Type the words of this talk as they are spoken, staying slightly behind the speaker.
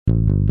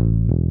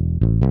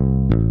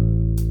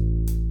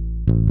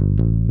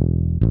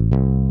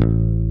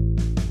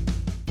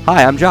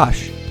Hi, I'm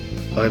Josh.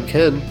 I'm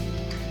Ken.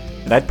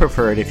 And I'd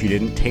prefer it if you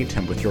didn't taint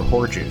him with your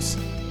whore juice.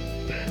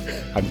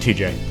 I'm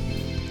TJ.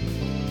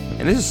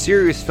 And this is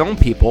Serious Film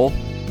People,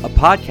 a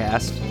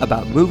podcast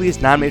about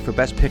movies nominated for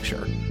Best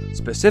Picture.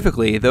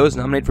 Specifically, those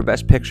nominated for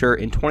Best Picture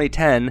in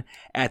 2010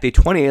 at the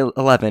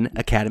 2011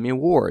 Academy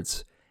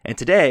Awards. And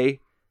today,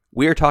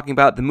 we are talking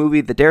about the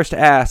movie that dares to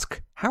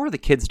ask, how are the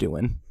kids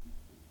doing?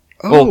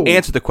 Well,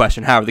 answer the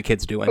question, how are the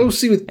kids doing? Oh,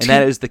 see, with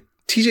that is the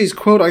TJ's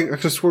quote, I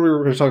just swore we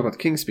were going to talk about the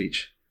King's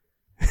Speech.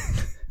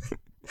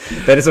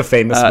 That is a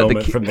famous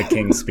moment from the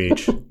King's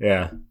Speech.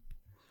 Yeah.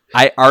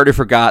 I already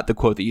forgot the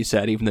quote that you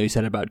said, even though you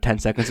said it about 10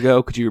 seconds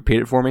ago. Could you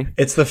repeat it for me?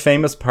 It's the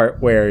famous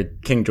part where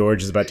King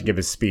George is about to give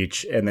his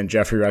speech, and then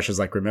Geoffrey Rush is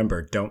like,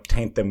 remember, don't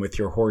taint them with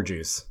your whore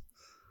juice.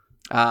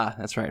 Ah,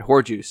 that's right.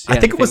 Whore juice. Yeah, I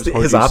think it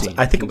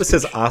was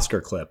his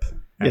Oscar clip,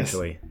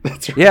 actually. Yes,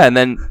 that's right. Yeah, and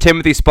then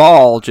Timothy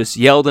Spall just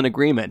yelled in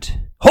agreement.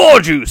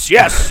 Whore juice,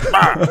 yes!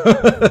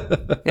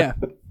 Yeah.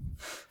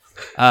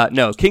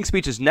 No, King's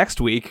Speech is next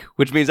week,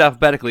 which means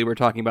alphabetically we're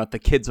talking about The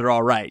Kids Are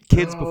All Right.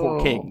 Kids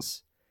before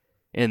Kings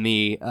in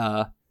the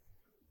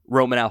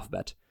Roman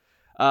alphabet.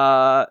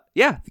 The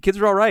Kids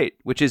Are All Right,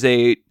 which is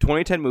a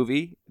 2010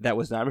 movie that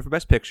was nominated for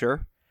Best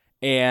Picture.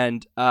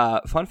 And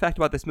fun fact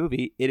about this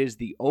movie, it is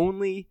the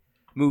only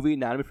movie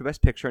nominated for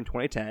Best Picture in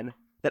 2010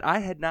 that I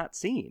had not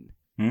seen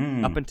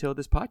up until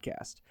this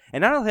podcast.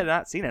 And not only had I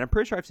not seen it, I'm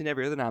pretty sure I've seen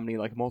every other nominee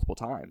like multiple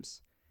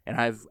times. And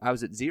I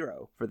was at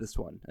 0 for this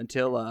one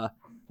until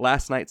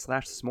last night /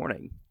 this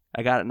morning.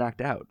 I got it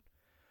knocked out.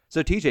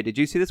 So TJ, did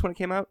you see this when it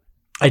came out?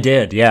 I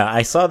did, yeah.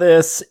 I saw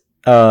this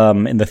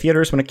in the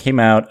theaters when it came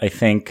out, I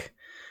think,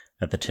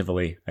 at the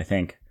Tivoli, I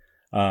think.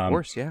 Of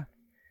course, yeah.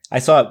 I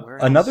saw it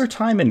another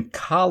time in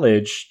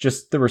college.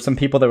 Just there were some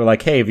people that were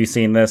like, hey, have you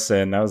seen this?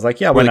 And I was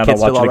like, yeah, why not? I'll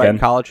watch it again. In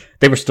college?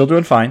 They were still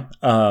doing fine.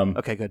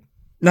 Okay, good.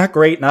 Not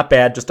great, not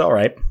bad, just all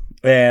right.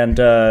 And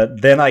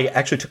then I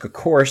actually took a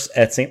course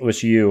at St.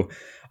 Louis U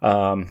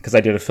because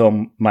I did a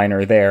film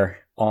minor there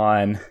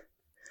on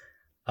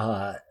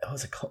what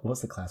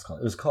was the class called?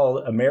 It was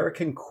called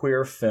American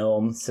Queer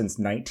Film Since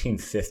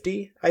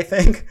 1950, I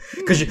think.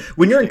 Because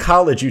when you're in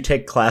college, you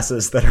take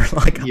classes that are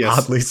like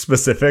oddly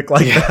specific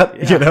like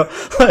that, you know,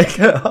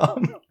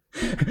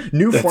 like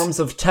new forms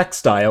of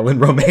textile in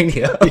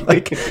Romania.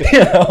 Like,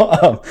 you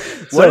know,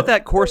 what did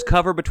that course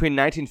cover between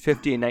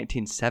 1950 and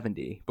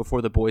 1970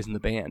 before The Boys in the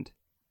Band?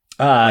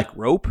 Like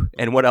Rope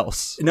and what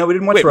else? No, we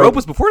didn't watch Wait, Rope. Rope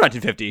was before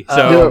 1950.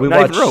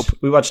 So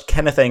we watched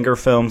Kenneth Anger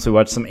films. We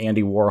watched some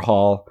Andy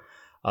Warhol.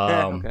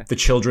 The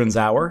Children's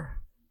Hour.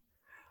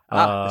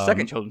 The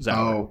second Children's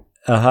Hour.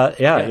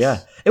 Yeah.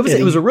 It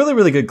was a really,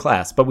 really good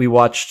class, but we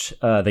watched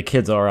The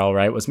Kids Are All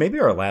Right. Was maybe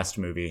our last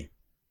movie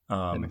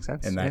that makes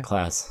sense. in that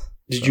class.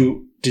 Did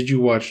you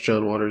watch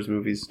John Waters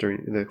movies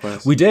in that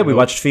class? We did. We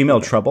watched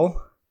Female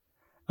Trouble,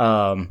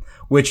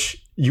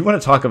 which you want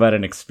to talk about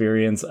an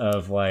experience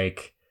of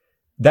like,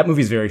 that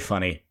movie's very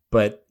funny,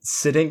 but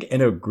sitting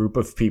in a group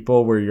of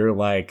people where you're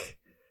like,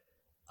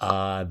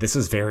 this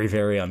is very,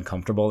 very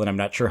uncomfortable and I'm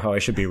not sure how I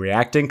should be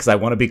reacting because I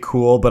want to be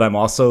cool, but I'm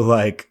also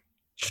like,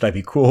 should I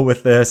be cool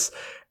with this?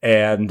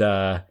 And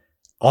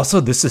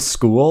also, this is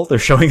school. They're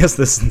showing us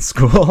this in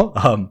school.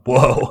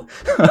 Whoa.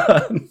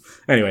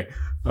 Anyway.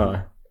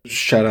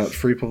 Shout out,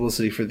 free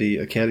publicity for the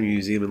Academy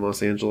Museum in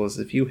Los Angeles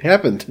if you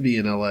happen to be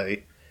in LA.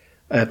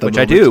 Which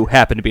I do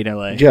happen to be in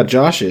LA. Yeah,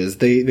 Josh is.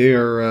 They've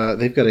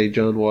got a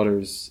John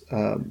Waters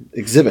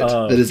exhibit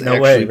that is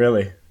no way,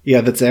 really.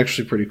 Yeah, that's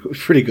actually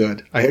pretty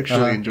good. I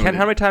actually enjoyed it. Ken,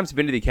 how many times have you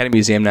been to the Academy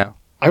Museum now?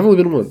 I've only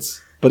been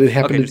once, but it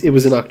happened. It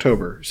was in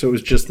October, so it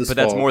was just this fall.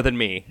 But that's more than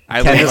me.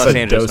 I live in Los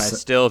Angeles, and I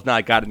still have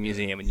not got to the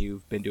museum, and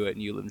you've been to it,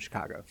 and you live in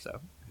Chicago.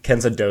 So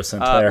Ken's a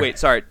docent there. Wait,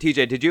 sorry,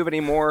 TJ, did you have any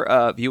more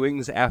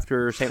viewings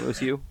after St.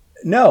 Louis U?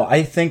 No,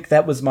 I think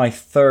that was my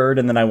third,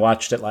 and then I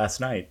watched it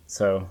last night.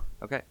 So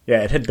okay,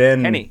 yeah, it had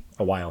been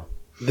a while.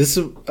 This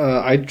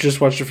I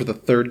just watched it for the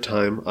third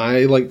time.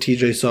 I, like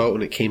TJ, saw it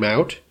when it came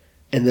out,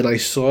 and then I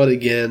saw it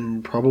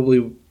again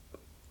probably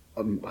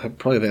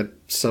that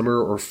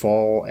summer or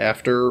fall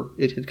after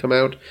it had come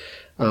out.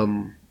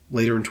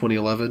 Later in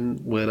 2011,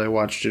 when I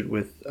watched it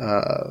with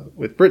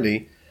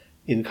Brittany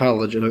in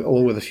college, and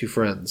along with a few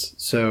friends.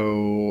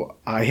 So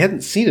I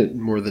hadn't seen it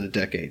in more than a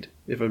decade,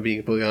 if I'm being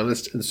completely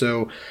honest. And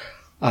so,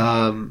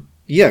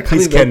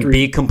 please, Ken,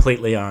 be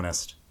completely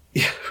honest.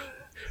 Yeah.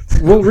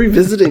 Well,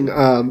 revisiting,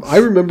 I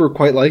remember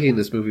quite liking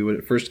this movie when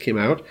it first came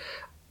out.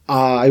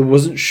 I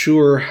wasn't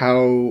sure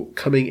how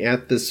coming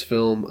at this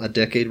film a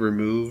decade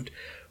removed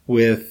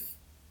with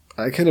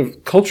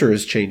culture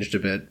has changed a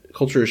bit.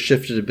 Culture has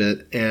shifted a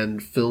bit,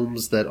 and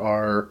films that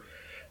are,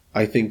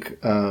 I think,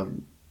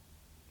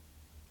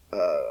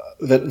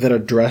 that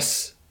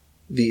address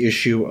the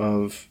issue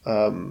of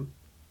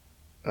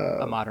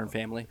a modern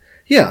family.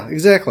 Yeah,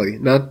 exactly.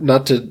 Not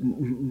to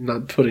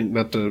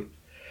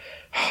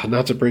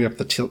bring up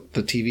the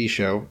TV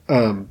show,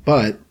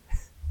 but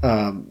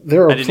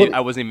There are I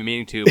wasn't even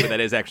meaning to, but that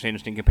is actually an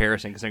interesting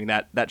comparison, considering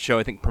that show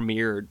I think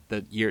premiered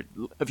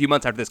a few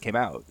months after this came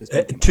out.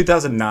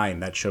 2009,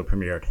 that show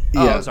premiered.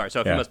 Oh, Yeah. sorry.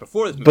 So a few months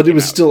before this movie but it came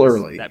was out, still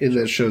early that in show.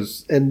 that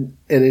shows, and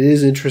it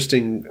is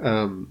interesting.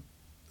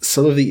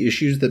 Some of the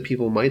issues that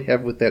people might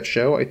have with that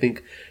show, I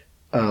think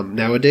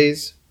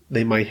nowadays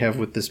they might have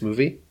with this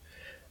movie.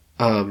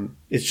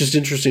 It's just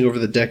interesting over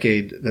the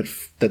decade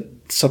that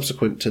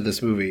subsequent to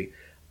this movie,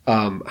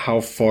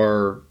 how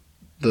far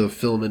the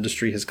film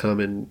industry has come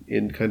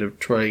in kind of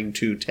trying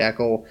to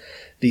tackle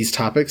these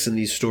topics and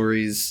these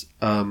stories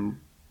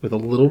with a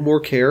little more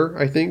care,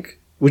 I think,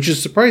 which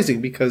is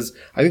surprising because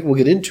I think we'll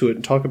get into it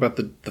and talk about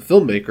the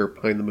filmmaker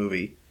behind the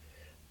movie.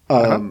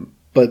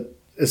 But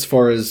as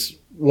far as,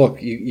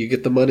 look, you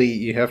get the money,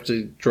 you have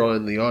to draw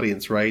in the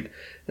audience, right?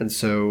 And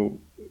so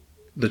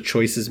the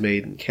choices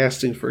made in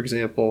casting, for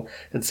example,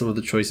 and some of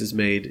the choices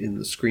made in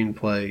the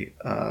screenplay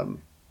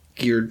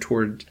geared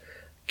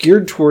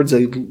towards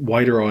a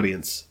wider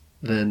audience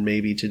than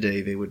maybe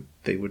today they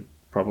would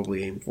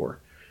probably aim for.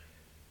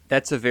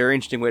 That's a very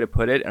interesting way to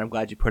put it, and I'm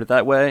glad you put it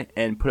that way.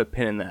 And put a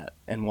pin in that,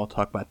 and we'll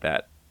talk about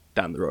that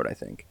down the road, I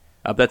think.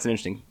 That's an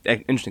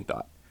interesting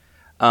thought.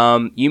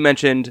 You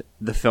mentioned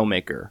the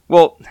filmmaker.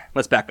 Well,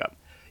 let's back up.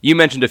 You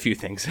mentioned a few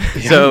things.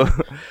 Yeah. So,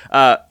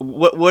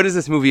 what is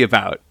this movie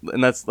about?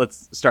 And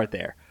let's start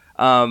there.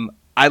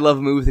 I love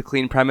a movie with a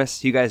clean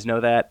premise. You guys know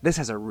that. This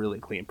has a really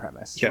clean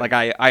premise. Yeah. Like,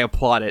 I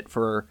applaud it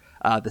for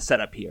the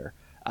setup here.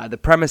 The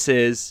premise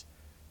is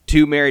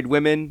two married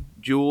women,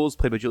 Jules,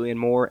 played by Julianne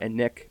Moore, and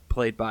Nick,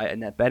 played by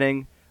Annette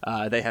Bening.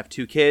 They have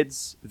two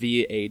kids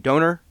via a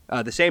donor,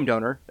 the same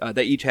donor.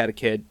 They each had a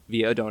kid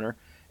via a donor.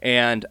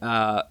 And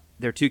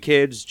their two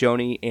kids,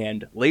 Joni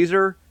and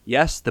Laser.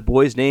 Yes, the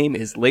boy's name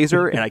is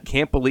Laser, and I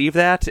can't believe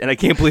that. And I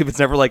can't believe it's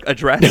never like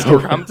addressed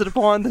or commented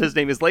upon that his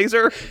name is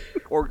Laser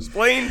or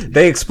explained.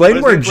 They explain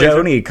where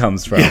Joni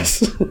comes from.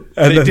 Yes.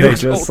 And then they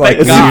just thank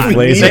leave God.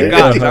 Laser. Thank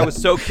God. I was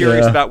so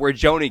curious about where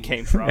Joni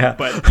came from,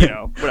 but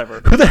whatever.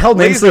 Who the hell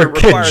names their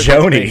kid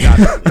Joni?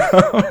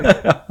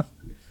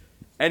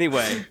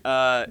 Anyway,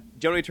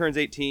 Joni turns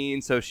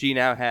 18, so she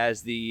now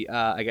has the,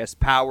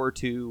 power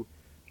to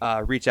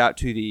reach out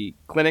to the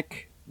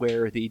clinic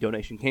where the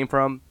donation came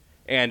from.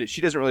 And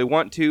she doesn't really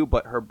want to,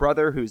 but her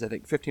brother, who's I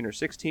think 15 or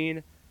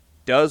 16,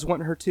 does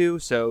want her to.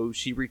 So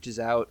she reaches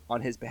out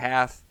on his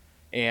behalf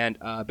and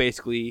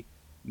basically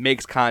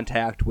makes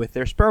contact with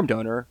their sperm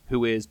donor,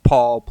 who is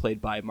Paul,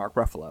 played by Mark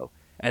Ruffalo.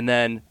 And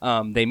then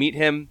they meet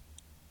him,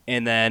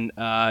 and then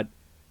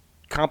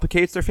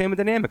complicates their family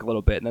dynamic a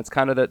little bit. And that's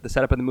kind of the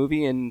setup of the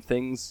movie, and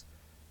things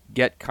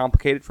get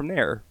complicated from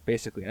there,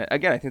 basically.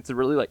 Again, I think it's a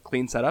really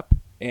clean setup,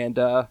 and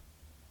I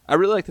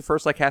really like the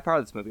first half hour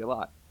of this movie a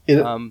lot. In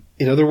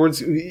other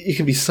words, it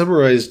can be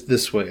summarized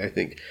this way, I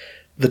think.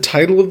 The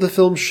title of the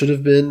film should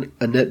have been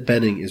Annette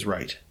Bening is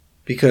Right,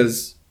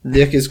 because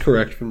Nick is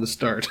correct from the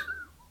start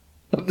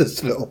of this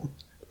film.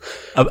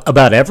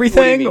 About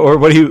everything? Or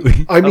what do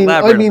you... I mean,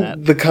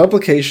 the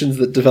complications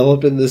that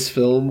develop in this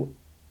film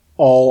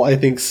all, I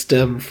think,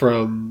 stem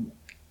from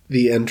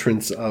the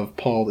entrance of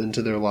Paul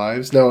into their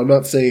lives. Now, I'm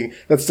not saying...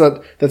 That's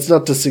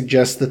not to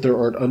suggest that there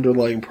aren't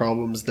underlying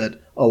problems that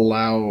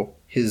allow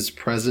his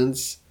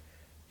presence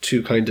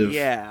to kind of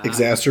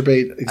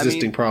exacerbate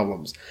existing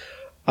problems.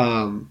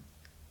 I'm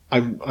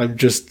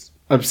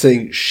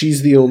saying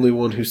she's the only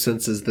one who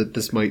senses that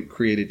this might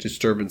create a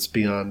disturbance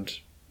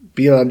beyond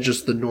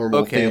just the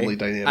normal family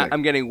dynamic.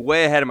 I'm getting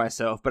way ahead of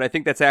myself, but I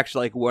think that's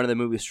actually one of the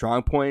movie's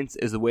strong points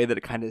is the way that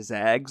it kind of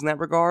zags in that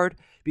regard.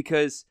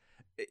 Because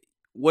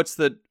what's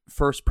the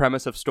first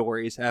premise of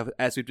stories?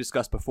 As we've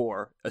discussed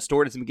before, a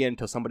story doesn't begin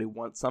until somebody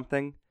wants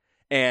something,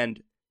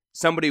 and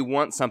somebody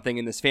wants something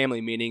in this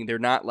family, meaning they're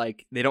not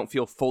they don't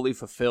feel fully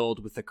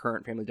fulfilled with the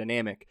current family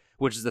dynamic,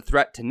 which is a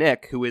threat to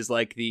Nick, who is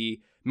the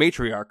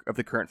matriarch of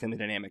the current family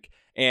dynamic.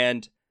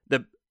 And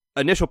the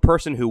initial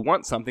person who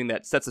wants something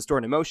that sets the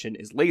story in motion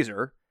is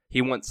Laser. He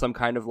wants some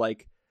kind of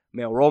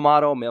male role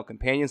model, male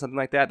companion, something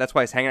like that. That's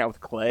why he's hanging out with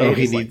Clay,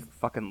 this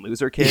fucking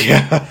loser kid.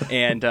 Yeah.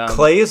 And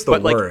Clay is the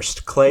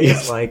worst. Clay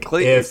is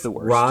Clay if is the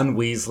worst. Ron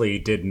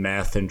Weasley did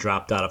meth and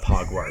dropped out of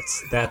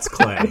Hogwarts. That's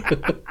Clay.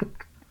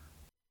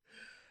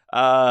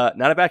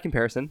 Not a bad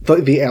comparison.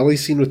 The alley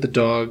scene with the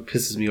dog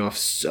pisses me off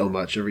so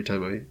much every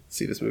time I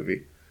see this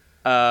movie.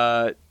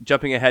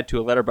 Jumping ahead to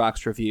a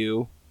Letterboxd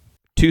review,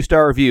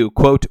 2-star review,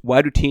 quote,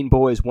 "Why do teen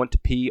boys want to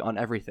pee on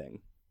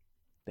everything?"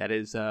 That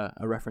is a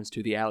reference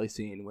to the alley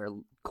scene where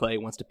Clay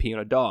wants to pee on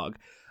a dog.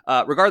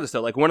 Regardless,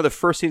 though, one of the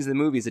first scenes of the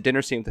movie is a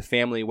dinner scene with the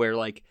family where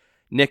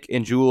Nick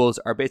and Jules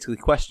are basically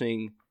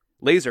questioning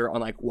Laser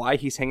on why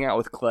he's hanging out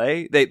with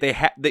Clay. They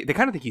kind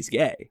of think he's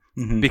gay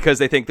because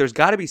they think there's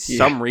got to be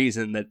some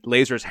reason that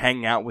Laser's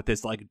hanging out with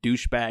this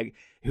douchebag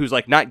who's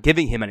not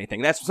giving him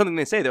anything. That's something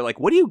they say. They're like,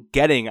 what are you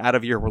getting out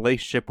of your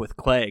relationship with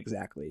Clay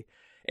exactly?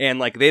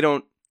 And they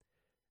don't.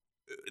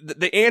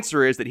 The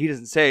answer is that he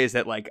doesn't say is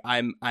that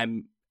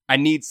I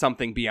need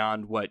something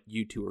beyond what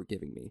you two are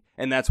giving me,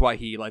 and that's why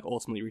he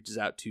ultimately reaches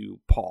out to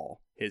Paul,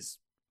 his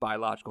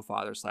biological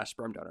father /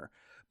 sperm donor.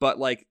 But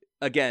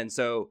again,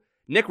 so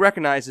Nick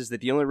recognizes that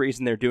the only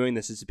reason they're doing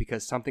this is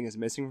because something is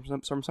missing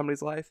from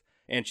somebody's life,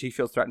 and she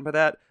feels threatened by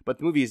that. But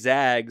the movie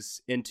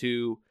zags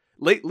into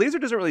Laser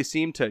doesn't really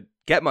seem to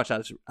get much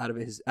out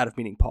of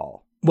meeting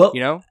Paul. Well,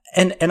 you know,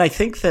 and I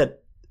think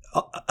that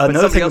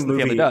another thing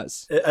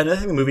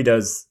the movie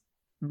does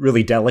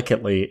really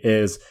delicately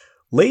is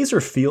Laser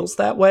feels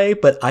that way,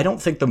 but I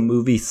don't think the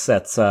movie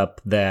sets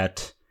up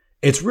that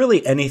it's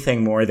really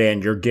anything more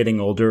than you're getting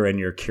older and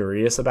you're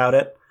curious about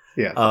it.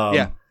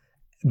 Yeah.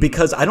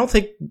 Because I don't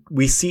think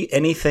we see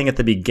anything at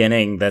the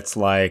beginning that's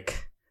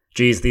like,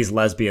 geez, these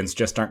lesbians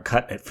just aren't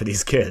cutting it for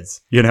these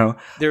kids, you know?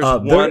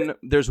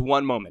 There's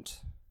one moment,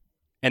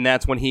 and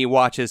that's when he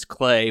watches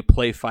Clay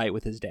play fight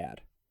with his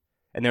dad.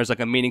 And there's like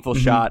a meaningful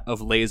shot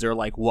of Laser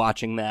like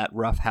watching that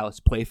roughhouse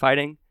play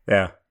fighting.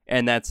 Yeah.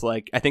 And that's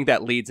like, I think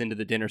that leads into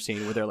the dinner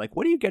scene where they're like,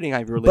 what are you getting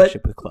out of your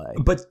relationship with Clay?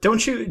 But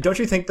don't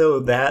you think though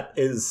that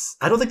is,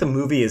 I don't think the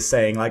movie is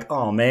saying like,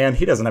 oh man,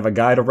 he doesn't have a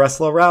guy to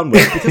wrestle around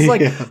with. Because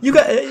like, you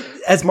got,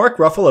 as Mark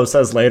Ruffalo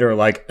says later,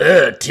 like,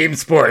 team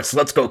sports,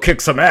 let's go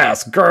kick some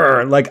ass,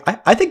 grr. Like,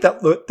 I think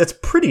that's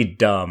pretty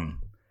dumb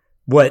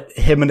what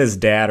him and his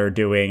dad are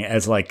doing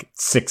as like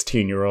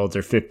 16-year-olds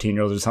or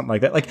 15-year-olds or something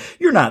like that. Like,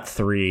 you're not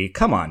 3.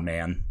 Come on,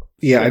 man.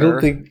 Yeah, sure, I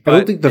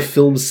don't think the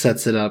film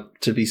sets it up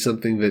to be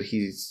something that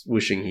he's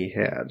wishing he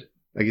had.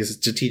 I guess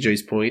to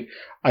TJ's point,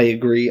 I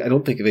agree. I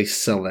don't think they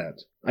sell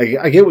that.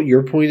 I get what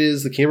your point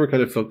is. The camera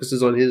kind of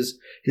focuses on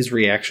his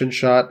reaction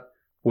shot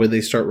when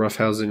they start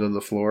roughhousing on the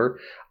floor.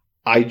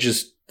 I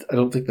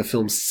don't think the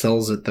film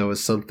sells it though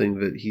as something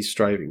that he's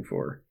striving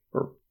for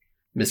or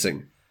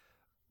missing.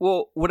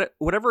 Well,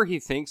 whatever he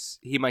thinks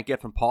he might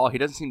get from Paul, he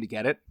doesn't seem to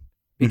get it.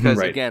 Because,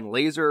 again,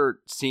 Laser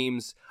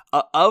seems,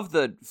 of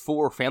the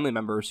 4 family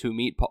members who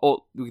meet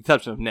Paul, with the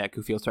exception of Nick,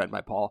 who feels threatened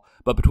by Paul,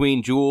 but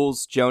between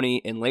Jules,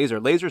 Joni, and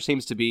Laser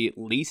seems to be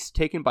least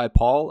taken by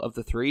Paul of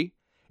the 3.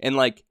 And,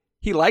 like,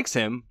 he likes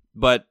him,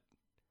 but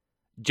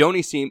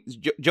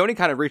Joni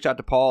kind of reached out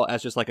to Paul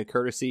as just, like, a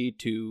courtesy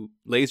to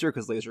Laser,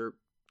 because Laser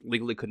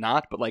legally could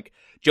not. But, like,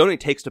 Joni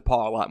takes to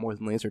Paul a lot more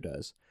than Laser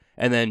does.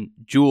 And then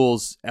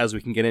Jules, as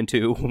we can get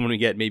into when we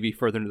get maybe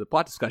further into the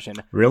plot discussion,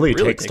 really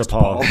takes to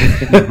Paul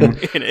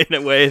in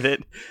a way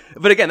that.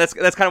 But again, that's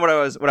kind of what I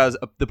was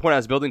the point I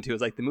was building to is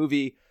like the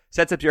movie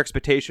sets up your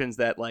expectations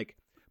that like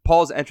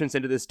Paul's entrance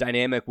into this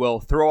dynamic will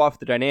throw off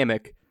the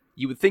dynamic.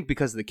 You would think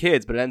because of the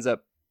kids, but it ends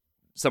up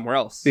somewhere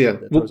else. Yeah,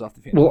 that throws off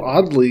the family. Well,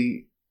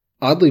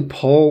 oddly,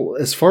 Paul,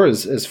 as far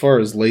as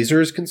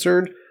Laser is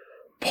concerned,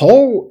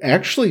 Paul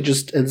actually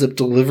just ends up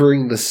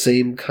delivering the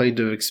same kind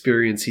of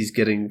experience he's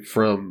getting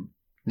from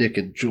Nick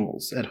and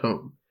Jules at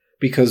home.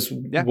 Because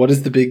what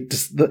is the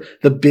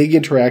big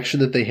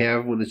interaction that they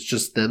have when it's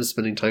just them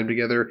spending time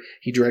together?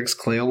 He drags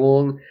Clay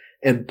along,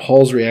 and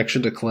Paul's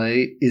reaction to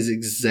Clay is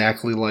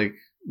exactly like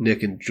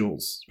Nick and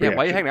Jules' reaction.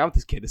 Why are you hanging out with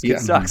this kid? This kid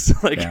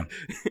sucks. Like,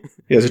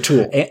 it's a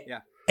tool.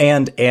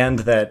 And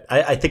that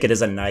I think it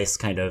is a nice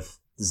kind of,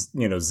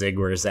 you know, zig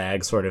or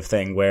zag sort of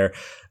thing where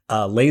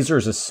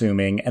Laser's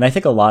assuming, and I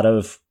think a lot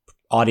of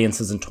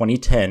audiences in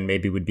 2010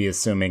 maybe would be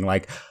assuming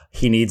like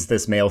he needs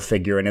this male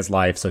figure in his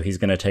life, so he's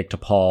going to take to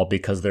Paul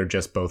because they're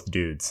just both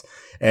dudes.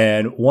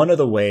 And one of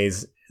the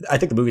ways, I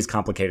think the movie's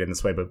complicated in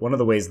this way, but one of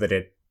the ways that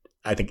it,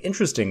 I think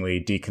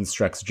interestingly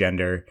deconstructs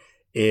gender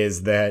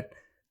is that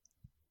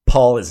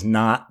Paul is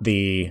not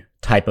the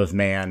type of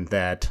man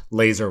that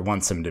Laser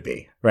wants him to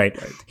be, right?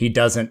 He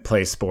doesn't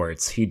play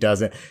sports.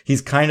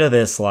 He's kind of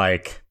this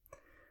like,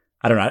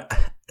 I don't know.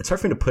 It's hard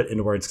for me to put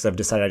into words because I've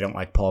decided I don't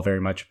like Paul very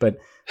much, but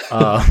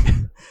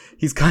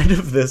he's kind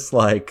of this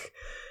like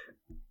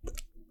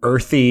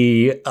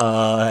earthy,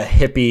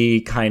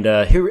 hippie kind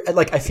of.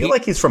 Like I feel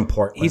like he's from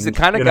Portland. He's the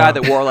kind of guy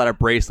that wore a lot of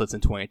bracelets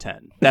in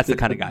 2010. That's the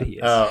kind of guy he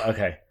is. Oh,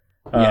 okay.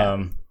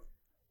 Yeah.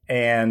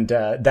 And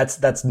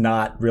that's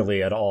not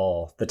really at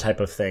all the type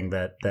of thing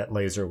that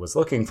Laser was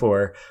looking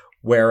for.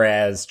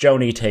 Whereas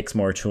Joni takes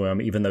more to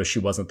him, even though she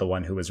wasn't the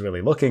one who was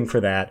really looking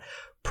for that.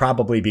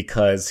 Probably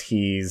because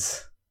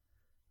he's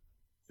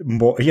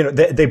more, you know,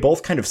 they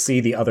both kind of see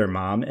the other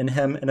mom in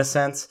him in a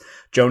sense.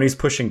 Joni's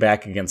pushing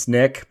back against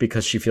Nick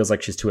because she feels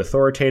like she's too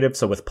authoritative.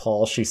 So with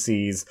Paul, she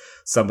sees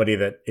somebody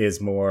that is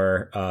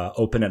more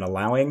open and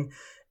allowing.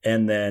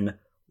 And then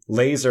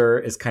Laser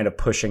is kind of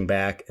pushing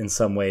back in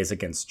some ways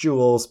against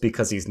Jules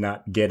because he's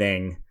not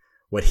getting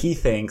what he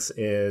thinks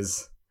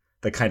is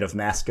the kind of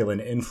masculine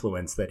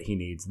influence that he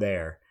needs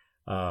there.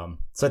 So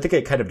I think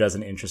it kind of does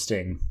an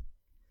interesting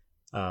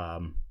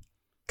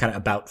kind of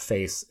about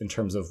face in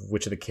terms of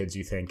which of the kids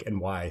you think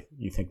and why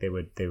you think they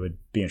would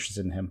be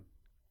interested in him.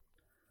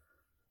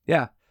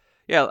 Yeah.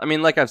 I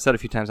mean, like I've said a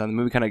few times on the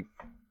movie, kind of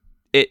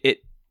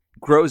it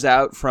grows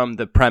out from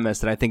the premise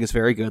that I think is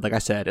very good, like I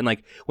said. And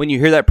like when you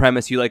hear that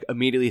premise, you like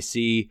immediately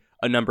see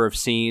a number of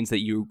scenes that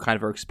you kind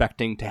of are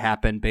expecting to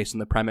happen based on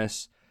the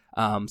premise.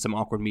 Some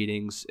awkward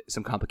meetings,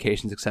 some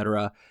complications,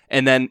 etc.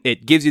 And then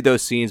it gives you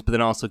those scenes, but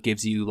then also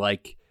gives you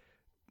like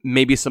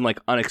maybe some like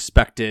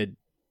unexpected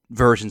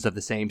versions of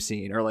the same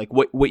scene, or like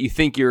what you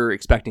think you're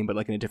expecting, but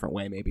like in a different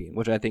way, maybe,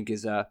 which I think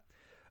is a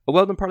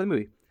well done part of the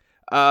movie.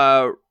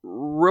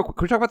 Real quick,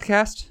 can we talk about the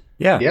cast?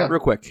 Yeah. real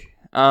quick.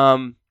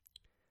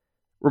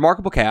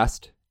 Remarkable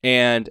cast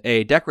and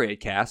a decorated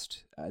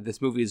cast.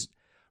 This movie is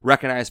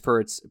recognized for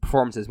its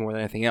performances more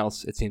than anything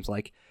else, it seems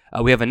like.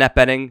 We have Annette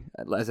Bening,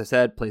 as I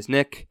said, plays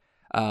Nick.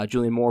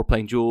 Julianne Moore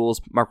playing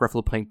Jules. Mark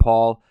Ruffalo playing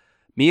Paul.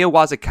 Mia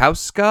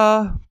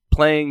Wasikowska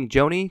playing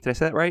Joni. Did I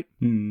say that right?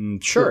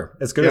 Sure.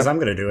 As good as I'm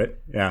going to do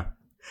it. Yeah.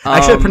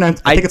 Actually,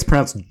 I think it's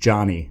pronounced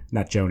Johnny,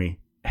 not Joni.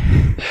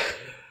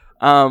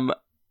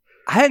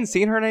 I hadn't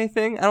seen her in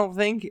anything, I don't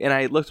think, and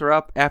I looked her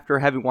up after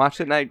having watched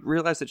it, and I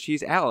realized that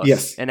she's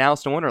Alice in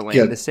Alice in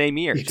Wonderland the same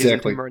year.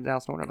 Exactly. She's in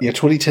Alice in Wonderland. Yeah,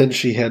 2010.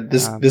 She had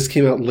this. This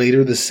came out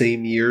later the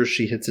same year.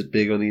 She hits it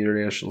big on the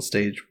international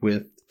stage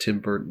with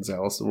Tim Burton's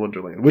Alice in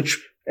Wonderland, which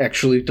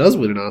actually does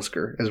win an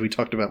Oscar, as we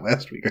talked about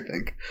last week, I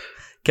think.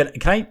 Can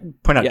I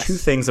point out two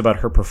things about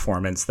her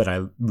performance that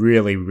I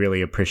really,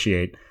 really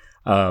appreciate?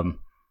 One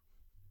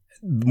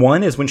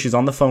is when she's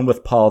on the phone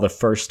with Paul the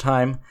first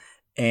time,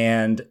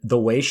 and the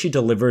way she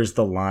delivers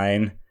the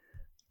line,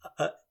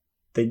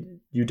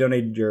 you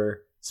donated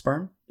your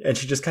sperm? And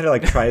she just kind of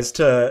like tries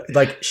to,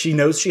 like, she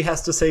knows she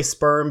has to say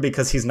sperm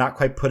because he's not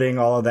quite putting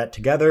all of that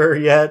together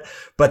yet.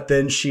 But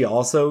then she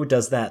also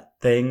does that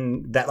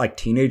thing, that like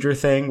teenager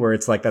thing where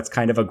it's like, that's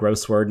kind of a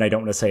gross word and I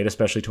don't want to say it,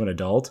 especially to an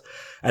adult.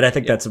 And I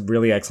think that's a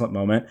really excellent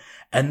moment.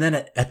 And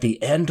then at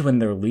the end, when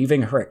they're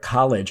leaving her at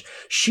college,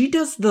 she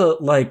does the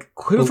like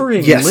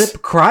quivering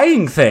lip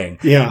crying thing.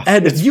 Yeah.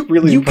 And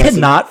you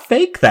cannot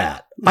fake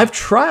that. I've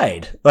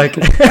tried. Like,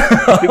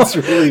 it's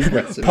really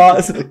impressive.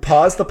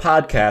 Pause the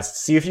podcast.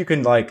 See if you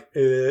can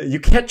you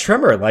can't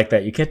trim her like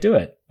that. You can't do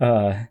it.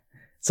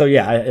 So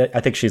yeah, I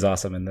think she's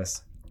awesome in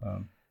this.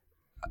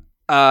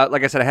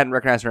 Like I said, I hadn't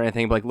recognized her or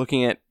anything, but like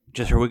looking at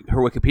just her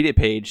Wikipedia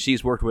page,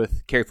 she's worked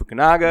with Cary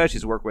Fukunaga,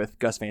 she's worked with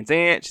Gus Van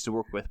Sant, she's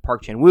worked with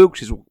Park Chan-wook,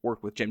 she's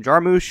worked with Jim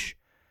Jarmusch,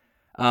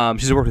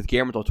 she's worked with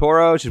Guillermo del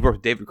Toro, she's worked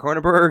with David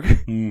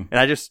Cronenberg, and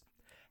I just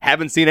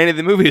haven't seen any of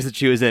the movies that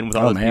she was in with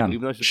all those people,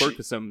 even though she's worked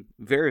with some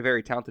very,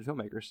 very talented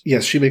filmmakers.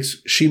 Yes,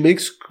 she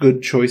makes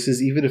good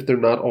choices, even if they're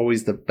not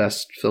always the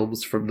best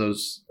films from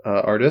those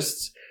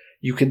artists.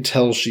 You can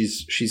tell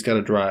she's got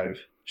a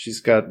drive.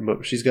 She's got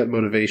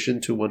motivation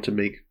to want to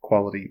make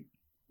quality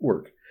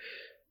work.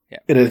 Yeah.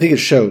 And I think it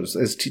shows.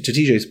 As to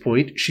TJ's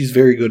point, she's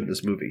very good in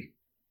this movie.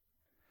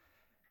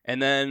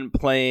 And then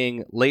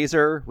playing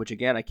Laser, which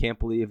again I can't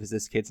believe is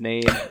this kid's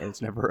name, and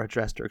it's never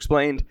addressed or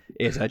explained,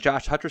 is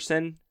Josh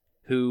Hutcherson,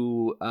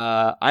 who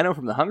I know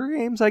from the Hunger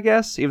Games, I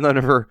guess, even though I've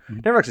never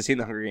actually seen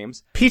the Hunger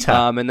Games. Peter.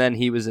 And then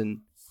he was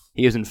in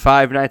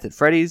Five Nights at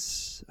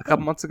Freddy's a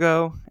couple months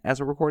ago as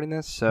we're recording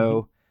this,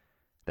 so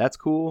that's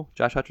cool.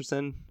 Josh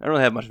Hutcherson. I don't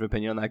really have much of an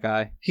opinion on that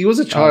guy. He was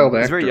a child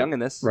actor. He's very young in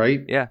this.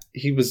 Right? Yeah.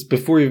 He was,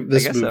 before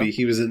this movie, so.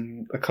 He was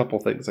in a couple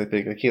things, I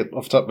think. I can't,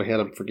 off the top of my head,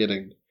 I'm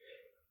forgetting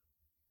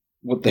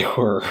what they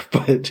were,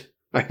 but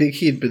I think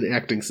he had been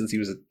acting since he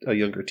was a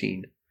younger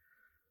teen.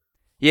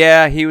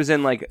 Yeah, he was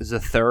in like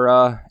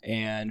Zathura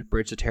and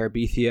Bridge to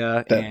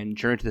Terabithia and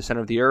Journey to the Center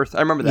of the Earth. I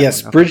remember that.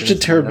 Yes, Bridge to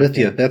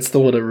Terabithia. That's the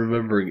one I'm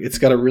remembering. It's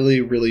got a really,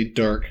 really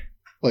dark,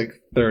 like,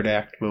 third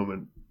act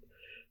moment.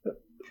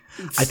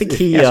 I think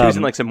he was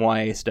in like some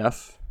YA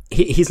stuff.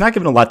 He's not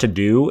given a lot to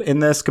do in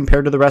this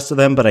compared to the rest of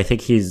them, but I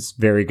think he's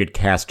very good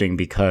casting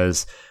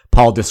because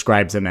Paul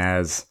describes him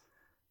as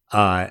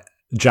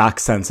jock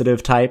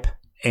sensitive type,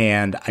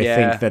 and I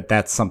think that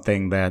that's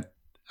something that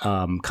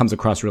comes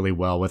across really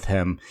well with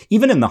him,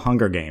 even in the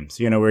Hunger Games.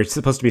 You know, where he's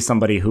supposed to be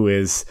somebody who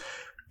is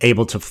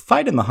able to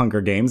fight in the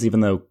Hunger Games, even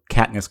though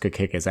Katniss could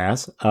kick his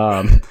ass.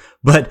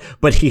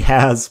 But he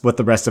has what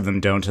the rest of them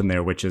don't in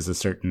there, which is a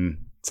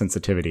certain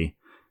sensitivity.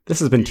 This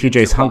has been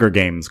TJ's Hunger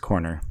Games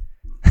corner.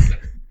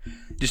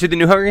 Did you see the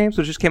new Hunger Games,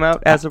 which just came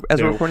out as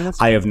we're recording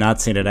this? I have not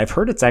seen it. I've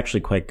heard it's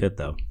actually quite good,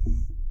 though.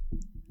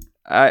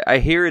 I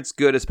hear it's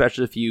good,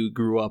 especially if you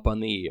grew up on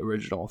the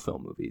original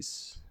film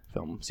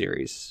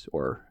series,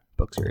 or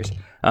book series,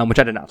 which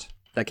I did not.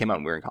 That came out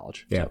when we were in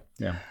college. Yeah,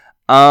 so.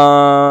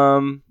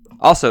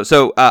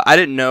 Also, I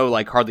didn't know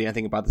like hardly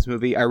anything about this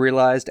movie. I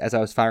realized as I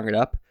was firing it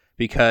up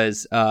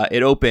because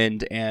it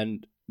opened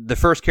and the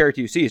first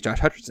character you see is Josh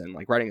Hutcherson,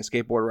 like riding a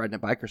skateboard or riding a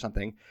bike or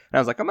something. And I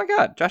was like, oh my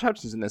god, Josh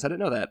Hutcherson's in this. I didn't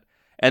know that.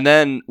 And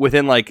then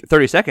within like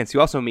 30 seconds, you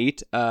also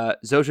meet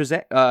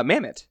Zosia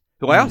Mamet,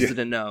 who I also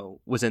didn't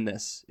know was in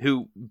this,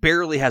 who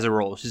barely has a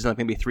role. She's in like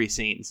maybe 3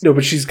 scenes. No,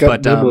 but she's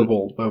got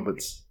memorable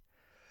moments.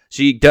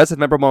 She does have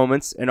memorable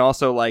moments, and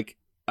also like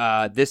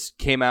this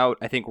came out,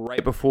 I think,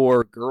 right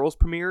before Girls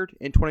premiered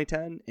in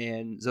 2010,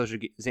 and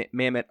Zosia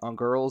Mamet on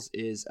Girls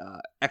is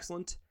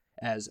excellent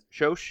as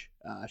Shosh.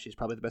 She's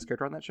probably the best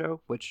character on that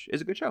show, which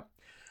is a good show.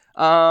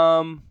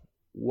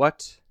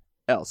 What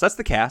else? That's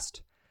the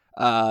cast.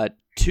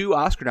 2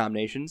 Oscar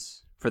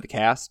nominations for the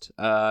cast.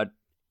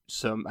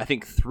 Some, I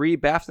think, 3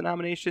 BAFTA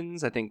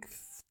nominations. I think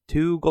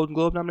 2 Golden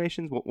Globe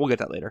nominations. We'll get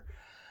that later.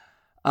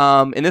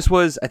 And this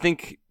was, I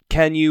think,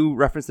 Ken, you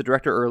referenced the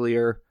director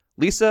earlier,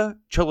 Lisa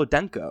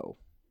Cholodenko,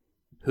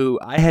 who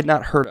I had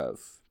not heard of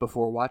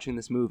before watching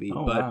this movie.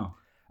 Oh, but wow.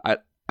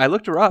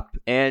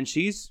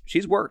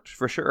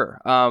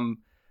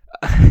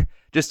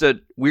 just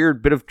a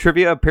weird bit of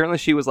trivia. Apparently,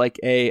 she was like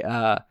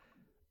a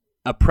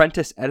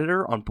apprentice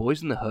editor on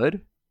Boys in the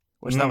Hood,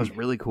 which that was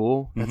really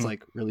cool. That's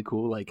like really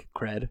cool, like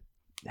cred,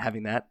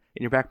 having that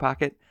in your back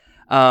pocket.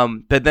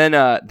 But then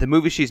the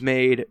movie she's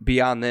made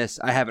beyond this,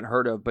 I haven't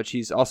heard of, but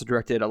she's also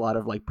directed a lot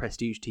of like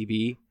prestige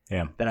TV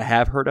that I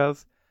have heard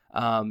of.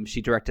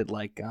 She directed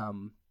like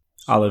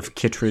Olive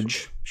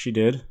Kittredge. She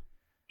did.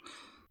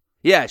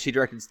 Yeah, she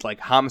directed like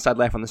Homicide: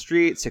 Life on the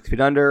Street, 6 Feet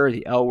Under,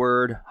 The L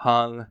Word,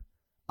 Hung,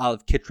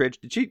 Olive Kittredge.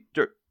 Did she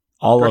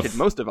directed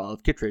most of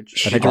Olive Kittredge?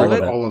 She did all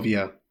of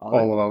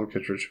Olive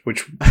Kittredge,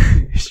 which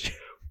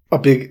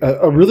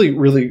a really,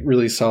 really,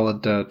 really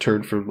solid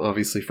turn from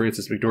obviously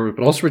Frances McDormand,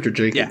 but also Richard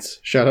Jenkins. Yeah.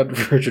 Shout out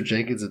to Richard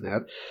Jenkins in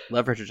that.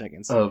 Love Richard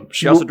Jenkins.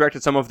 She also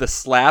directed some of The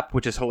Slap,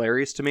 which is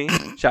hilarious to me.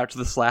 Shout out to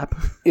The Slap.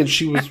 And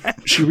she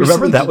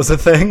remember that was a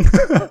thing.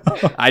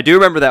 I do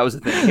remember that was a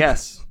thing.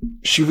 Yes.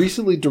 She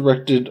recently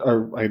directed,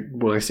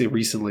 when I say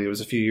recently, it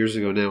was a few years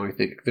ago now. I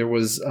think there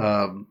was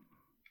something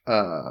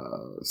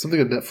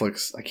on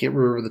Netflix. I can't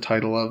remember the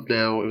title of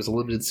now. It was a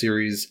limited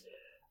series.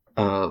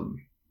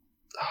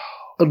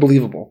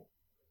 Unbelievable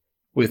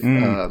with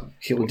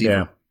Caitlin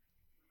Dever.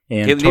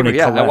 And Caitlin Toni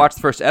Dever, Collette. I watched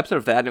the first episode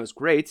of that and it was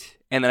great,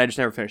 and then I just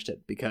never finished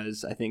it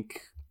because I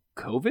think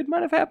COVID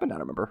might have happened. I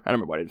don't remember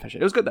why I didn't finish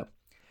it. It was good though.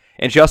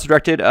 And she also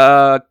directed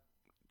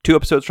 2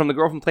 episodes from The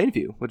Girl from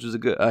Plainview, which is a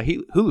good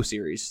Hulu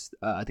series,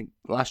 I think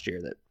last year,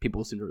 that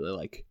people seem to really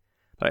like,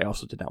 but I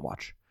also did not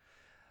watch.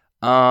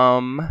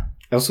 I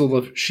also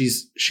love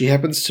she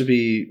happens to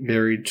be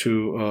married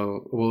to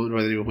a woman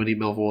by the name of Wendy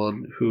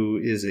Melvoin, who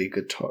is a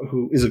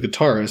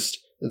guitarist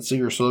and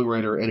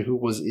singer-songwriter, and who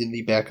was in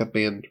the backup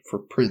band for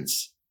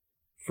Prince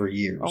for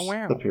years. Oh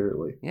wow!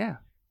 Apparently, yeah,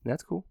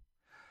 that's cool.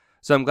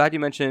 So I'm glad you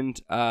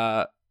mentioned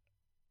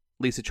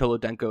Lisa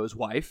Cholodenko's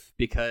wife,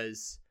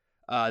 because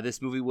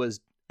this movie was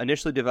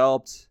initially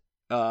developed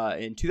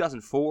in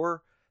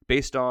 2004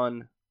 based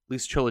on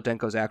Lisa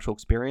Cholodenko's actual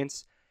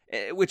experience,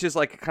 which is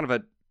like kind of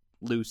a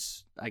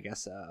loose, I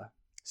guess,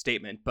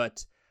 statement,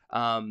 but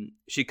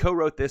she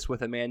co-wrote this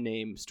with a man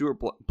named Stuart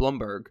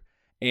Blumberg,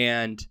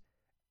 and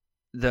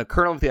the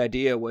kernel of the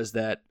idea was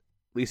that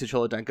Lisa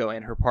Cholodenko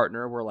and her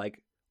partner were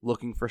like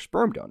looking for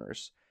sperm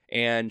donors,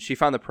 and she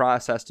found the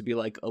process to be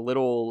like a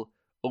little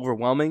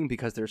overwhelming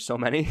because there's so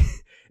many,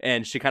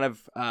 and she kind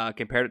of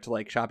compared it to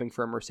like shopping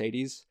for a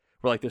Mercedes,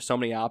 where like there's so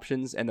many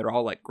options and they're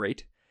all like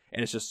great,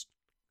 and it's just,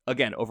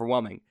 again,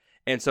 overwhelming.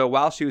 And so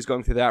while she was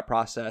going through that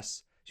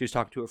process, she was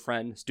talking to a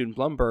friend, Student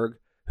Blumberg,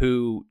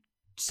 who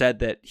said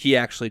that he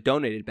actually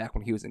donated back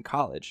when he was in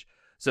college.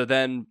 So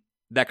then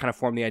that kind of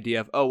formed the idea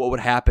of, what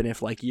would happen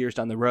if like years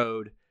down the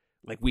road,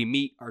 like we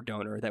meet our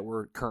donor that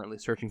we're currently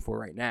searching for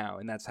right now.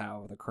 And that's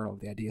how the kernel of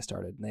the idea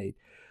started. And they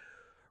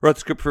wrote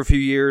the script for a few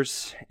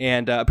years,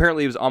 and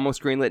apparently it was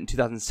almost greenlit in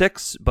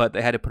 2006, but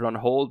they had to put it on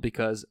hold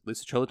because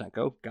Lisa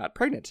Cholodenko got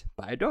pregnant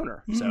by a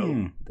donor.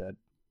 So the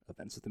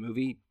events of the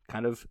movie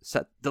kind of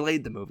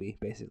delayed the movie,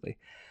 basically.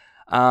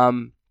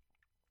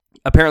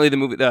 Apparently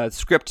the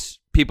script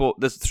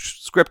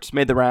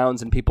made the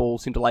rounds and people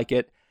seemed to like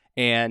it.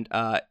 And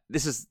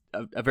this is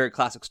a very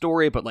classic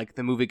story, but like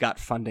the movie got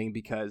funding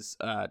because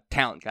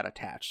talent got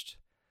attached.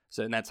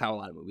 So, and that's how a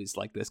lot of movies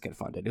like this get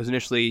funded. It was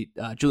initially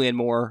Julianne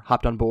Moore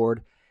hopped on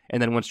board,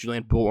 and then once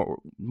Julianne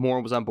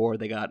Moore was on board,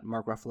 they got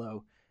Mark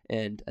Ruffalo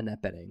and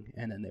Annette Bening,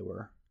 and then they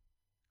were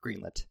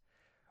greenlit.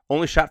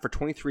 Only shot for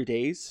 23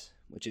 days,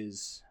 which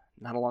is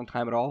not a long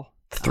time at all.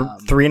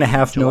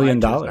 $3.5 million.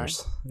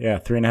 Yeah,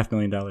 $3.5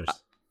 million.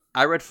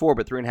 I read 4,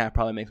 but 3.5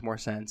 probably makes more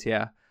sense.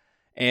 Yeah,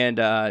 and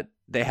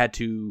they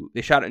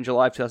shot it in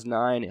July of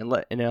 2009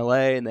 in LA,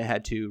 and they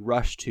had to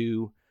rush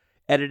to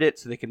edit it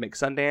so they could make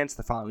Sundance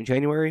the following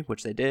January,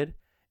 which they did.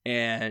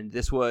 And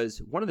this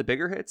was one of the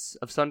bigger hits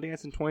of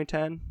Sundance in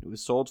 2010. It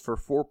was sold for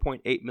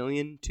 $4.8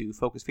 million to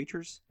Focus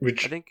Features,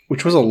 which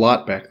was a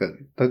lot back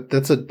then.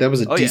 That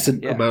was a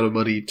decent amount of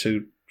money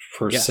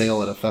for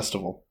sale at a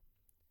festival.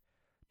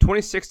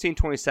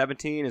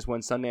 2016-2017 is when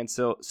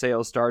Sundance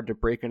sales started to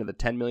break into the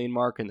 10 million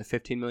mark and the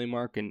 15 million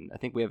mark, and I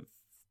think we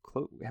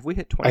have we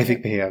hit 20? I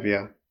think they have,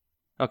 yeah.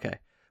 Okay,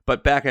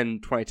 but back in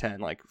 2010,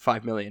 like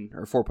 5 million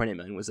or 4.8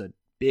 million was a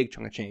big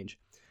chunk of change.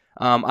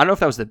 I don't know if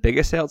that was the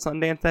biggest sale at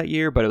Sundance that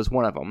year, but it was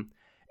one of them.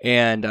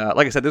 And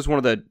like I said, this was one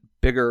of the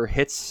bigger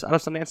hits out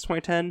of Sundance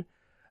 2010,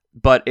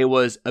 but it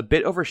was a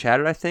bit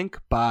overshadowed, I think,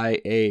 by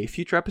a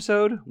future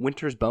episode,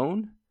 Winter's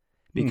Bone,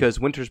 because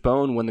Winter's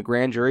Bone won the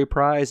Grand Jury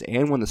Prize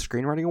and won the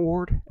Screenwriting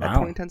Award at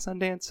 2010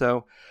 Sundance.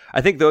 So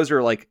I think those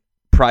are like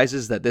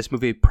prizes that this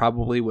movie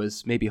probably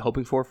was maybe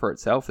hoping for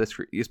itself,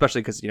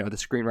 especially because, the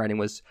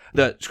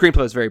screenplay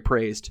was very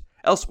praised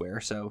elsewhere,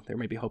 so they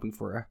may be hoping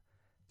for a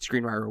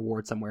screenwriter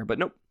award somewhere, but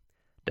nope.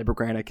 Deborah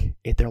Granick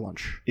ate their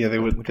lunch. Yeah,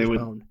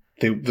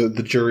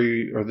 the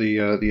jury or the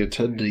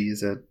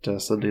attendees at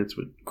Sundance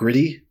would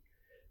gritty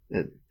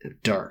and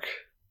dark.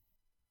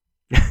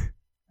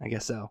 I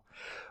guess so.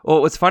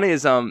 Well, what's funny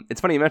is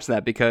it's funny you mentioned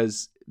that,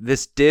 because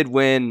this did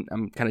win.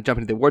 I'm kind of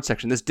jumping to the award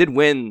section. This did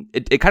win.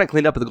 It kind of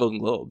cleaned up with the Golden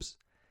Globes,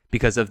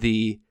 because of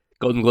the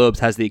Golden Globes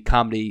has the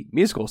comedy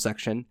musical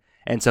section,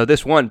 And so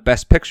this won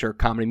Best Picture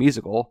Comedy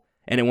Musical,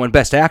 and it won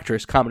Best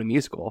Actress Comedy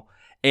Musical.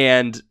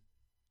 And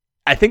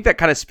I think that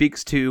kind of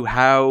speaks to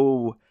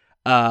how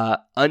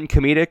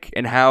uncomedic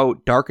and how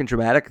dark and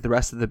dramatic the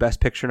rest of the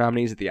Best Picture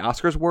nominees at the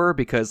Oscars were,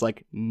 because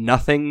like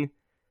nothing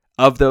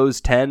of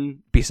those 10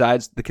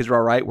 besides The Kids Are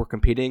All Right were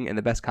competing in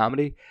the Best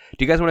Comedy.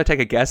 Do you guys want to take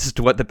a guess as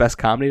to what the Best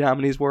Comedy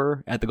nominees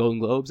were at the Golden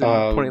Globes in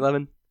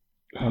 2011?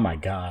 Oh my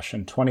gosh,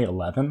 in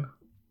 2011?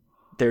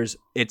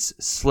 It's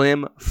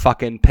slim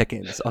fucking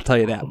pickings. I'll tell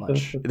you that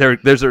much.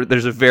 There's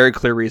a very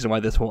clear reason why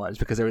this won. It's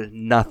because there was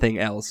nothing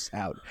else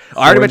out.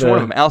 I already mentioned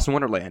one of them, Alice in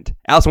Wonderland.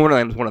 Alice in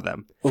Wonderland was one of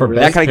them.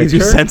 That kind of gives you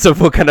a sense of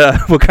what kind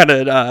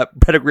of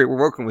pedigree we're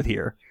working with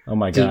here. Oh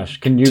my gosh!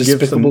 Can you give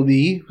Despicable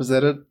Me? Was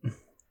that it?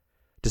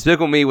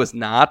 Despicable Me was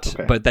not,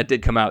 but that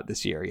did come out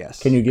this year.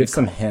 Yes. Can you give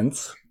some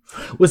hints?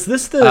 Was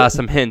this the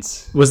some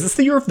hints? Was this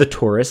the year of The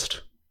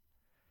Tourist?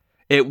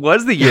 It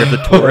was the year of The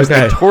Tourist.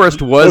 Okay. The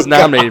Tourist was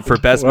nominated for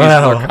Best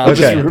Musical or Comedy. I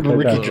just remember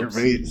Ricky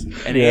Gervais.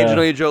 And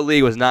Angelina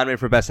Jolie was nominated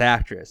for Best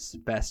Actress,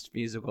 Best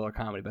Musical or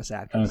Comedy, Best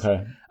Actress.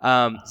 Okay.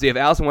 So you have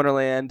Alice in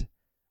Wonderland,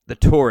 The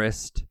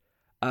Tourist.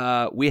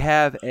 We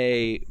have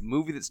a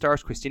movie that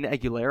stars Christina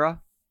Aguilera,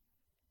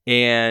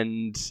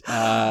 and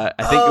I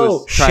think it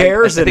was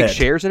Cher's in it.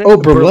 Cher's in it. Oh,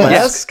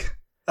 Burlesque. Yes.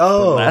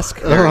 Oh, Burlesque.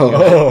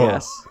 Oh.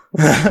 Yes.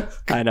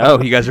 I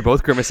know you guys are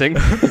both grimacing.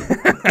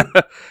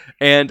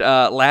 And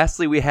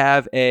lastly, we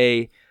have I've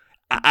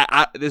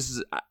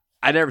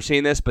never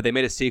seen this, but they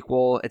made a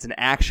sequel. It's an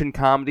action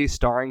comedy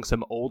starring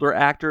some older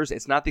actors.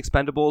 It's not The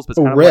Expendables, but it's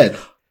kind of Red.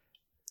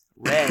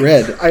 Like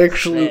Red. I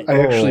actually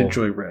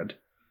enjoy Red.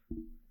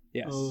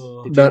 Yes.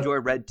 Did you enjoy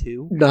Red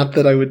too? Not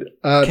that I would.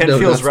 Ken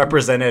feels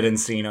represented and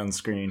seen on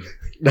screen.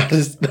 I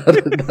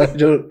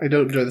don't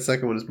enjoy the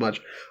second one as much.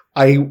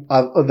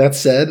 That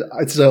said,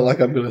 it's not like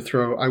I'm going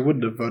to I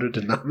wouldn't have voted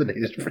to nominate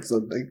it for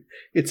something.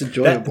 It's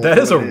enjoyable. That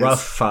is a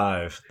rough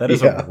 5. That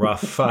is a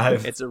rough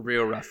 5. It's a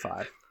real rough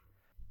 5.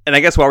 And I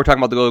guess while we're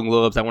talking about the Golden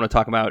Globes, I want to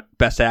talk about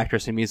Best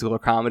Actress in Musical or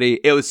Comedy.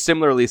 It was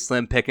similarly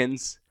slim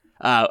pickings.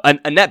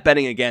 Annette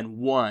Bening again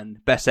won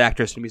Best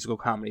Actress in Musical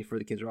Comedy for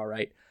The Kids Are All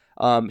Right.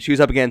 She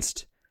was up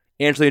against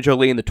Angelina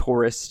Jolie in The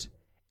Tourist,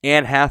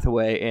 Anne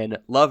Hathaway in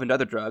Love and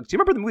Other Drugs. Do you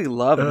remember the movie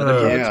Love and Other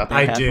Drugs? Yeah,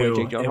 I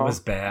do. It was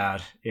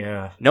bad.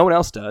 Yeah. No one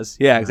else does.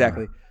 Yeah,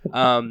 exactly.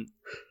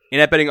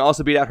 Annette Bening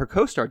also beat out her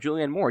co-star,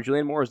 Julianne Moore.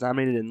 Julianne Moore was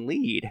nominated in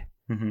lead,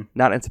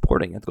 not in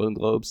supporting at the Golden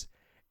Globes.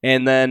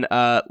 And then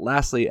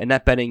lastly,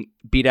 Annette Bening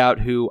beat out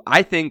who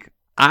I think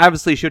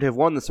obviously should have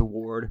won this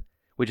award,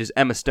 which is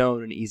Emma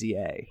Stone in Easy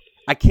A.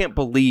 I can't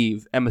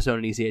believe Emma Stone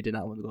and Easy A did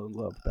not win the Golden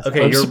Globe.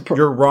 Okay,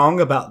 you're wrong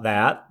about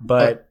that,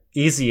 but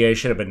Easy A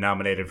should have been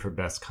nominated for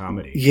Best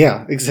Comedy.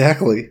 Yeah,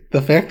 exactly.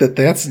 The fact that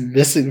that's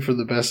missing from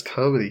the Best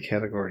Comedy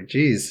category,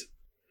 jeez.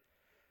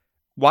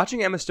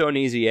 Watching Emma Stone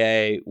Easy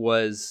A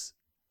was...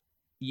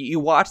 You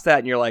watch that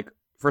and you're like,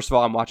 first of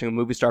all, I'm watching a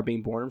movie star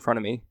being born in front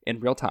of me in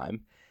real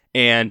time,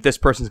 and this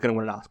person's going to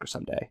win an Oscar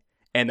someday.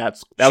 And that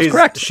was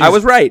correct. I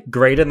was right.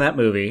 Great in that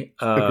movie.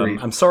 Agreed.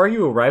 I'm sorry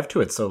you arrived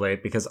to it so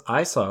late, because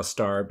I saw a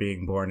star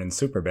being born in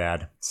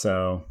Superbad,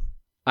 so...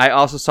 I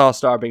also saw a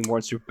star being born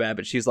in Superbad,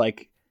 but she's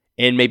like...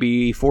 in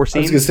maybe 4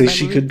 scenes. I was going to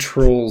say she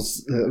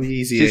controls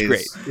Easy. She's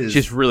great.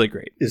 She's really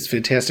great. Is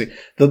fantastic.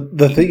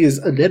 The thing is,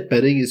 Annette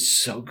Bening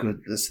is so good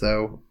at this,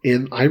 though.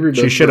 And I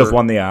remember she should have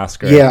won the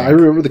Oscar. Yeah, I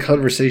remember the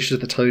conversation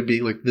at the time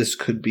being like, this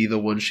could be the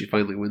one she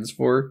finally wins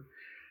for.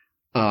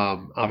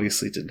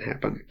 Obviously, it didn't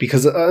happen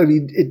because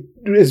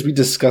as we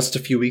discussed a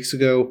few weeks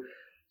ago,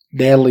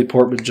 Natalie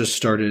Portman just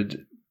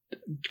started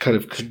kind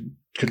of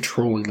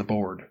controlling the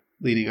board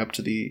leading up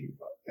to the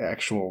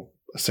actual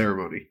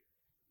ceremony.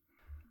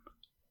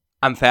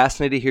 I'm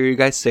fascinated to hear you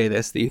guys say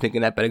this, that you think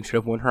Annette Bening should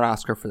have won her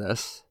Oscar for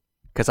this,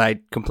 because I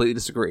completely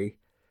disagree.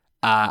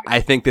 I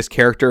think this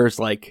character is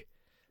like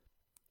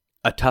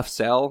a tough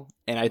sell,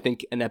 and I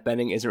think Annette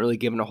Bening isn't really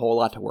given a whole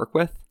lot to work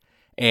with,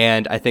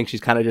 and I think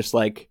she's kind of just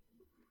like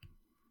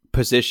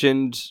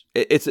positioned.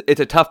 It's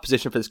a tough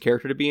position for this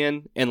character to be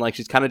in, and like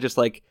she's kind of just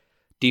like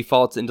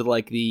defaults into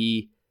like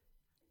the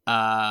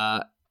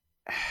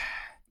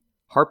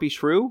Harpy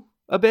Shrew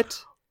a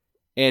bit.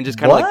 And just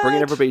kind of like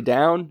bringing everybody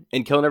down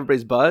and killing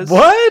everybody's buzz.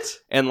 What?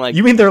 And like,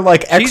 you mean they're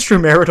like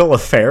extramarital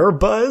affair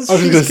buzz? I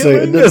was going to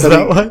say, Annette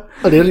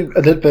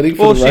Bening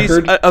for the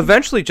record. She's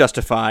eventually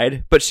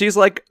justified, but she's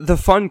like the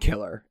fun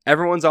killer.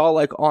 Everyone's all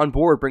like on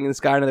board bringing this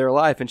guy into their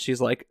life, and she's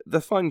like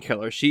the fun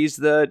killer. She's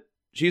the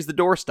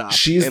doorstop.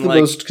 She's the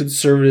most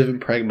conservative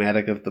and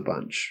pragmatic of the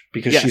bunch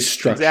because she's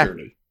structured.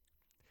 Exactly.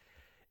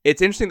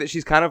 It's interesting that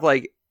she's kind of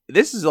like,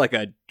 this is like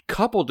a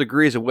couple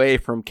degrees away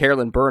from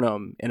Carolyn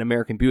Burnham in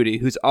American Beauty,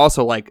 who's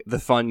also like the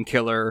fun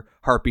killer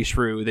Harpy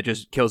Shrew that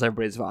just kills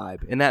everybody's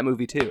vibe in that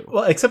movie too.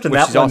 Well, except in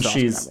that one,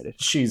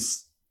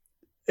 she's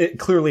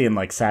clearly in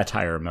like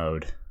satire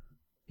mode.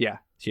 Yeah,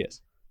 she is.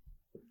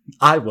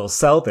 I will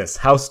sell this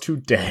house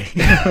today.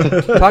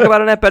 Talk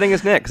about Annette Bening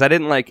as Nick, because I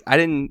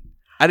didn't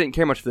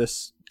care much for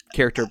this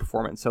character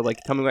performance. So like,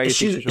 tell me why you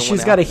think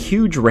she's got a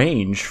huge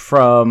range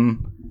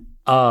from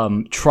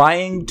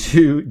trying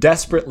to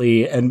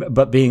desperately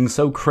but being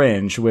so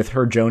cringe with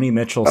her Joni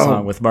Mitchell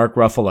song with Mark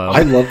Ruffalo.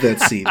 I love that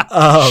scene.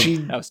 I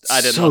didn't love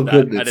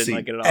that. I didn't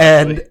like it at all.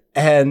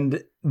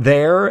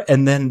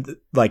 And then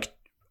like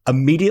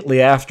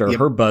immediately after,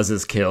 her Buzz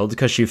is killed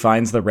because she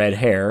finds the red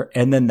hair,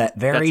 and then that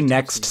very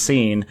next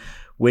scene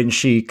when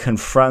she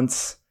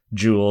confronts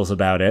Jules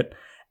about it,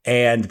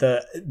 and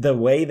the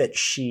way that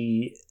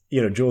she,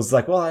 Jules is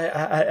like, well,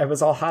 I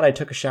was all hot, I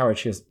took a shower, and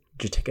she goes,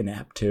 did you take a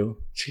nap too?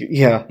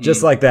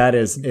 Just like that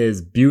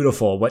is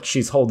beautiful. What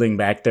she's holding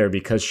back there,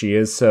 because she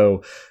is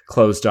so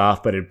closed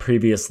off, but had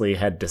previously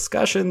had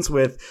discussions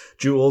with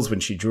Jules when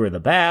she drew her the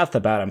bath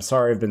about, I'm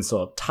sorry I've been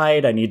so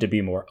uptight, I need to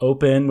be more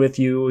open with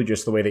you,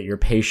 just the way that you're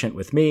patient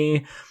with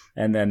me.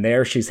 And then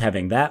there she's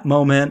having that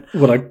moment.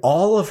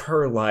 All of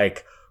her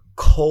like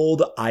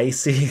cold,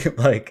 icy,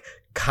 like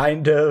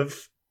kind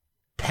of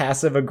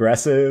passive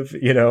aggressive,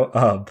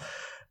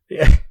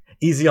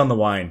 easy on the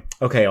wine.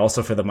 Okay,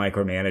 also for the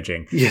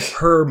micromanaging. Yes.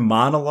 Her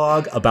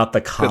monologue about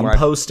the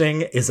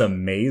composting is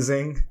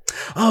amazing.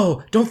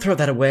 Oh, don't throw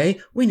that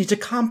away. We need to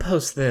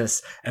compost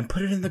this and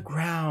put it in the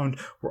ground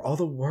where all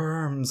the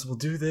worms will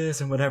do this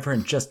and whatever,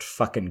 and just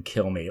fucking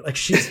kill me. Like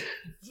she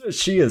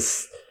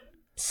is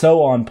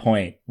so on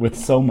point with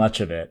so much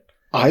of it.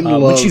 I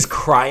love when she's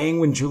crying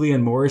when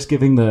Julianne Moore is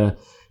giving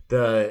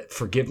the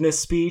forgiveness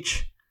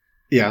speech.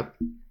 Yeah.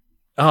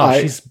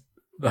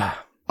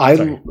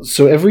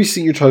 So every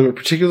scene you're talking about,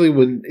 particularly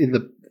when in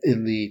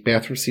the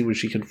bathroom scene when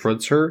she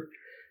confronts her,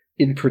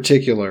 in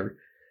particular,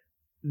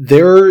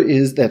 there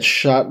is that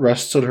shot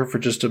rests on her for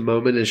just a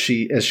moment as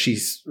she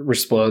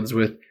responds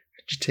with,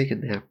 "Did you take a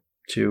nap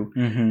too?"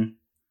 Mm-hmm.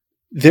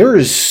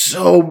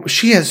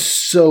 She has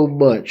so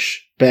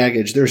much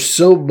baggage. There's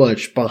so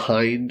much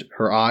behind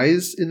her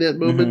eyes in that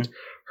moment. Mm-hmm.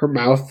 Her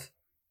mouth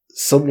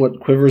somewhat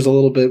quivers a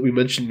little bit. We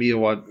mentioned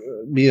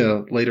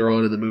Mia later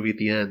on in the movie at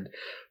the end.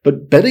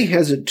 But Benny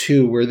has it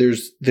too, where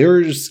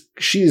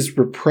she is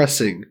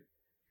repressing,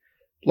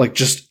 like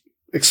just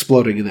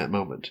exploding in that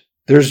moment.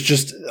 There's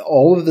just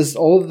all of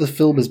the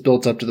film is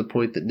built up to the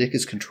point that Nick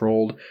is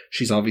controlled.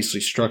 She's obviously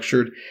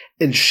structured,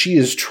 and she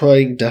is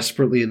trying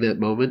desperately in that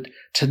moment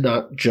to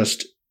not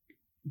just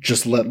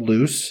let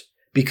loose,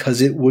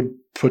 because it would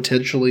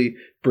potentially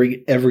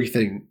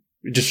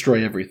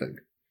destroy everything.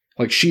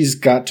 Like, she's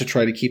got to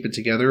try to keep it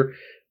together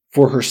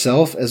for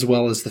herself as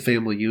well as the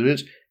family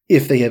unit,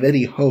 if they have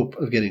any hope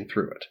of getting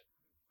through it.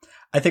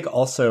 I think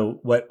also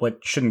what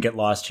shouldn't get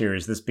lost here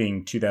is this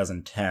being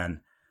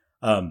 2010.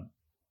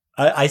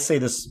 I say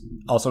this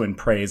also in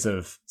praise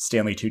of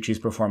Stanley Tucci's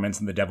performance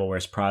in The Devil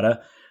Wears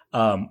Prada.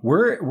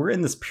 We're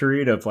in this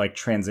period of like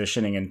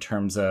transitioning in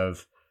terms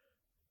of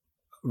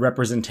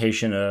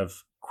representation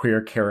of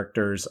queer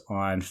characters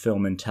on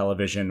film and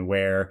television,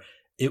 where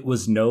it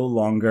was no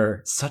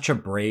longer such a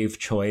brave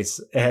choice,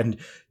 and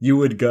you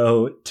would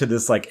go to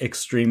this like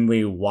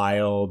extremely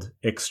wild,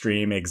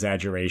 extreme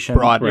exaggeration,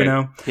 broad,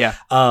 Yeah.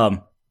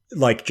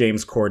 Like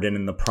James Corden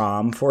in The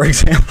Prom, for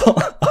example.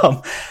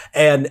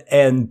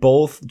 And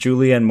both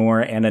Julianne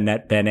Moore and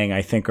Annette Bening,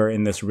 I think, are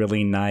in this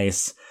really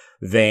nice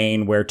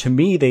vein where, to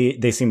me,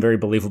 they seem very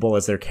believable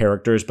as their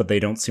characters, but they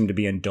don't seem to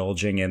be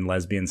indulging in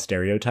lesbian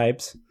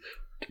stereotypes.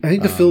 I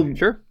think the film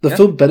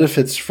film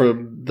benefits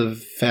from the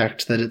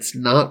fact that it's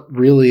not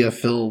really a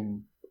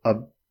film.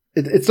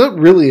 It's not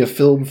really a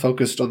film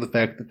focused on the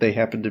fact that they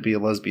happen to be a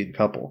lesbian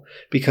couple.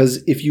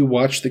 Because if you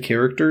watch the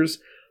characters,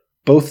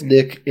 both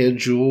Nick and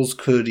Jules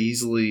could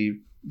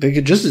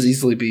just as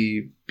easily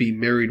be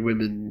married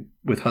women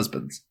with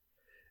husbands,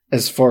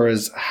 as far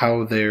as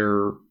how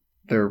their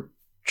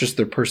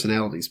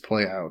personalities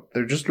play out.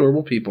 They're just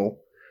normal people.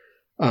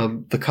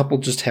 The couple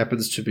just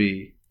happens to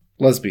be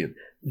lesbian.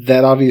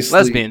 That obviously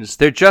lesbians,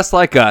 they're just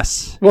like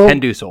us. Well,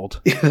 Hendusold.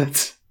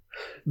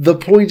 The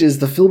point is,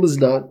 the film is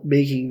not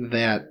making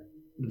that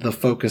the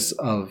focus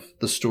of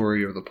the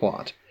story or the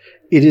plot.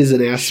 It is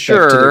an aspect to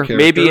their character.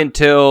 Maybe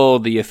until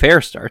the affair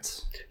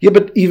starts. Yeah,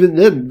 but even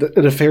then,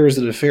 an affair is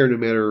an affair, no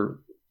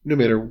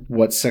matter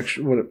what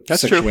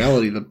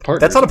sexuality the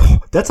partner.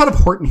 That's not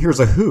important. Here's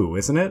a who,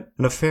 isn't it?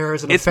 An affair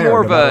is an affair. It's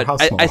more of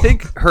I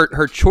think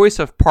her choice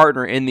of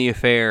partner in the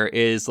affair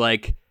is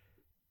like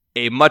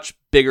a much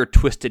bigger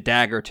twisted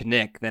dagger to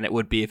Nick than it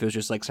would be if it was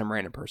just like some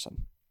random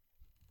person.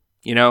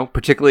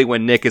 Particularly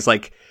when Nick is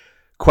like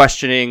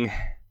questioning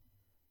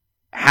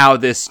how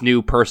this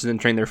new person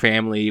entering their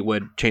family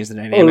would change the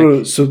dynamic.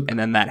 No. So and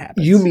then that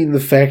happens. You mean the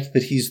fact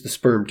that he's the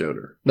sperm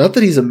donor. Not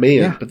that he's a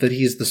man, but that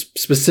he's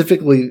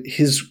specifically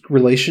his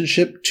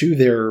relationship to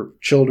their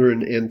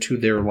children and to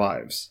their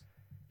lives.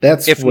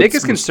 That's if Nick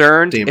is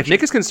concerned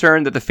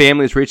that the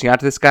family is reaching out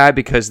to this guy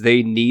because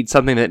they need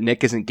something that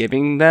Nick isn't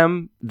giving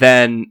them,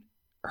 then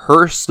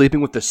her sleeping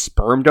with the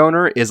sperm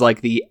donor is like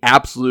the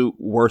absolute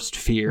worst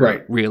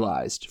fear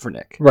realized for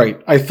Nick.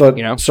 Right. I thought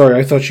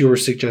you were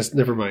suggesting,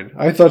 never mind.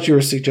 I thought you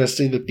were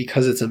suggesting that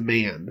because it's a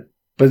man,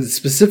 but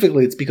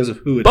specifically it's because of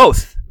who it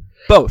is.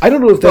 Both. I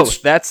don't know if that's.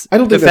 That's I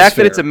don't think the that's fact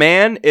that it's a fair.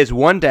 man is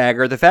one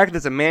dagger. The fact that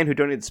it's a man who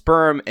donated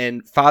sperm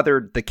and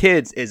fathered the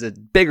kids is a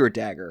bigger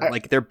dagger.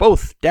 Like they're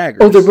both daggers.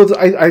 Oh, they're both.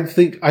 I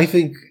think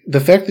the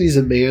fact that he's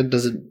a man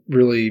doesn't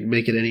really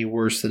make it any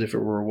worse than if it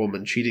were a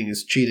woman. Cheating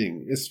is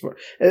cheating.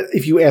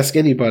 If you ask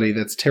anybody,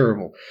 that's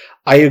terrible.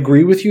 I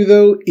agree with you,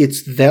 though.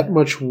 It's that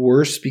much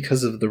worse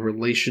because of the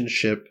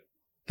relationship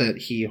that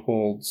he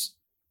holds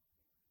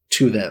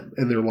to them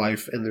and their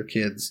life and their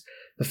kids.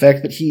 The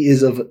fact that he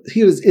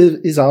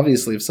is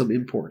obviously of some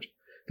import.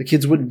 The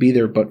kids wouldn't be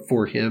there but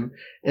for him,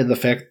 and the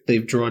fact that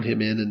they've drawn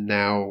him in, and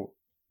now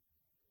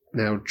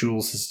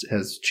Jules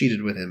has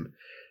cheated with him.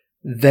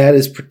 That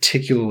is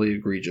particularly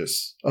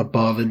egregious,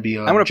 above and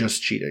beyond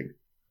just cheating.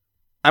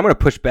 I'm going to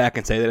push back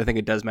and say that I think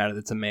it does matter that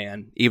it's a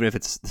man, even if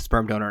it's the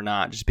sperm donor or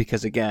not, just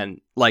because,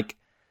 again, like,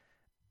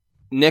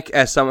 Nick,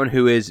 as someone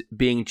who is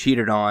being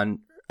cheated on,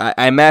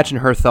 I imagine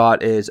her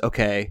thought is,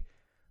 okay,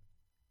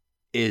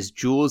 is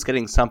Jules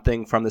getting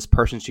something from this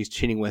person she's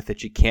cheating with that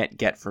she can't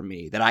get from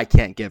me, that I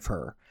can't give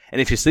her? And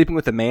if she's sleeping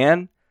with a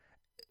man,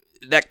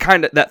 that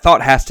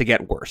thought has to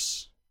get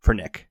worse for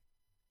Nick.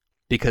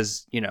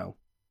 Because,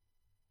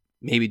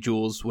 maybe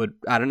Jules would,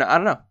 I don't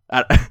know.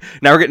 Now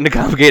we're getting into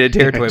complicated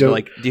territory, but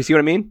like, do you see what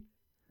I mean?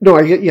 No,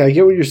 I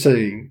get what you're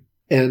saying.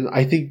 And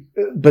I think,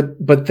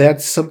 but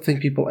that's something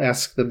people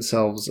ask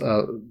themselves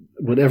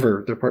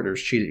whenever their partner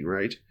is cheating,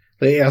 right?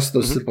 They ask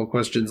those simple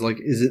questions like,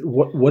 "Is it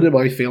what am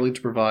I failing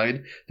to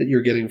provide that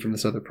you're getting from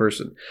this other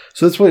person?"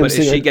 So that's why I'm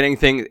saying,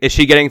 is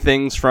she getting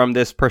things from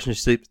this person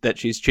that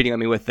she's cheating on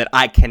me with that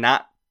I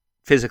cannot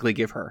physically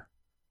give her?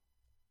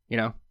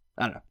 I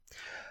don't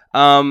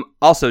know.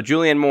 Also,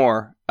 Julianne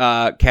Moore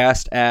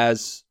cast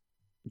as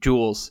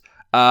Jules.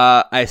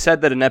 I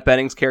said that Annette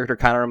Bening's character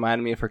kind of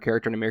reminded me of her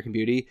character in American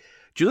Beauty.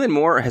 Julianne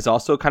Moore has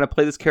also kind of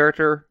played this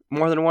character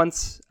more than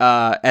once,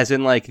 as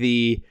in like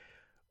the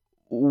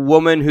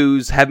woman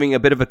who's having a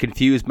bit of a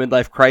confused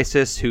midlife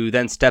crisis who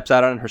then steps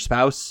out on her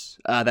spouse.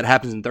 That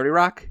happens in 30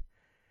 Rock,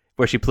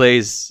 where she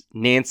plays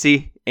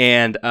Nancy,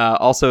 and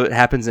also it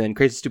happens in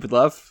Crazy Stupid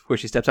Love, where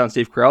she steps out on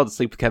Steve Carell to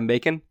sleep with Kevin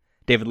Bacon,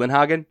 David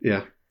Lindhagen.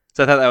 Yeah.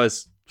 So I thought that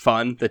was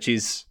fun that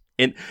she's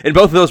in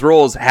both of those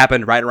roles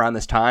happened right around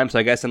this time. So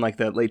I guess in like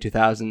the late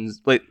 2000s,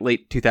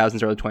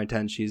 early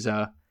 2010s, she's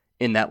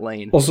in that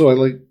lane. Also, I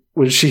like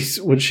when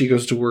she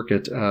goes to work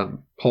at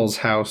Paul's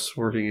house,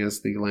 working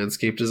as the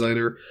landscape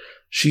designer.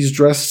 She's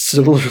dressed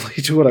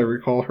similarly to what I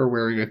recall her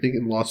wearing, I think,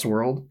 in Lost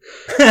World.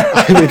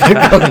 I made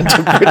that comment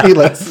to Brittany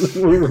last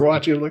when we were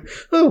watching. I'm like,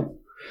 oh,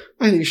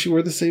 I think she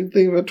wore the same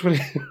thing about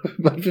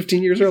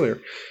 15 years earlier.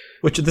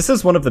 Which this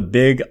is one of the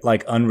big,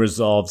 like,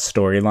 unresolved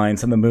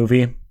storylines in the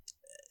movie.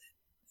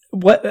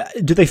 What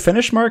do they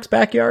finish Mark's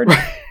backyard?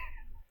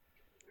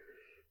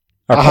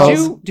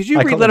 Did you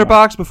read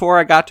Letterboxd before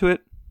I got to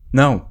it?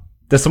 No.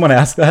 Did someone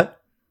ask that?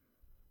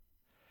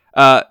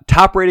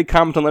 Top rated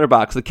comment on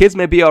Letterboxd. The kids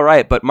may be all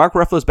right, but Mark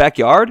Ruffalo's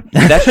backyard,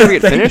 that should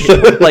get finished.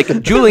 Like,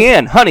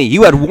 Julianne, honey,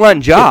 you had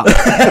one job.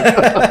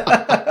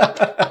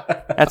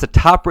 That's a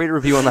top rated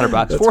review on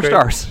Letterboxd. That's 4 great.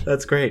 stars.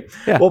 That's great.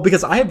 Yeah. Well,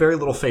 because I have very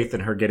little faith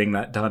in her getting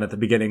that done at the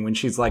beginning when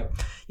she's like,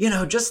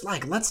 just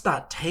like, let's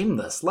not tame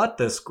this. Let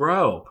this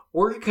grow.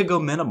 Or it could go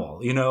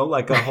minimal,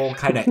 like a whole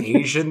kind of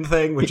Asian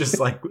thing, which is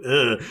like,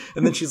 ugh.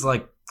 And then she's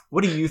like,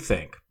 what do you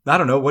think? I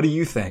don't know. What do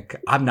you think?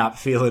 I'm not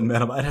feeling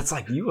minimal. And it's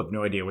like, you have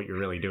no idea what you're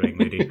really doing,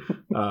 lady.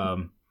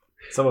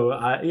 So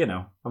I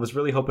was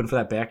really hoping for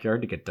that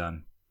backyard to get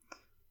done.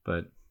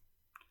 But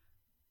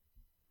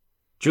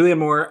Julianne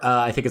Moore,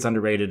 I think is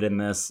underrated in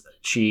this.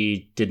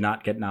 She did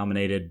not get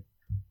nominated,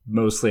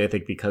 mostly I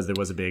think because there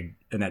was a big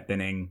Annette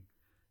Bening.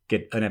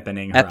 At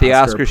the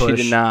Oscars, she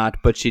did not,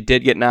 but she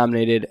did get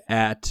nominated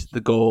at the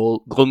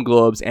Golden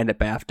Globes and at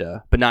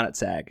BAFTA, but not at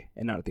SAG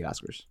and not at the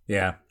Oscars.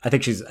 Yeah, I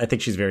think she's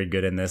very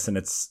good in this, and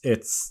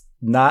it's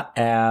not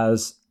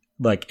as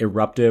like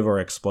eruptive or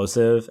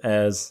explosive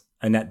as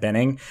Annette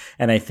Bening,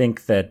 and I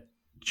think that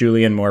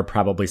Julianne Moore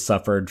probably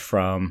suffered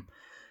from.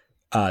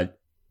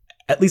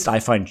 At least I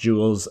find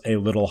Jules a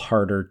little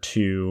harder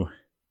to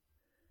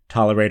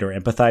tolerate or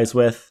empathize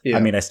with. Yeah. I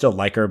mean, I still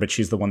like her, but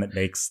she's the one that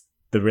makes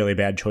the really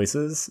bad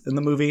choices in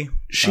the movie.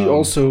 She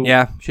also...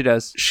 Yeah, she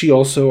does. She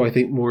also, I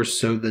think more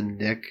so than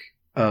Nick,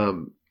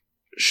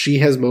 she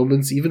has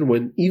moments, even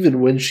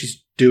when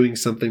she's doing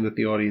something that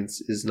the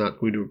audience is not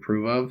going to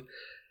approve of,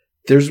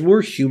 there's more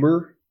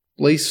humor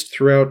laced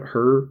throughout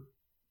her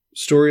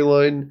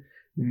storyline.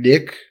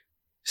 Nick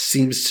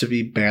seems to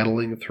be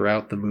battling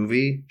throughout the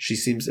movie. She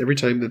seems, every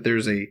time that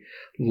there's a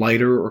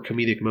lighter or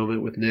comedic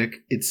moment with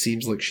Nick, it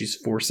seems like she's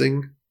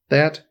forcing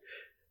that.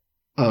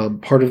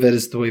 Part of that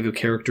is the way the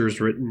character is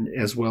written,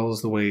 as well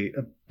as the way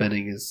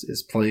Bening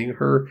is playing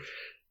her.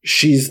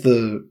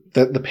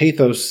 The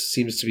pathos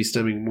seems to be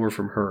stemming more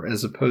from her,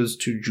 as opposed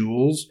to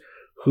Jules,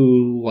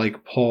 who,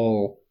 like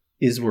Paul,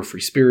 is more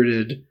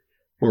free-spirited,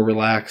 more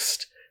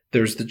relaxed.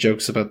 There's the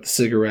jokes about the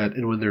cigarette,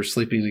 and when they're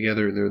sleeping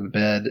together and they're in the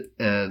bed,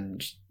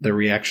 and their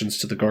reactions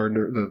to the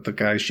gardener, the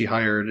guy she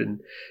hired,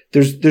 and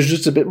there's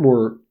just a bit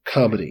more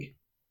comedy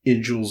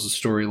in Jules'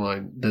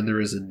 storyline than there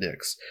is in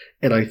Nick's.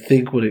 And I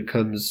think when it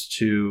comes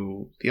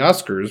to the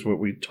Oscars, what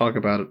we talk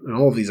about in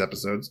all of these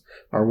episodes,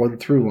 our one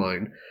through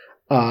line,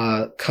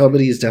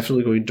 comedy is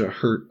definitely going to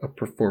hurt a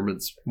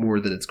performance more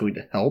than it's going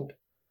to help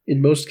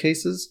in most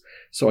cases.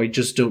 So I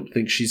just don't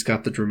think she's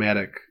got the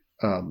dramatic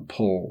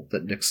pull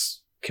that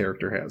Nick's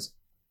character has.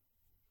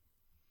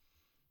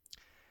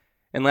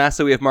 And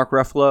lastly, we have Mark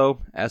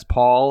Ruffalo as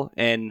Paul.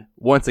 And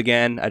once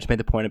again, I just made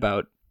the point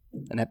about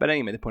Annette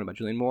Bening, made the point about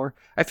Julianne Moore.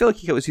 I feel like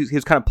he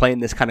was kind of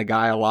playing this kind of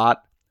guy a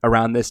lot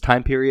around this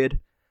time period.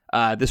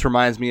 This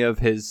reminds me of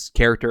his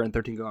character in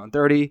 13 Going on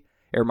 30.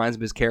 It reminds me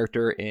of his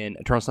character in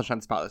Eternal Sunshine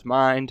of the Spotless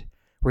Mind,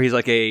 where he's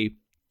like a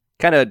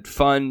kind of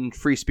fun,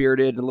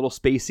 free-spirited, and a little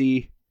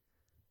spacey,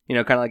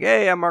 kind of like,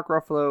 hey, I'm Mark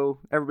Ruffalo,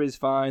 everybody's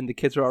fine, the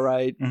kids are all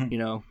right,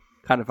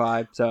 kind of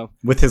vibe. So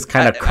with his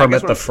kind of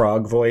Kermit the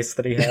Frog voice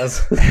that he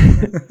has.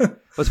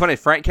 What's funny,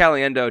 Frank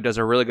Caliendo does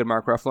a really good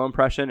Mark Ruffalo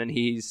impression, and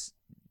he's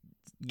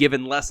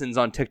given lessons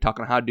on TikTok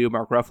on how to do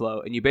Mark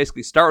Ruffalo. And you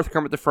basically start with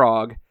Kermit the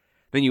Frog,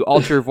 then you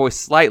alter your voice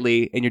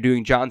slightly, and you're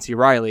doing John C.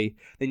 Reilly.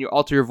 Then you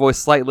alter your voice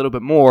slightly a little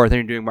bit more, then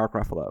you're doing Mark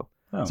Ruffalo.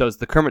 Oh. So it's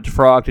the Kermit the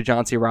Frog to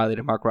John C. Reilly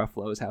to Mark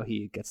Ruffalo is how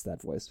he gets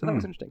that voice. So that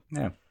was interesting.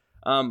 Yeah.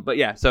 But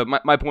yeah, so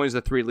my point is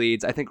the three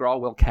leads, I think, are all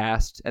well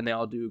cast, and they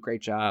all do a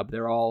great job.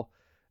 They're all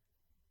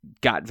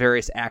got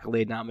various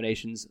accolade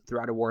nominations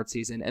throughout award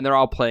season, and they're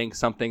all playing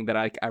something that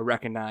I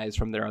recognize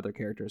from their other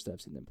characters that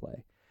I've seen them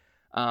play.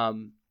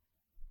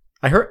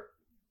 I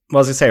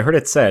heard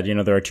it said,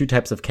 there are two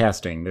types of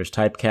casting. There's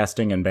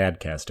typecasting and bad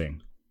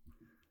casting.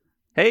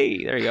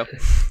 Hey, there you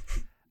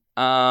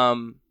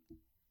go.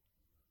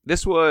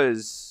 This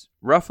was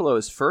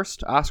Ruffalo's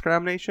first Oscar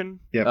nomination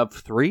of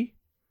 3.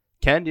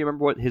 Ken, do you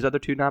remember what his other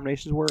 2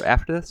 nominations were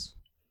after this?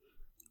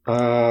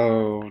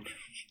 Oh.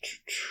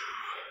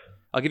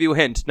 I'll give you a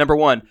hint. Number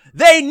 1,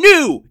 they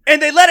knew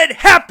and they let it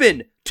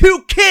happen.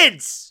 2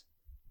 kids.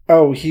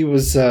 Oh,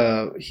 he's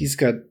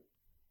got,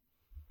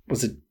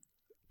 was it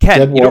Ken,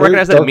 Dead you don't Water?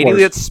 recognize that Dark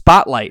immediately? Waters. That's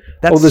Spotlight.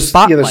 That's the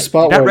Spotlight.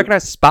 Spotlight. Do you not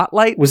recognize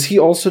Spotlight? Was he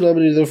also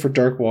nominated, though, for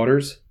Dark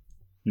Waters?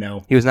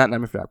 No. He was not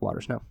nominated for Dark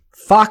Waters, no.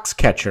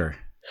 Foxcatcher.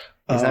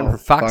 He's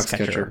nominated for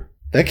Foxcatcher.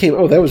 That came,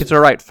 that was... Kids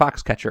Are Right,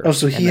 Foxcatcher. Oh,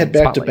 so he had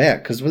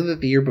back-to-back, because wasn't it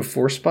the year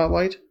before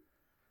Spotlight?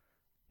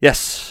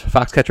 Yes,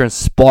 Foxcatcher and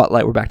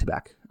Spotlight were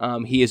back-to-back.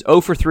 He is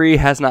 0 for 3,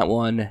 has not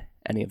won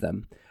any of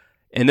them.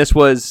 And this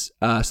was,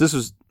 this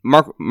was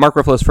Mark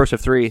Ruffalo's first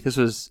of 3. This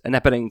was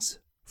Annette Bening's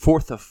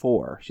 4th of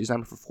 4. She's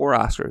nominated for 4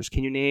 Oscars.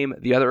 Can you name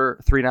the other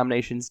 3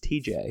 nominations,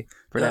 TJ,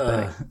 for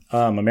Annette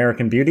Bening?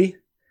 American Beauty.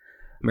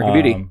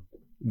 American Beauty.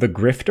 The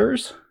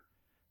Grifters.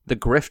 The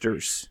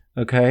Grifters.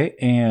 Okay,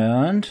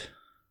 and...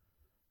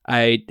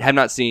 I have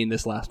not seen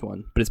this last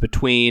one, but it's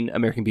between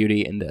American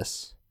Beauty and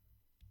this.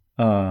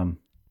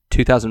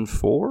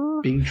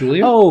 2004? Being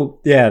Julia? Oh,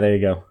 yeah, there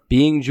you go.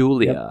 Being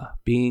Julia. Yep.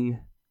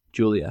 Being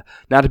Julia.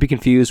 Not to be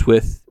confused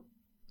with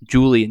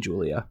Julie and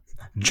Julia.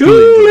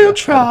 Julia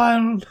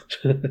Child.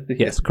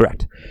 Yes,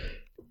 correct.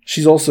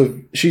 She's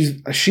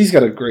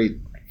got a great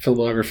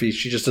filmography.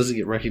 She just doesn't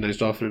get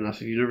recognized often enough.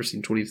 Have you never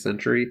seen 20th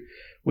Century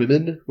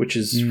Women, which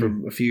is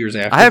from a few years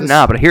after? I have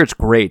not, but I hear it's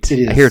great. It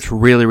is. I hear it's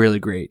really, really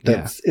great.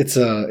 It's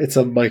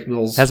a Mike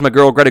Mills. Has my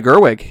girl Greta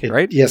Gerwig,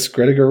 right? Yes,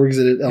 Greta Gerwig's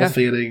in it. Elle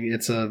Fanning.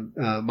 It's a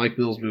Mike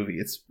Mills movie.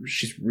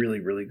 She's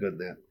really, really good in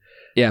that.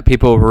 Yeah,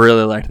 people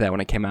really liked that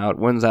when it came out.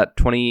 When was that?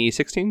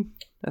 2016,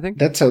 I think.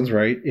 That sounds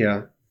right.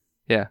 Yeah.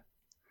 Yeah.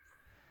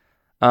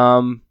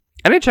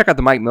 I need to check out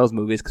the Mike Mills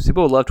movies because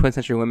people love 20th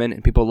Century Women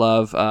and people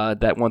love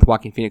that one with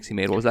Joaquin Phoenix he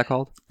made. What was that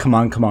called? Come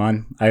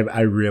On.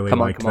 I really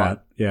liked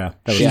that. Yeah,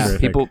 that was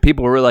terrific.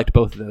 People really liked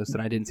both of those,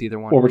 and I didn't see either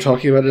one. What we're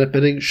talking about Annette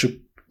Bening,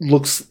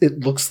 it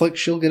looks like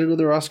she'll get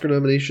another Oscar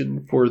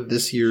nomination for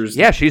this year's.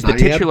 Yeah, she's the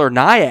titular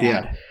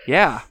Naiad.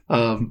 Yeah.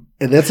 And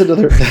that's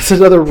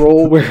another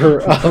role where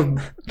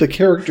the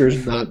character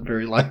is not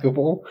very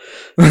likable,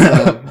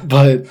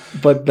 but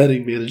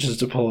Bening manages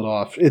to pull it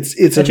off.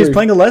 She's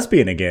playing a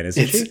lesbian again,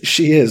 isn't she?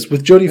 She is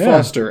with Jodie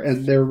Foster,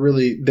 and they're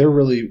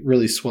really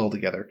really swell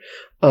together.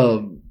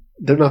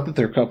 They're not that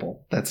they're a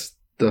couple. That's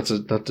not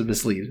to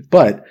mislead,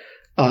 but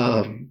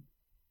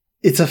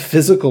it's a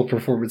physical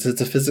performance.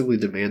 It's a physically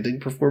demanding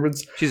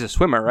performance. She's a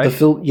swimmer, right? The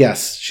film,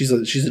 yes, she's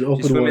an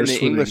open water in the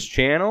swimming. English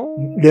Channel.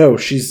 No,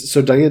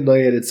 Diane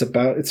Naiad.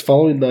 It's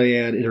following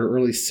Naiad in her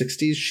early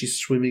 60s. She's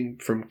swimming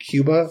from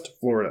Cuba to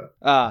Florida.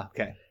 Ah,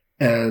 okay.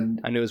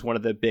 And I knew it was one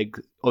of the big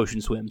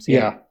ocean swims.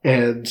 Yeah,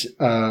 and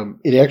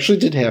it actually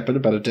did happen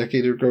about a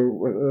decade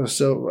ago,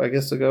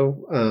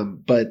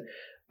 but.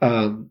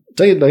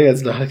 Diane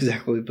Naiad's not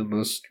exactly the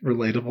most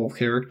relatable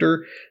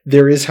character.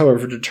 There is,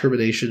 however,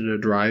 determination and a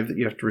drive that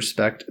you have to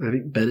respect, and I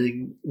think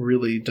Bening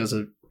really does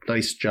a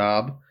nice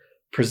job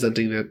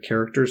presenting that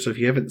character. So if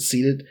you haven't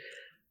seen it,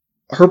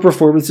 her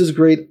performance is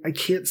great. I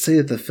can't say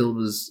that the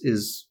film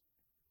is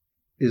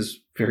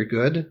very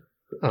good,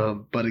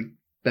 but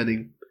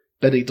Bening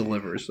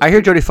delivers. I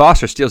hear Jodie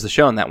Foster steals the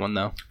show in that one,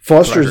 though.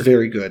 Foster's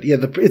very good. Yeah,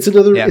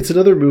 it's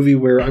another movie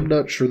where I'm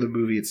not sure the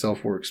movie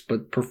itself works,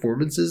 but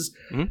performances.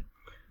 Mm-hmm.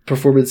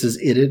 performances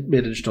in it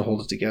managed to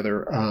hold it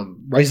together.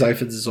 Rhys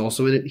Ifans is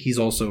also in it. He's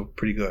also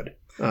pretty good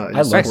in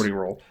a supporting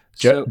role.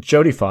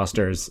 Jodie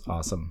Foster is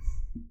awesome.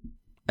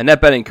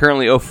 Annette Bening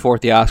currently 0 for 4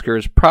 at the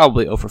Oscars,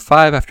 probably 0 for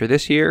 5 after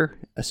this year,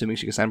 assuming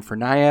she gets signed for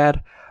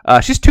Nyad.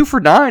 She's 2 for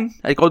 9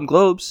 at Golden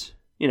Globes,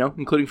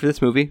 including for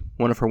this movie,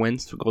 one of her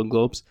wins for Golden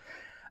Globes.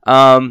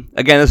 Again,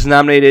 this is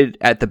nominated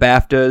at the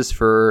BAFTAs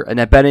for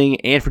Annette Bening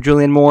and for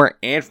Julianne Moore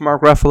and for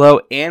Mark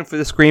Ruffalo and for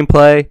the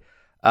screenplay.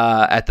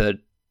 At the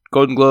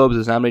Golden Globes, it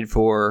was nominated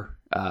for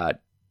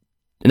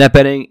Annette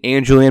Bening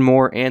and Julianne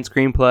Moore and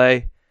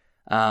screenplay.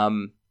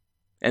 And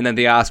then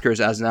the Oscars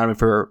as nominated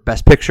for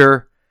Best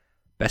Picture,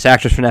 Best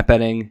Actress for Annette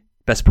Bening,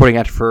 Best Supporting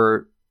Actor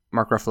for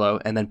Mark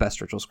Ruffalo, and then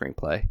Best Original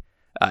Screenplay.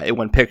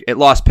 It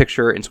lost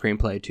Picture and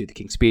Screenplay to The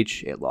King's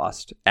Speech. It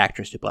lost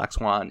Actress to Black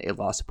Swan. It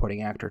lost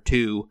Supporting Actor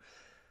to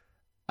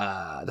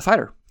The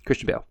Fighter,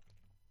 Christian Bale.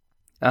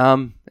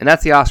 And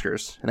that's the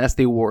Oscars, and that's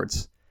the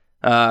awards.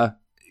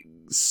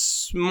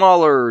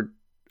 Smaller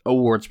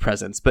awards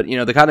presents, but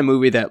the kind of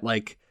movie that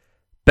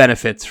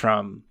benefits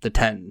from the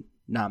 10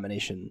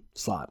 nomination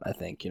slot. I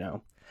think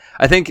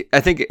I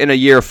think in a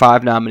year of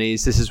 5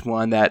 nominees, this is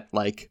one that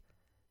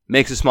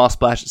makes a small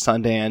splash at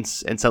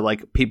Sundance, and so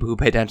people who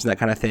pay attention to that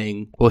kind of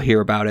thing will hear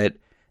about it,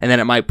 and then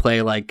it might play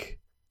 4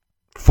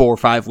 or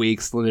 5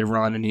 weeks, limited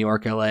run in New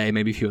York, LA,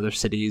 maybe a few other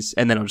cities,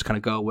 and then it'll just kind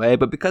of go away.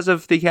 But because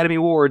of the Academy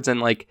Awards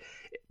and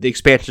the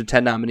expansion of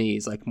 10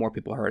 nominees, more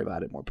people heard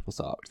about it, more people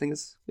saw it, which I think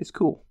is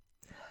cool.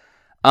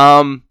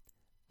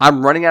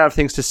 I'm running out of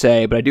things to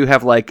say, but I do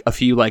have a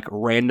few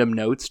random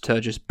notes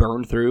to just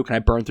burn through. Can I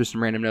burn through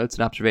some random notes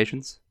and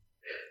observations?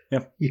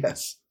 Yep.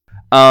 Yes.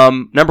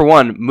 Number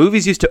 1,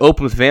 movies used to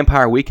open with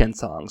Vampire Weekend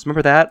songs.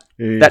 Remember that?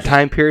 That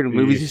time period when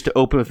movies used to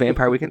open with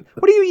Vampire Weekend?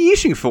 What are you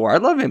yeeshing for? I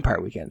love Vampire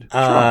Weekend.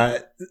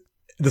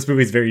 This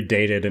movie's very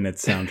dated in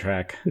its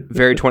soundtrack.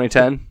 Very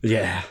 2010?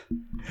 Yeah.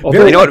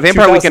 Although, you know what?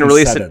 Vampire Weekend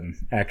released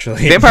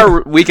actually.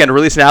 Vampire Weekend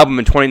released an album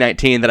in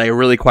 2019 that I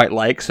really quite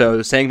like.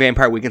 So saying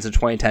Vampire Weekend's a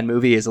 2010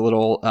 movie is a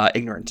little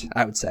ignorant,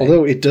 I would say.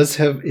 Although it does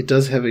have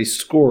a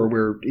score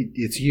where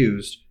it's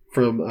used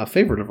from a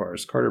favorite of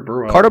ours, Carter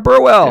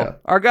Burwell. Yeah.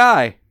 Our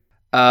guy.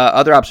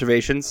 Other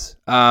observations.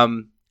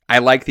 I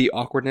like the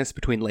awkwardness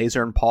between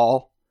Laser and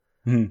Paul,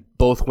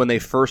 both when they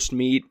first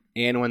meet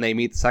and when they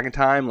meet the second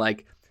time.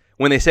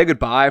 When they say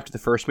goodbye after the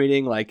first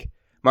meeting,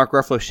 Mark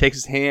Ruffalo shakes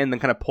his hand, then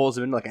kind of pulls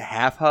him into a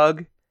half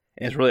hug,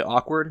 and it's really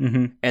awkward.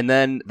 Mm-hmm. And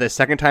then the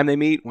second time they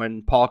meet,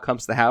 when Paul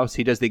comes to the house,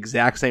 he does the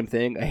exact same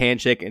thing, a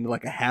handshake and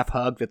a half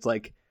hug that's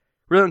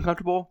really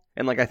uncomfortable.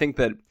 And I think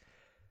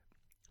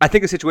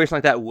a situation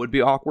like that would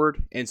be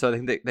awkward, and so I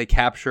think they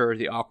capture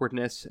the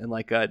awkwardness and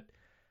I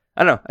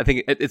don't know. I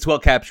think it's well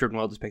captured and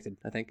well depicted,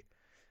 I think.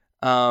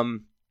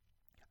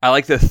 I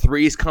like the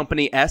Three's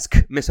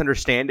Company-esque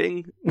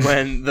misunderstanding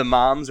when the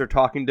moms are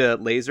talking to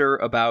Laser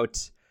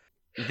about...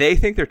 They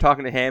think they're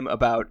talking to him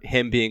about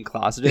him being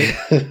closeted,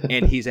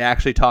 and he's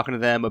actually talking to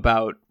them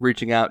about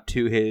reaching out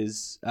to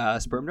his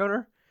sperm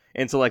donor.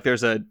 And so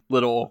there's a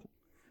little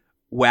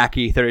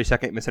wacky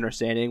 30-second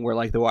misunderstanding where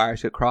the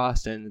wires get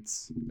crossed, and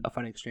it's a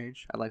funny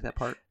exchange. I like that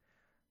part.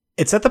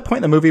 It's at the point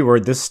in the movie where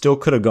this still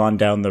could have gone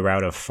down the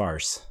route of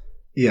farce.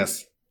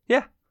 Yes.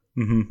 Yeah.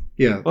 Mm-hmm.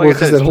 Yeah. Well,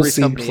 because that whole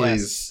scene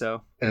plays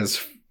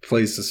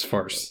as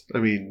farce. I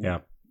mean, yeah.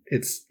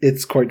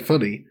 It's quite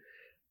funny.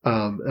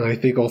 And I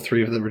think all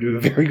 3 of them are doing a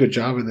very good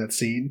job in that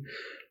scene.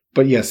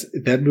 But yes,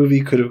 that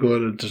movie could have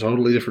gone a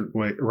totally different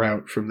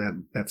route from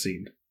that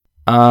scene.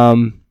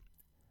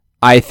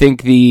 I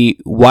think the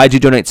 "Why'd you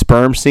donate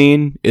sperm"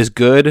 scene is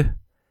good.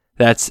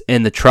 That's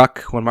in the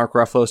truck when Mark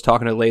Ruffalo is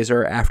talking to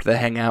Laser after they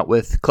hang out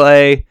with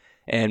Clay,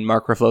 and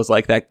Mark Ruffalo's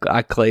like, "That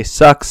guy Clay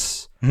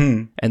sucks."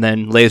 Hmm. And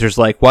then Laser's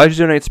like, "Why'd you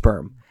donate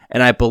sperm?"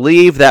 And I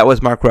believe that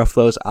was Mark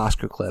Ruffalo's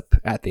Oscar clip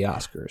at the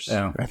Oscars.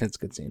 Oh. I think it's a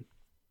good scene.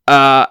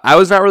 I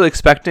was not really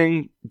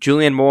expecting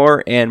Julianne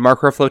Moore and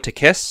Mark Ruffalo to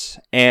kiss,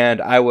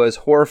 and I was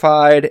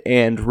horrified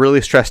and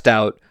really stressed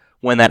out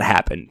when that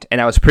happened.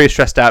 And I was pretty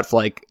stressed out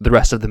for the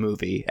rest of the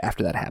movie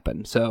after that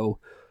happened. So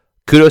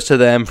kudos to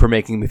them for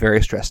making me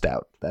very stressed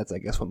out. That's, I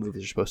guess, what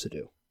movies are supposed to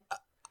do.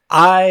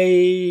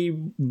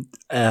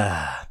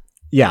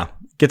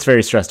 Gets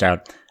very stressed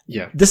out.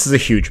 Yeah. This is a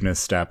huge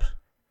misstep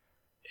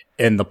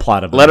in the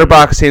plot of the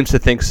Letterboxd movie. seems to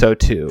think so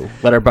too.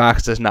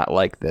 Letterboxd does not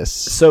like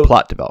this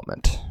plot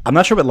development. I'm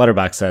not sure what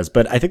Letterboxd says,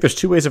 but I think there's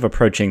 2 ways of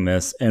approaching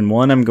this, and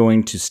one I'm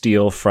going to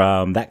steal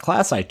from that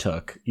class I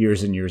took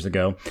years and years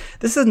ago.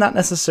 This is not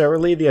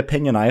necessarily the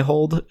opinion I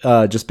hold,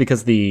 just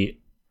because the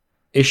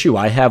issue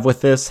I have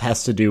with this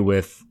has to do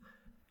with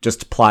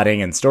just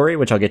plotting and story,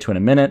 which I'll get to in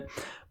a minute.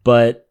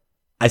 But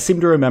I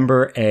seem to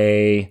remember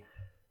a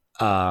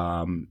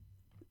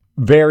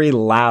very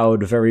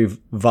loud, very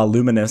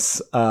voluminous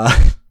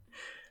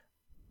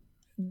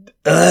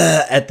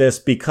at this,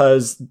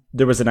 because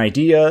there was an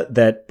idea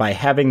that by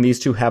having these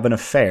 2 have an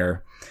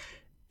affair,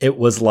 it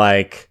was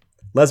like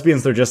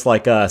lesbians, they're just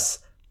like us,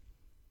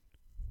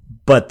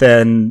 but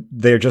then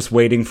they're just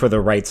waiting for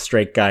the right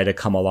straight guy to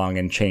come along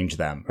and change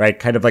them, right?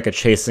 Kind of like a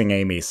Chasing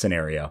Amy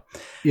scenario.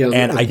 Yeah,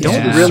 and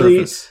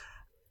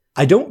I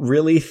I don't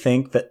really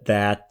think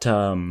that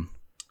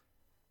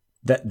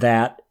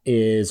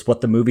is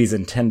what the movie's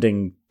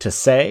intending to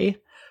say,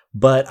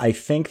 but I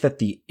think that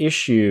the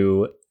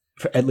issue,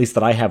 at least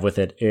that I have with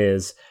it,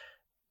 is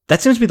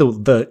that seems to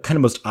be the kind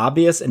of most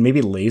obvious and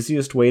maybe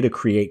laziest way to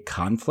create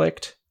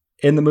conflict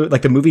in the movie.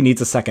 Like, the movie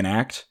needs a second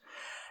act.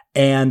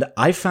 And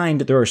I find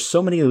there are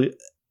so many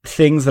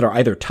things that are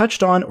either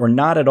touched on or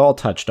not at all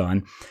touched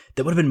on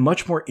that would have been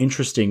much more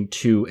interesting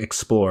to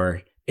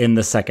explore in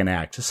the second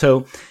act.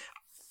 So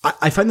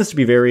I find this to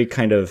be very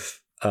kind of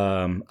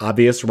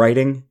obvious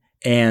writing.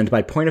 And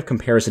by point of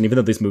comparison, even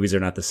though these movies are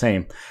not the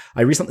same,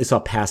 I recently saw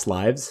Past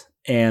Lives.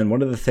 And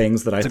one of the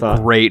things that I thought...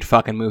 a great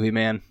fucking movie,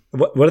 man.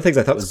 One of the things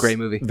I thought was a great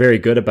movie. Very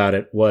good about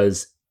it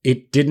was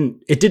it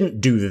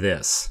didn't do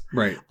this.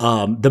 Right.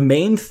 The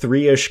main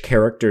 3-ish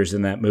characters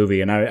in that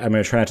movie, and I'm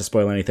going to try not to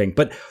spoil anything,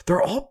 but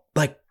they're all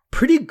like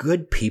pretty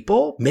good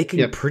people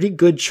making pretty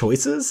good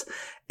choices.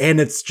 And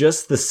it's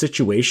just the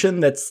situation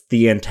that's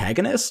the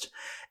antagonist.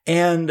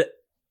 And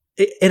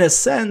in a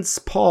sense,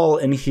 Paul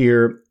in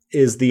here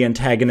is the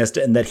antagonist,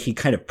 and that he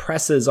kind of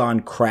presses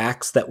on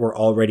cracks that were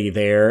already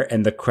there,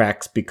 and the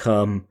cracks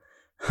become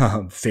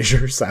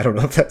fissures. I don't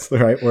know if that's the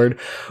right word,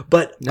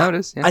 but no, it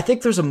is. Yeah. I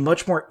think there's a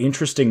much more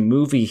interesting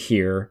movie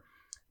here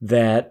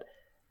that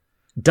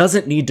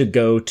doesn't need to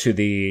go to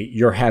the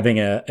you're having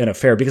an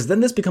affair, because then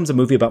this becomes a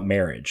movie about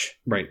marriage,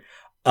 right?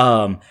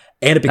 And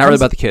it becomes not really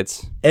about the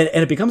kids, and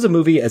it becomes a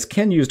movie, as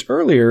Ken used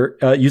earlier,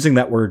 using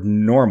that word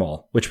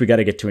normal, which we got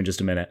to get to in just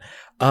a minute.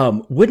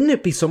 Wouldn't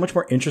it be so much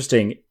more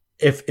interesting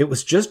if it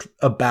was just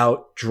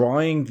about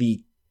drawing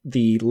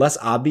the less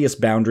obvious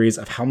boundaries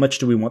of how much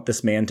do we want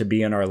this man to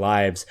be in our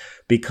lives?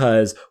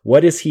 Because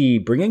what is he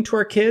bringing to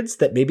our kids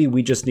that maybe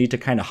we just need to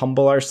kind of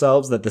humble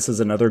ourselves that this is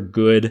another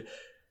good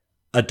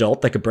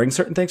adult that could bring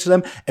certain things to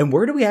them? And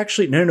where do we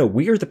actually, no,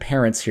 we are the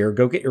parents here.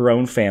 Go get your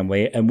own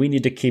family, and we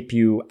need to keep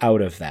you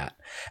out of that.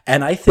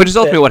 And I think which is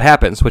ultimately what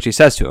happens, which he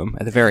says to him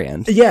at the very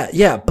end.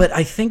 Yeah. But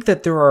I think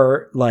that there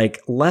are like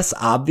less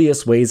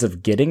obvious ways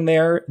of getting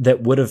there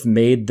that would have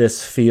made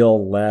this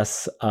feel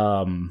less,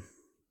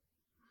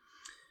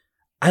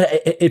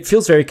 it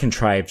feels very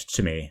contrived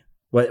to me,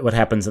 what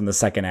happens in the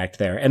second act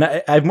there. And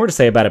I have more to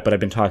say about it, but I've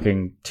been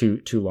talking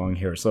too long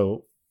here.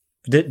 So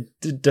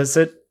does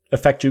it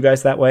affect you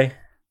guys that way?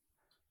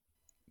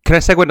 Can I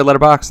segue into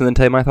Letterboxd and then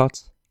tell you my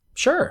thoughts?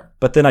 Sure.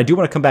 But then I do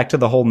want to come back to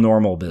the whole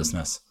normal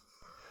business.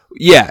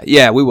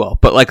 Yeah, we will.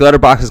 But like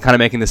Letterboxd is kind of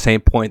making the same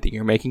point that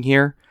you're making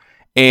here.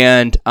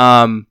 And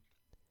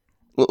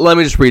let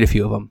me just read a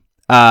few of them.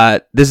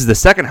 This is the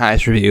second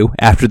highest review,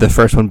 after the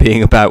first one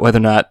being about whether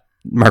or not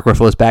Mark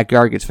Ruffalo's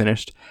backyard gets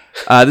finished.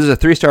 This is a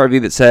 3-star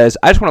review that says,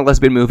 I just want a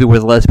lesbian movie where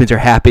the lesbians are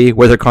happy,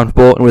 where they're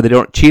comfortable, and where they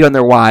don't cheat on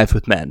their wives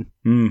with men.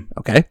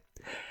 Okay.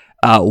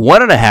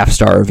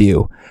 1.5-star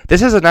review.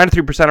 This has a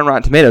 93% on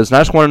Rotten Tomatoes, and I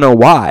just want to know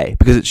why.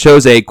 Because it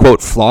shows a,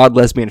 quote, flawed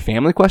lesbian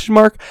family, ?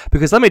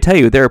 Because let me tell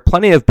you, there are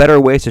plenty of better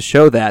ways to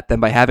show that than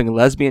by having a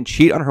lesbian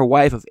cheat on her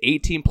wife of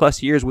 18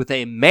 plus years with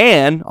a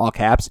man, all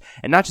caps,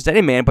 and not just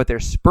any man, but their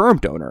sperm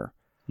donor.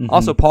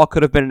 Also, Paul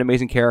could have been an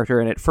amazing character,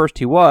 and at first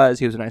he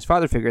was a nice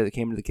father figure that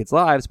came into the kids'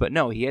 lives, but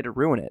no, he had to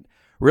ruin it.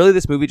 Really,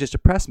 this movie just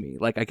depressed me.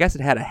 Like, I guess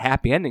it had a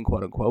happy ending,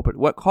 quote unquote, but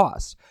what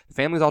cost? The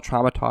family's all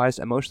traumatized,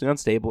 emotionally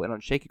unstable, and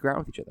on shaky ground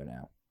with each other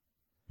now.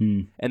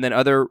 And then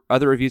other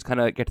reviews kind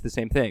of get to the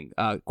same thing.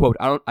 Quote,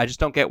 I just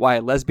don't get why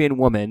a lesbian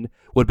woman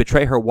would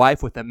betray her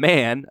wife with a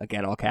man,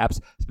 again, all caps,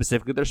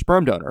 specifically their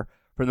sperm donor.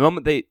 From the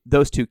moment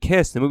those two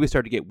kissed, the movie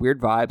started to get weird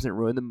vibes and it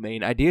ruined the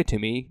main idea to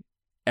me.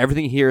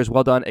 Everything here is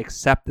well done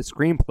except the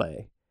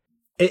screenplay.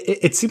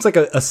 It seems like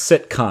a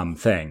sitcom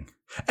thing.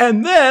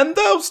 And then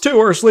those two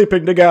are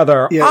sleeping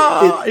together.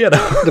 Yeah,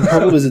 know. The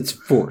problem is it's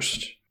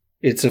forced.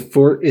 It's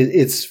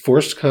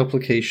forced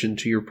complication,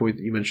 to your point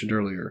that you mentioned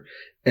earlier.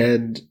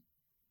 And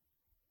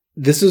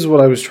this is what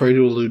I was trying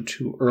to allude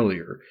to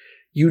earlier.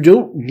 You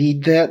don't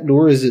need that,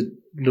 nor does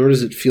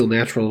it feel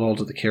natural at all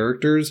to the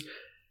characters.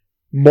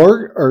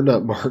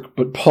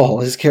 Paul,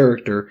 his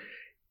character,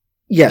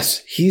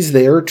 yes, he's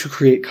there to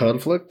create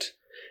conflict.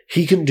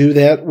 He can do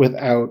that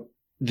without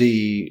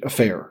the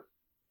affair.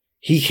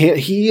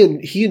 He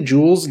and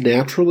Jules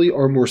naturally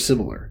are more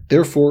similar.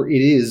 Therefore,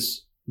 it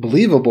is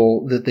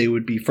believable that they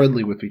would be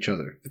friendly with each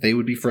other, that they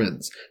would be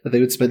friends, that they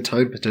would spend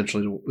time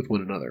potentially with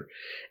one another.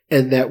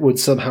 And that would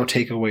somehow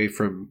take away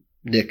from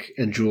Nick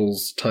and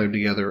Jules' time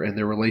together and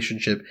their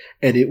relationship,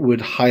 and it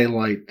would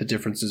highlight the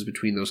differences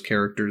between those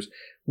characters,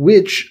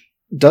 which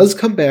does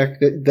come back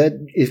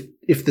that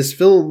if this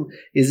film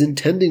is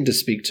intending to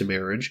speak to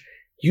marriage,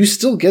 you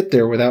still get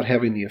there without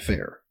having the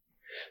affair.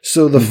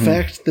 So the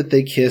fact that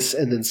they kiss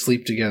and then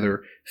sleep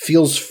together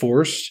feels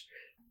forced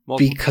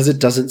because it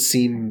doesn't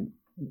seem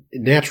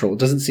natural. It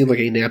doesn't seem like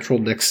a natural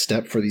next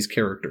step for these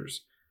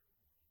characters.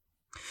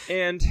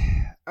 And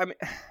I mean,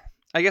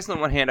 I guess on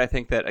the one hand, I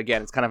think that,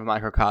 again, it's kind of a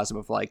microcosm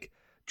of like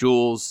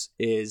Jules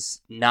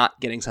is not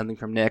getting something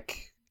from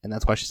Nick, and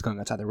that's why she's going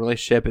outside the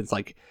relationship. It's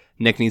like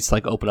Nick needs to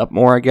like open up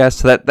more, I guess.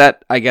 So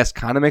that I guess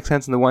kind of makes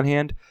sense on the one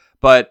hand.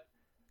 But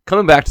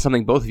coming back to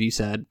something both of you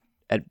said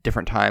at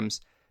different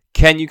times,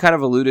 Ken, you kind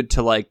of alluded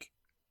to like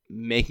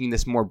making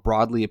this more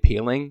broadly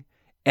appealing,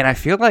 and I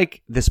feel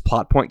like this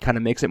plot point kind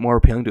of makes it more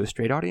appealing to a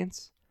straight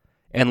audience,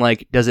 and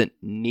like doesn't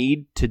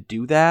need to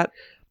do that.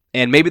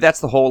 And maybe that's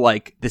the whole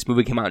like this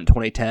movie came out in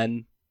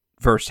 2010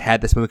 versus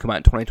had this movie come out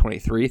in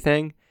 2023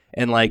 thing,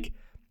 and like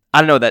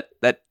I don't know,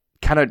 that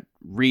kind of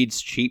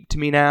reads cheap to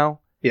me now.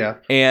 Yeah.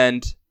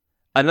 And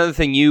another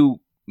thing you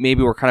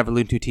maybe were kind of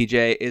alluding to,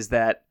 TJ, is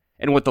that,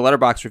 and what the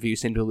Letterboxd review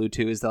seemed to allude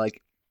to, is that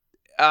like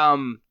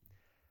I'm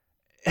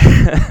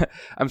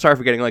sorry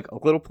for getting like a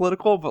little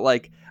political, but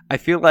like I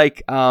feel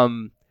like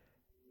the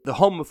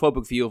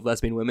homophobic view of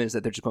lesbian women is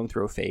that they're just going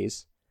through a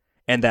phase,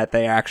 and that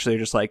they actually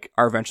just like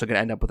are eventually going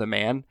to end up with a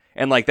man,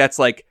 and like that's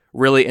like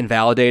really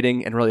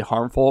invalidating and really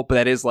harmful. But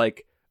that is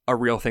like a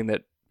real thing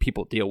that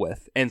people deal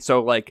with, and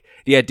so like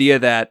the idea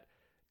that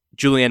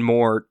Julianne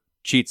Moore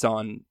cheats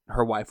on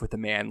her wife with a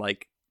man,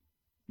 like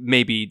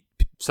maybe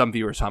some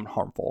viewers found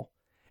harmful.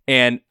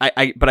 And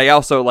but I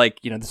also like,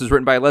 you know, this is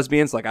written by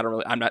lesbians. Like,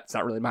 it's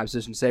not really my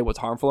position to say what's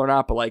harmful or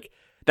not, but like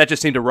that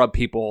just seemed to rub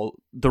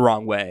people the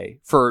wrong way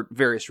for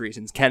various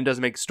reasons. Ken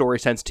doesn't make story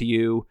sense to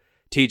you.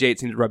 TJ, it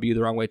seemed to rub you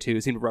the wrong way too.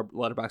 It seemed to rub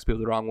Letterboxd people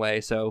the wrong way.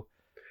 So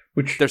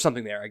there's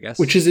something there, I guess.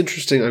 Which is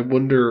interesting. I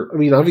wonder, I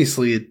mean,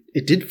 obviously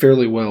it did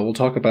fairly well. We'll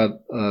talk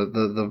about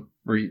the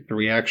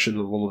reaction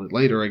a little bit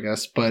later, I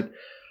guess, but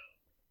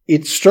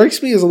it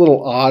strikes me as a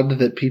little odd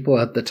that people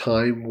at the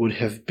time would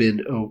have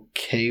been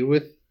okay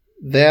with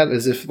that,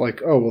 as if like,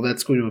 oh, well,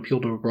 that's going to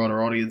appeal to a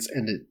broader audience,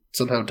 and it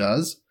somehow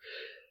does.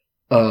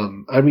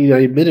 I mean, I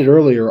admitted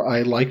earlier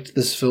I liked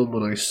this film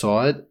when I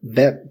saw it.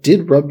 That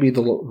did rub me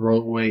the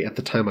wrong way at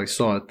the time I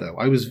saw it, though.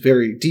 I was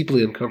very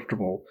deeply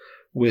uncomfortable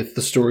with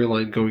the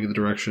storyline going in the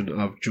direction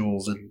of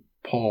Jules and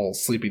Paul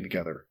sleeping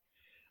together.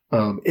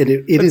 And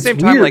it is weird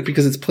time, like,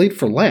 because it's played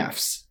for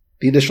laughs.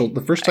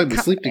 The first time they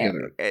sleep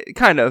together.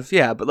 Kind of,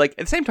 yeah. But like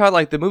at the same time,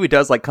 like the movie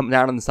does like come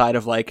down on the side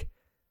of like,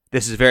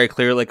 this is very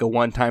clear like a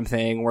one-time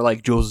thing where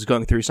like Jules is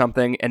going through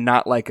something, and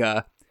not like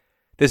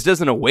this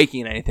doesn't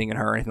awaken anything in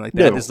her or anything like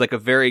that. No. This is like a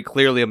very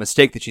clearly a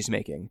mistake that she's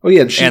making. Oh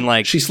yeah,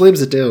 and she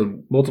slams it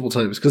down multiple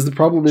times, because the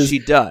problem is she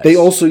does. They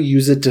also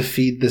use it to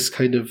feed this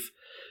kind of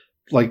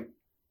like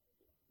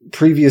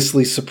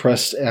previously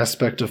suppressed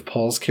aspect of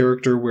Paul's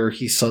character, where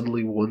he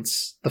suddenly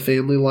wants the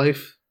family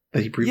life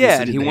that he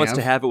previously and he wants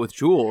to have it with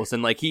Jules,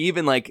 and like he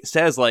even like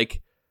says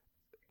like,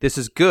 this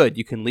is good,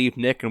 you can leave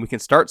Nick and we can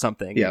start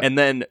something. Yeah. And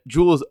then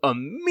Jules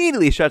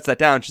immediately shuts that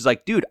down. She's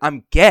like, dude,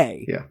 I'm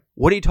gay. Yeah.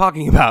 What are you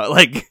talking about?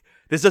 Like,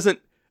 this doesn't,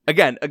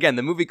 again,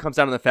 the movie comes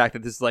down to the fact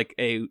that this is like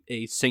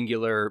a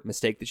singular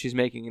mistake that she's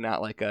making, and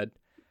not like a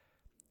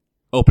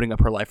opening up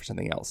her life for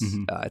something else.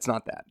 Mm-hmm. It's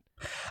not that.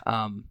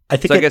 I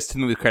guess to the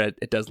movie's credit,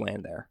 it does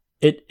land there.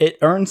 It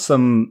earns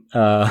some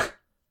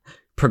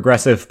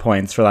progressive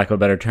points, for lack of a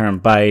better term,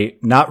 by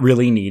not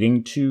really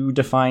needing to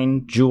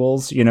define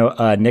Jules. You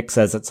know, Nick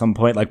says at some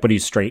point, like, but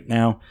he's straight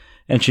now.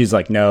 And she's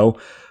like, no.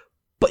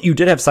 But you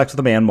did have sex with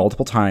a man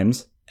multiple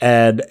times.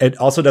 And it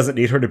also doesn't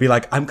need her to be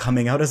like, I'm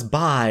coming out as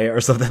bi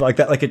or something like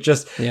that. Like, it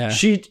just,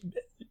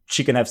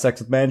 she can have sex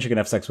with men, she can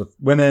have sex with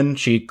women.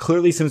 She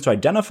clearly seems to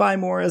identify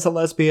more as a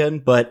lesbian,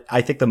 but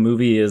I think the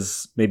movie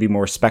is maybe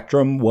more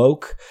spectrum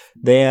woke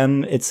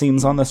than it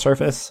seems on the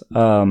surface.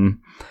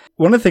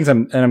 One of the things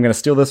I'm going to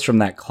steal this from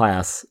that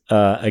class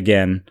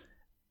again,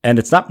 and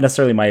it's not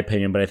necessarily my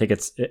opinion, but I think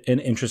it's an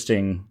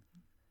interesting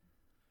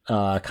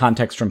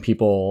context from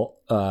people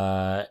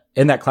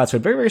in that class who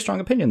had very, very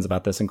strong opinions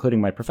about this, including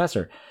my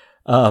professor.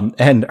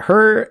 And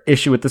her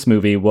issue with this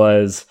movie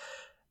was,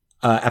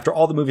 after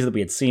all the movies that we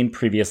had seen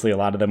previously, a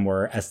lot of them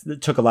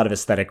took a lot of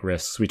aesthetic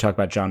risks. We talked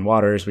about John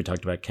Waters, we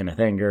talked about Kenneth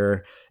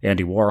Anger,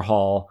 Andy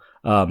Warhol,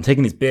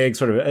 taking these big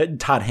sort of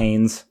Todd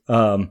Haynes,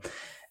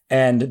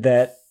 and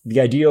that the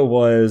idea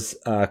was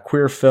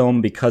queer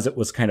film, because it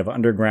was kind of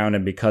underground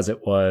and because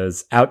it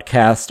was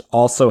outcast,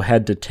 also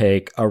had to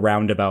take a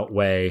roundabout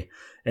way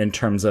in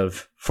terms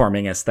of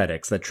forming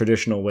aesthetics. That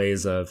traditional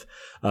ways of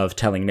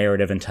telling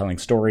narrative and telling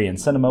story in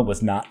cinema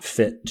was not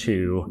fit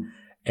to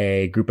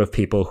a group of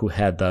people who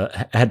had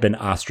been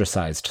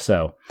ostracized.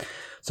 So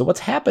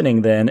what's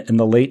happening then in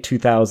the late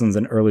 2000s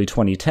and early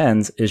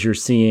 2010s is you're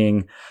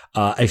seeing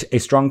a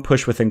strong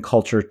push within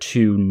culture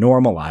to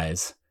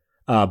normalize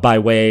by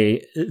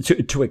way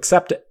to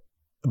accept it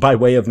by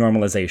way of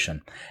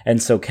normalization.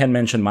 And so Ken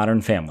mentioned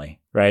Modern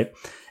Family, right?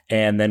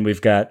 And then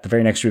we've got the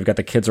very next year, we've got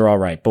The Kids Are All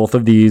Right. Both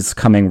of these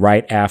coming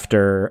right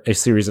after a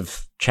series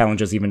of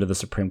challenges even to the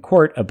Supreme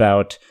Court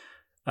about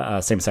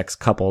same-sex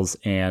couples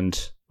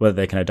and whether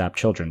they can adopt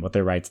children, what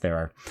their rights there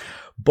are.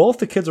 Both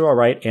The Kids Are All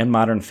Right and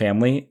Modern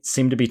Family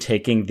seem to be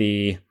taking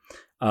the,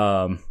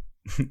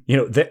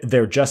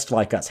 they're just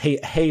like us.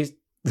 Hey,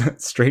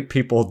 straight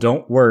people,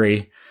 don't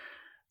worry.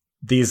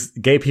 These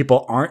gay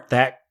people aren't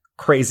that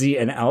crazy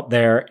and out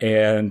there,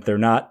 and they're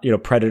not,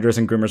 predators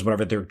and groomers,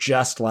 whatever. They're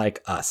just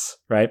like us,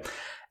 right?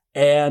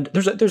 And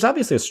there's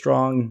obviously a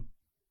strong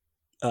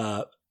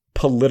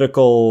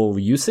political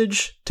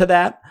usage to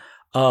that,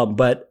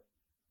 but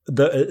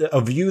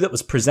a view that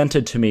was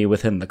presented to me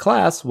within the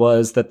class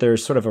was that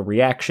there's sort of a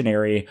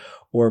reactionary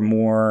or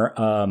more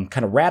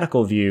kind of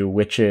radical view,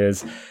 which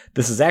is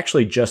this is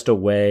actually just a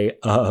way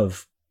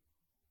of,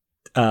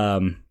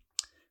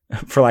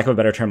 for lack of a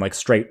better term, like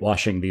straight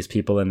washing these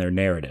people in their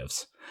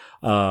narratives.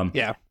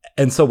 Yeah.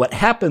 And so what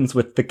happens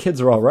with The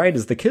Kids Are All Right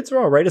is The Kids Are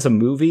All Right is a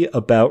movie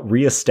about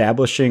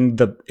reestablishing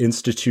the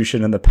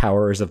institution and the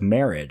powers of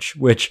marriage,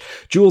 which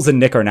Jules and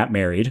Nick are not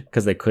married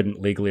because they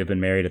couldn't legally have been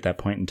married at that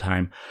point in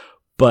time.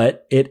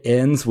 But it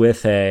ends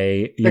with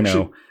couldn't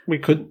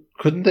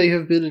they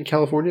have been in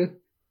California,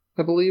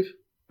 I believe,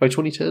 by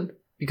 2010?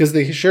 Because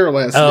they share a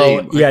last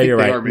name. name. Yeah, you're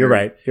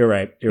right. You're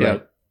right.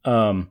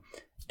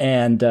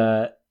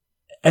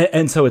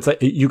 And so it's like,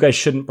 you guys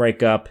shouldn't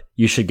break up.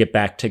 You should get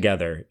back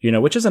together,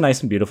 which is a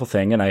nice and beautiful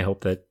thing. And I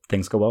hope that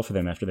things go well for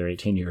them after their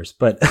 18 years.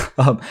 But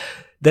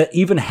that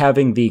even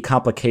having the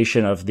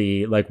complication of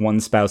the like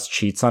one spouse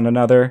cheats on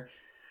another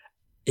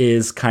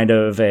is kind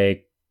of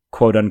a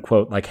quote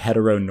unquote like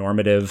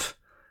heteronormative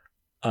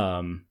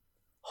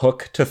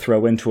hook to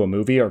throw into a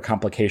movie or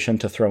complication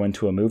to throw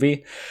into a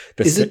movie.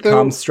 The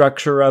sitcom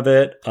structure of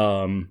it.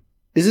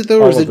 Is it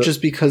though, or is it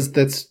just because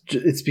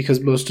it's because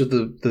most of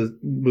the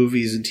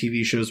movies and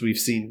TV shows we've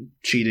seen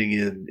cheating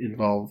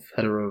involve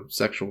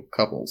heterosexual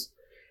couples?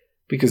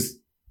 Because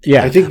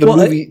I think the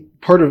movie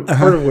part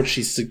of what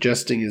she's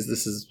suggesting is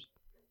this is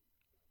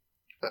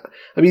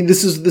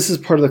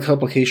part of the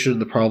complication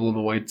and the problem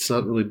and why it's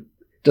not really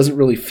doesn't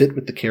really fit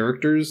with the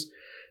characters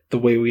the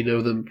way we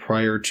know them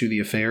prior to the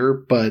affair.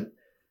 But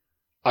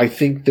I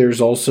think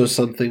there's also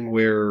something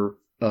where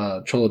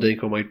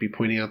Cholodenko might be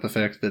pointing out the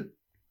fact that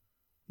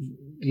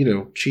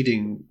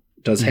cheating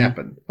does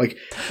happen. Like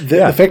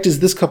the fact is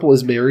this couple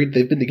is married.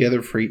 They've been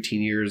together for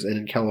 18 years. And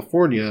in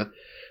California,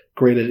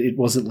 granted, it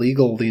wasn't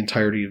legal the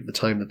entirety of the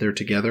time that they're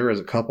together as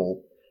a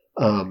couple.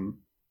 In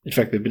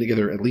fact, they've been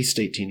together at least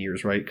 18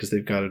 years, right? Because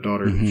they've got a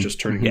daughter who's just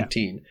turning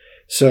 18.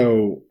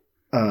 So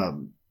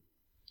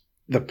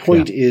the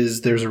point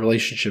is there's a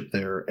relationship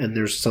there and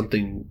there's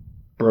something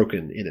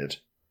broken in it.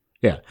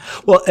 Yeah.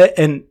 Well,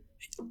 and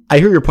I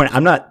hear your point.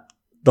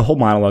 The whole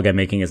monologue I'm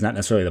making is not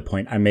necessarily the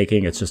point I'm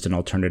making. It's just an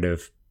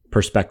alternative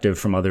perspective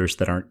from others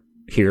that aren't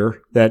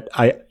here that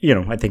I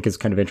think is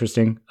kind of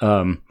interesting.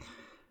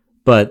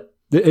 But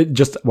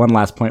just one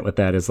last point with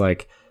that is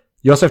like,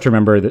 you also have to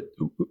remember that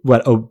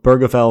what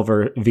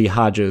Obergefell v.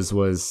 Hodges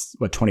was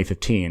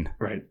 2015.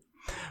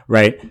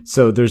 Right.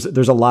 So there's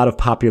a lot of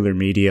popular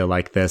media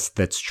like this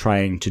that's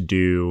trying to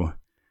do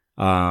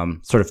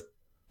sort of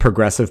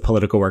progressive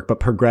political work, but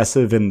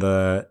progressive in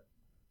the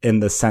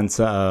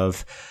sense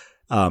of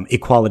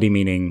equality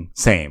meaning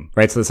same,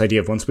 right? So this idea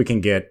of once we can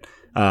get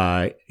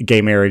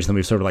gay marriage, then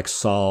we've sort of like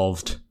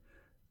solved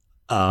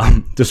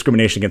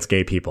discrimination against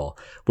gay people,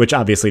 which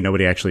obviously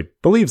nobody actually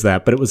believes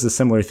that, but it was a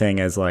similar thing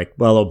as like,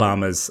 well,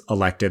 Obama's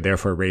elected,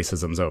 therefore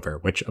racism's over,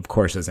 which of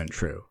course isn't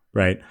true,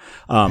 right?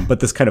 But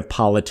this kind of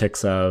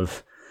politics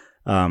of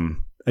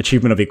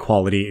achievement of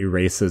equality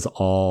erases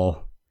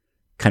all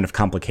kind of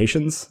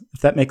complications,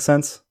 if that makes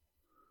sense.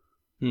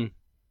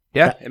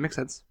 Yeah, it makes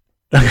sense.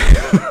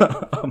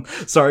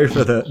 Sorry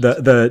for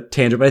the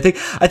tangent, but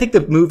I think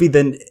the movie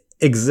then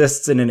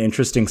exists in an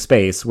interesting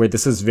space where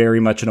this is very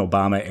much an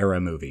Obama era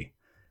movie,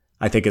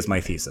 I think is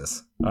my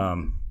thesis.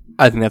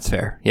 I think that's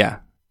fair. Yeah.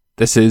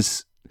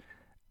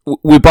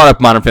 We brought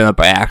up Modern Family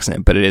by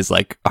accident, but it is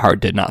like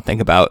hard to not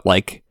think about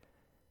like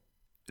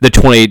the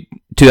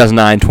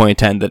 2009,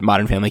 2010 that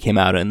Modern Family came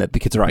out in, that The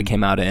Kids Are All Right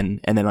came out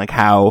in, and then like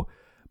how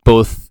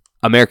both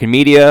American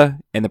media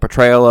and the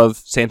portrayal of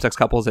same-sex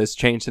couples has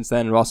changed since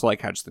then, and also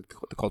like how just the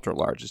culture at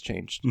large has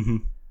changed.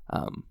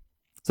 So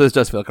this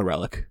does feel like a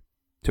relic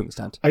to an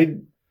extent. I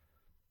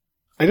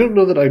don't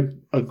know that I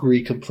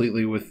agree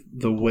completely with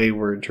the way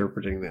we're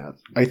interpreting that.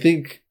 I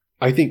think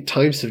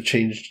times have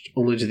changed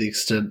only to the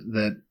extent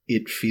that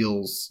it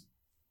feels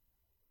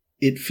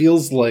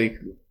like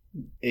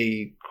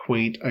a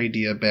quaint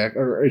idea back,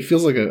 or it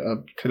feels like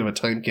a kind of a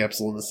time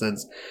capsule in the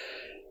sense,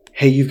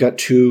 hey, you've got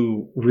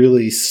two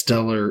really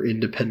stellar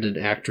independent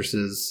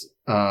actresses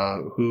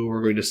who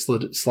are going to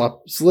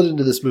slid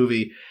into this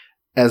movie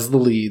as the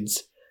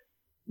leads,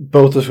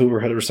 both of whom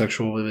are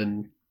heterosexual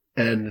women,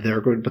 and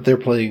they're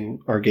playing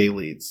our gay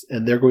leads,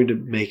 and they're going to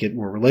make it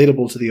more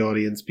relatable to the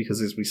audience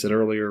because, as we said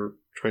earlier,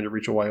 trying to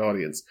reach a wide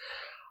audience.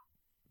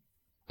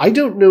 I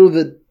don't know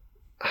that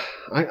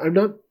I'm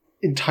not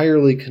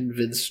entirely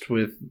convinced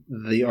with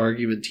the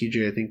argument,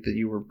 TJ, I think that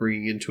you were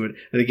bringing into it.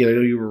 And again, I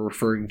know you were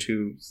referring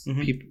to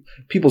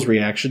people's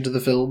reaction to the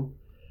film.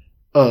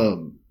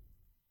 I'm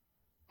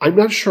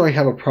not sure I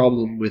have a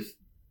problem with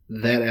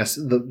that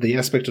the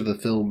aspect of the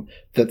film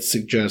that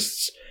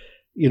suggests,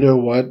 you know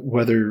what,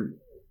 whether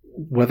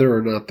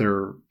or not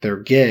they're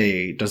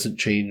gay doesn't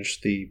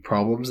change the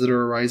problems that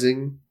are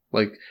arising.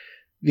 Like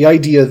the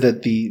idea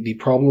that the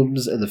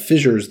problems and the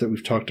fissures that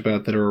we've talked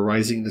about that are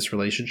arising in this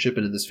relationship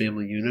and in this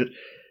family unit,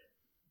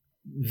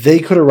 they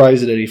could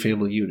arise in any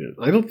family unit.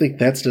 I don't think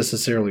that's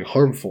necessarily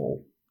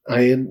harmful.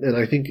 I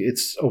think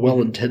it's a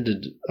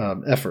well-intended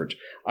effort.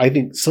 I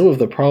think some of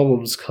the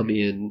problems come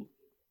in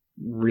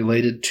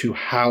related to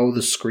how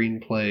the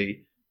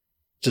screenplay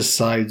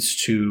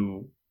decides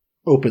to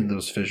open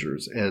those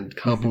fissures and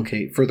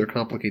further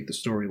complicate the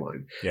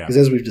storyline. Yeah. Because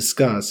as we've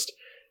discussed,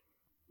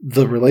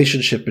 the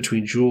relationship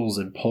between Jules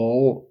and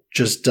Paul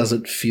just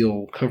doesn't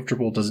feel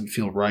comfortable, doesn't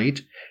feel right.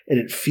 And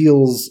it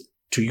feels,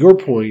 to your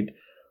point,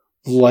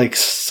 like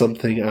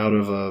something out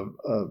of a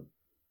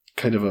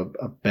kind of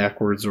a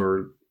backwards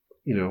or,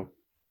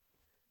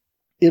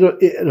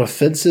 an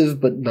offensive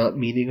but not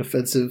meaning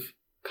offensive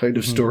kind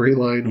of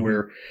storyline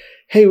where,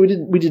 hey, we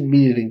didn't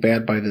mean anything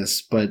bad by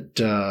this, but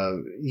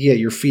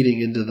you're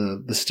feeding into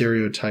the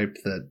stereotype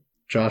that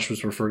Josh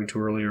was referring to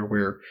earlier,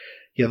 where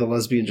the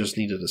lesbian just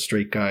needed a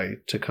straight guy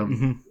to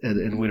come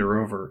and win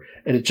her over,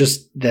 and it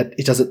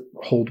doesn't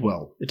hold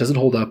well. It doesn't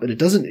hold up, and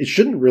it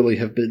shouldn't really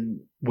have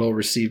been well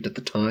received at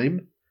the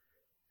time.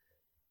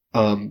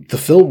 The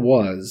film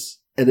was,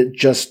 and it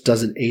just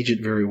doesn't age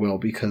it very well,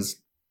 because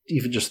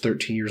even just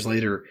 13 years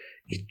later,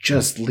 it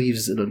just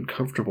leaves an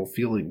uncomfortable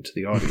feeling to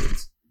the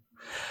audience.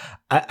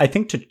 I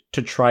think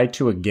to try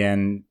to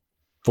again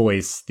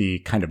voice the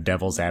kind of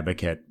devil's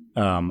advocate,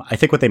 I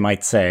think what they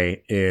might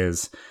say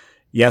is,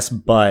 yes,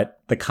 but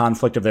the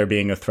conflict of there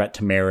being a threat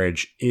to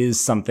marriage is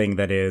something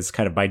that is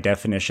kind of by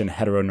definition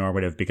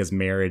heteronormative, because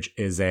marriage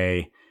is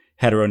a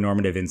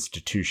heteronormative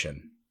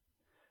institution.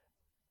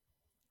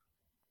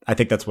 I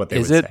think that's what they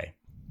would say.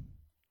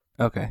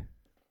 Okay.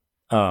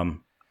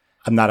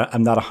 I'm not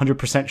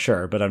 100%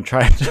 sure, but I'm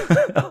trying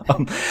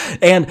to.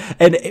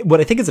 And what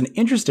I think is an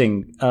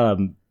interesting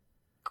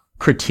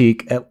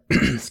critique,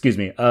 excuse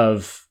me,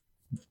 of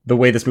the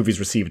way this movie is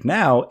received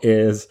now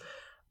is,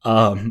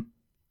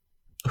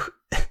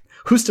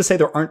 who's to say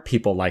there aren't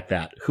people like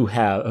that who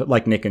have,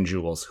 like Nick and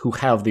Jules, who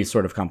have these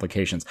sort of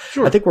complications?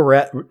 Sure. I think where we're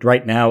at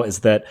right now is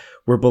that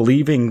we're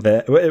believing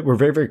that we're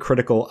very, very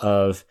critical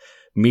of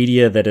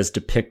media that is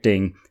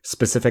depicting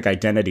specific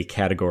identity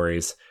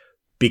categories,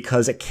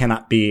 because it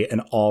cannot be an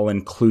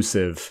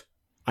all-inclusive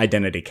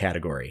identity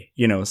category.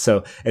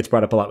 So it's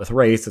brought up a lot with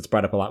race. It's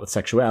brought up a lot with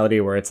sexuality,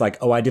 where it's like,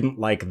 oh, I didn't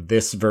like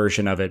this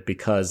version of it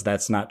because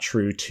that's not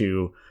true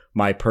to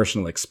my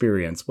personal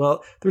experience.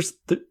 Well, there's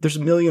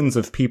millions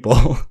of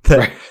people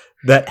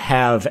that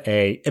have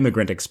a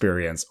immigrant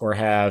experience, or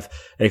have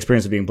an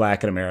experience of being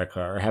Black in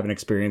America, or have an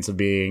experience of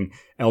being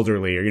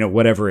elderly, or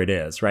whatever it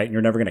is, right? And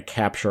you're never going to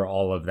capture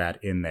all of that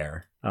in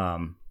there.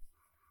 I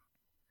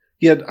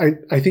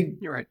think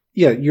you're right.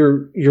 Yeah,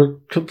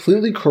 you're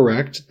completely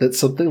correct that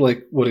something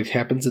like what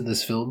happens in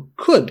this film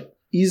could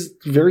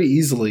very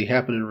easily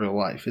happen in real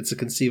life. It's a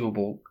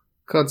conceivable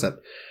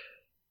concept.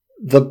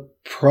 The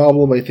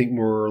problem, I think,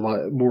 more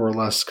or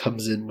less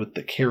comes in with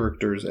the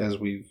characters as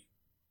we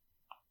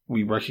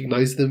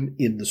recognize them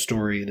in the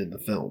story and in the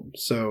film.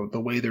 So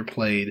the way they're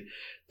played,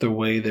 the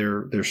way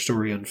their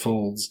story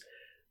unfolds,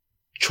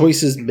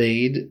 choices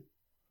made,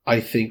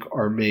 I think,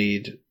 are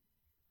made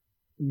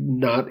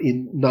not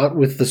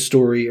with the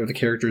story or the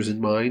characters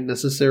in mind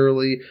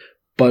necessarily,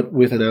 but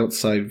with an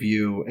outside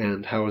view,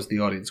 and how is the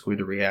audience going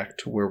to react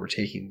to where we're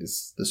taking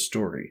this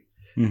story.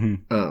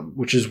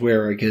 Which is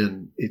where,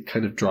 again, it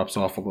kind of drops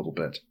off a little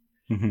bit.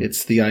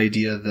 It's the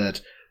idea that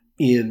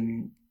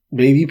in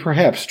maybe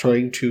perhaps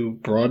trying to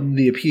broaden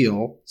the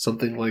appeal,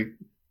 something like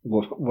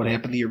what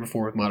happened the year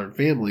before with Modern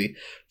Family,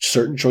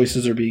 certain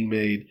choices are being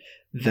made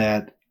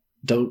that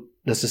don't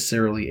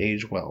necessarily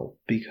age well,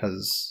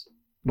 because,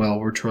 well,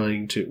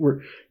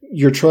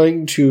 you're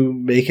trying to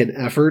make an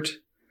effort,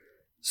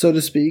 so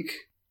to speak,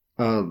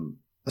 make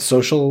a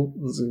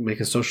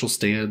social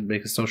stand,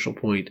 make a social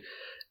point,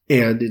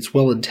 and it's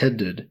well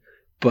intended,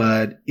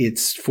 but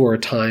it's for a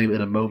time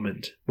and a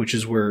moment, which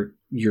is where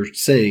you're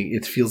saying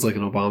it feels like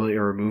an Obama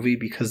era movie,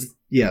 because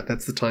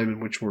that's the time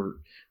in which we're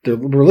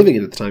living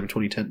in at the time,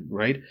 2010,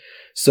 right?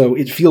 So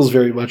it feels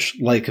very much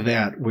like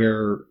that,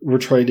 where we're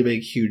trying to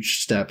make huge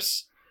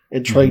steps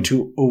and trying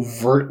to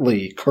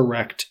overtly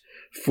correct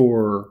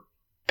for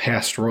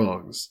past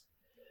wrongs.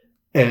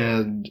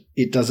 And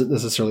it doesn't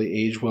necessarily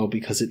age well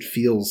because it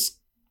feels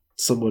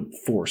somewhat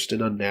forced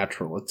and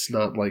unnatural. It's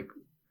not like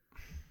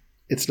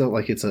it's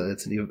a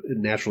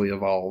naturally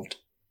evolved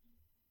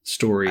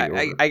story.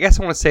 I guess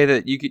I want to say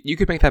that you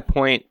could make that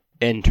point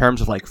in terms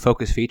of like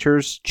focus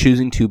features,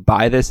 choosing to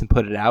buy this and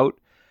put it out.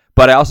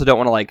 But I also don't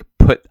want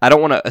to I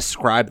don't want to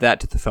ascribe that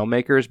to the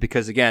filmmakers,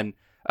 because again,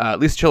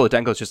 Lisa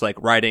Cholodenko is just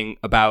like writing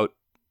about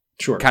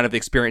kind of the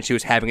experience she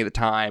was having at the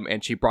time,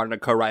 and she brought in a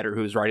co-writer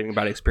who was writing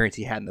about an experience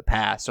he had in the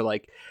past. So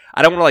like,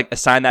 I don't want to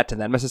assign that to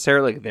them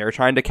necessarily. Like, they're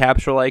trying to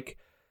capture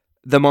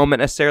the moment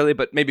necessarily,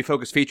 but maybe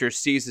Focus Features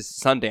sees this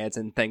Sundance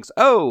and thinks,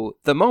 oh,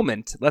 the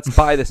moment, let's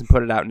buy this and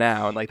put it out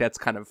now. And that's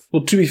kind of,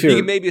 well, to be fair, you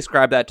can maybe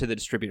ascribe that to the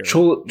distributor.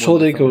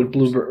 Cholodenko and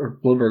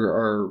Blumberg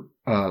are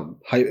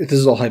this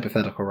is all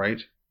hypothetical,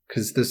 right?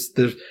 Because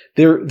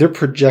they're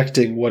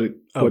projecting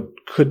what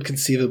could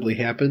conceivably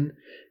happen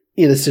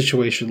in a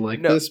situation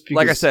like this. Because,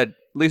 like I said,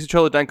 Lisa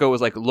Cholodenko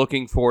was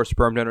looking for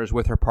sperm donors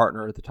with her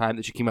partner at the time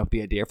that she came up with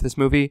the idea for this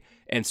movie,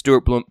 and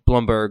Stuart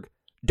Blumberg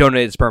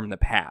donated sperm in the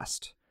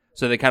past.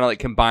 So they kind of like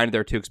combined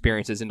their two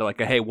experiences into like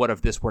a, hey, what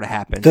if this were to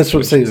happen? That's what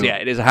I'm saying. Yeah,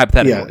 it is a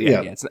hypothetical.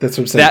 Yeah, that's what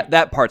I'm saying.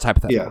 That part's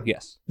hypothetical. Yeah.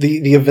 Yes.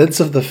 The events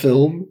of the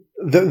film,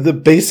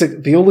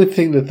 the only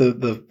thing that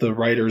the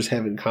writers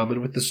have in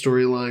common with the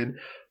storyline,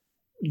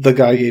 the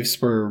guy gave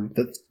sperm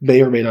that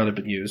may or may not have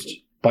been used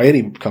by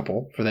any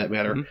couple, for that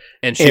matter. Mm-hmm.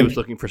 And she was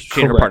looking for,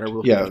 she and her partner were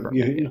looking for sperm.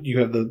 You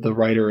have the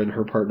writer and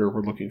her partner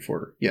were looking for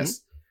her.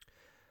 Yes.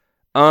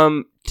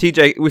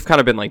 TJ, we've kind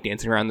of been like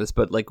dancing around this,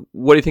 but like,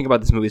 what do you think about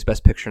this movie's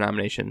Best Picture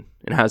nomination,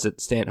 and how does it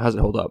stand? How does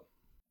it hold up?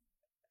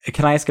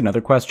 Can I ask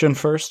another question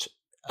first?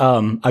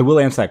 I will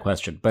answer that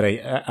question, but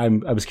I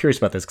was curious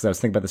about this because I was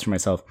thinking about this for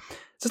myself.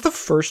 Is this the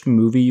first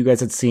movie you guys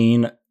had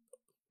seen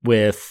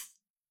with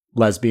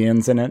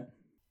lesbians in it?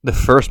 The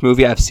first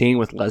movie I've seen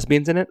with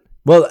lesbians in it?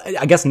 Well,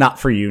 I guess not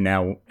for you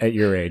now at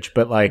your age,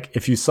 but like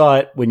if you saw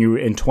it when you were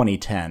in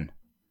 2010.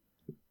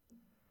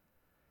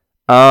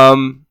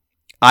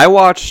 I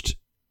watched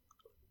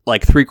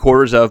like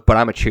 3/4 of But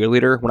I'm a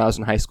Cheerleader when I was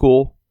in high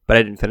school, but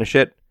I didn't finish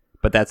it.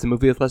 But that's a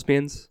movie with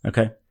lesbians.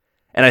 Okay.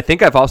 And I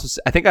think I'd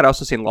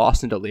also seen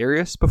Lost and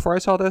Delirious before I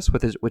saw this,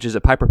 which is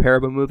a Piper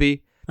Perabo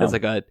movie. That's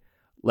like a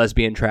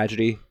lesbian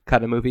tragedy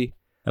kind of movie.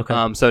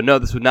 Okay. So no,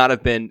 this would not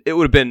have been. It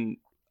would have been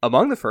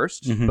among the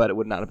first, but it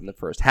would not have been the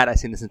first had I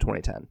seen this in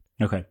 2010.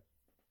 Okay.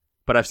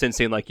 But I've since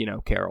seen like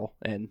Carol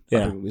and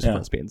other movies with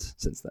lesbians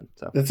since then.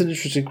 So that's an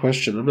interesting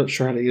question. I'm not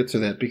sure how to answer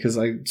that because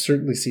I've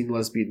certainly seen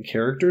lesbian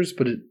characters,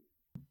 but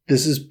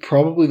this is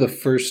probably the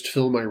first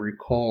film I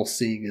recall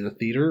seeing in a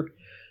theater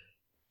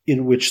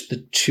in which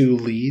the two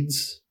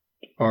leads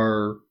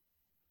are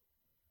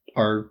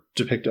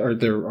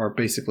depicted are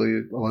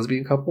basically a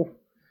lesbian couple.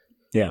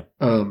 Yeah.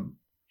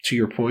 To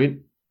your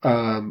point,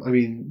 I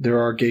mean, there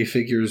are gay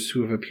figures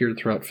who have appeared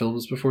throughout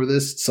films before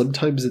this.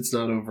 Sometimes it's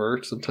not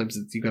overt. Sometimes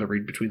you got to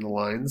read between the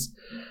lines.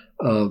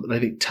 And I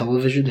think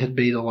television had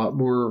made a lot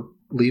more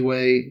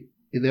leeway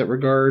in that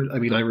regard. I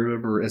mean, I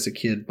remember as a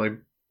kid,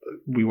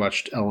 we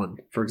watched Ellen,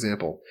 for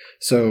example.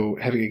 So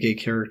having a gay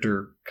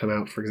character come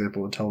out, for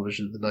example, in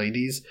television in the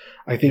 90s,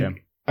 I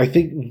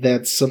think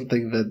that's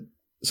something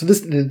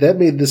that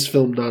made this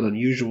film not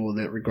unusual in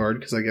that regard,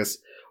 because I guess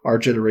our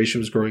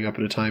generation was growing up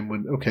at a time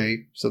when,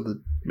 so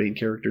the main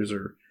characters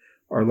are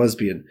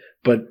lesbian.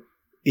 But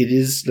it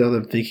is, now that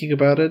I'm thinking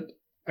about it,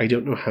 I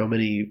don't know how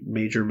many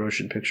major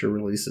motion picture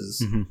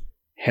releases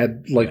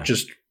had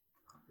just,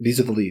 these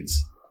are the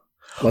leads.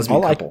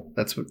 Lesbian couple.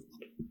 That's what.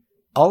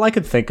 All I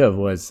could think of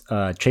was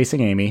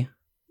Chasing Amy,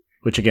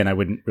 which again I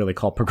wouldn't really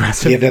call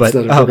progressive. Yeah, that's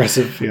not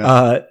progressive.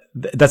 Yeah.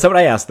 That's not what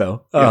I asked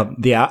though.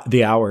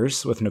 The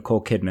Hours with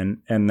Nicole Kidman,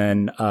 and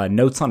then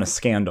Notes on a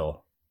Scandal.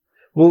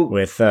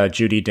 With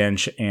Judi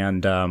Dench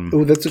and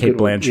that's a Cate good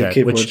Blanchett, yeah,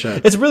 Cate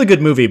Blanchett. It's a really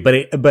good movie.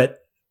 But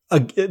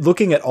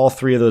looking at all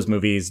three of those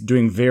movies,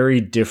 doing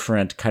very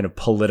different kind of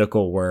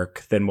political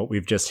work than what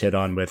we've just hit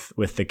on with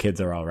The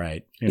Kids Are All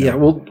Right. Yeah,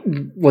 well,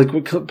 like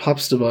what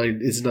pops to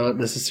mind is not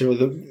necessarily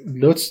the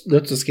Notes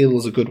of Scandal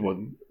is a good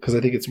one because I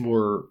think it's a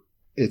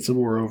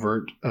more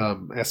overt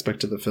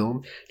aspect of the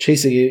film.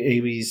 Chasing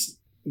Amy's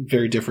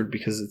very different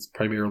because it's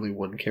primarily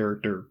one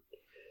character.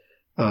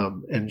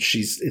 And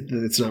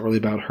it's not really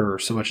about her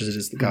so much as it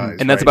is the guys.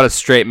 And that's about a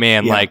straight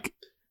man like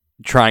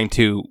trying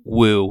to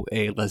woo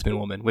a lesbian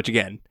woman, which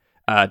again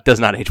does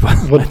not age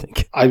well. I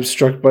think I'm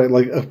struck by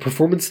like a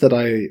performance that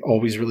I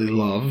always really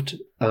loved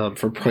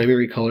from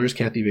Primary Colors.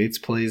 Kathy Bates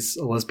plays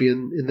a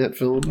lesbian in that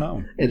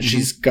film, and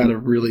she's got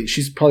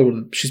she's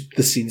probably she's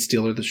the scene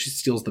stealer. That she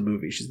steals the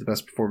movie. She's the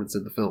best performance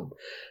in the film,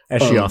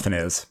 as she often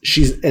is.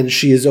 She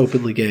is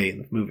openly gay in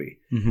the movie.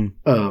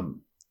 Mm-hmm.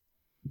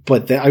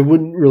 But I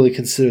wouldn't really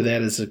consider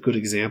that as a good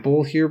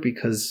example here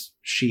because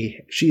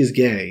she is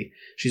gay.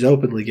 She's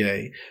openly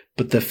gay,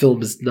 but the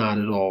film is not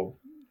at all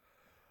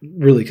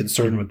really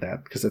concerned with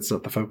that because that's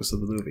not the focus of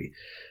the movie.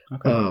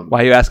 Okay.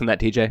 Why are you asking that,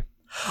 TJ?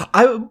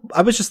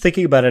 I was just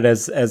thinking about it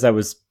as I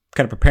was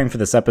kind of preparing for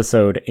this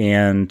episode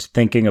and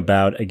thinking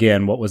about,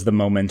 again, what was the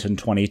moment in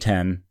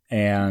 2010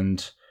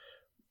 and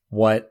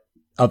what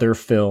other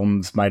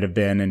films might have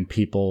been in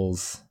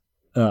people's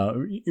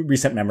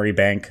recent memory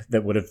bank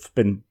that would have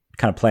been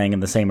kind of playing in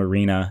the same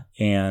arena.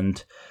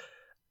 And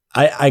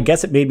I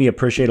guess it made me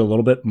appreciate a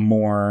little bit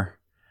more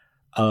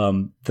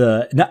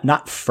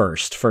not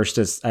first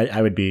is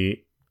I would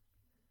be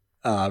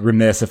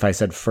remiss if I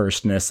said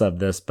firstness of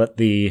this, but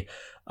the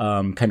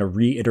kind of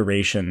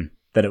reiteration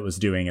that it was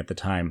doing at the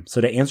time.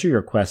 So to answer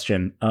your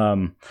question,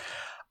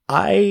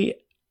 I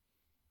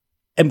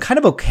am kind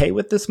of okay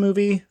with this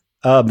movie.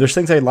 There's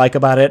things I like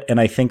about it, and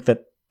I think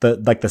that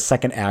the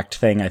second act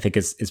thing I think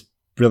is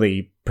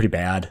really pretty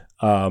bad.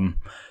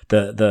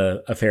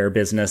 The affair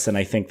business, and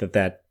I think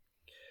that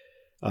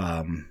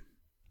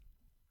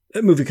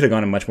movie could have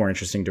gone in much more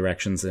interesting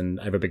directions, and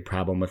I have a big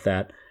problem with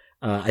that.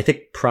 I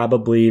think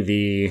probably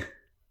the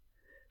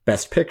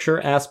best picture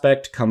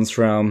aspect comes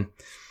from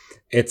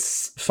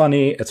it's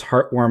funny, it's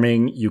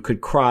heartwarming, you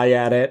could cry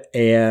at it,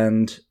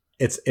 and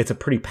it's a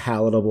pretty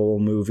palatable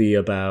movie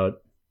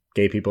about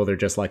gay people. They're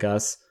just like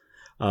us.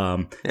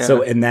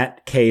 So in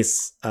that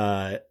case,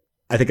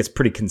 I think it's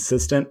pretty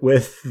consistent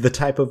with the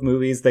type of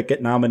movies that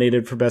get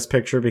nominated for Best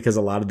Picture, because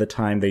a lot of the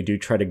time they do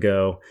try to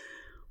go,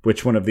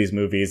 which one of these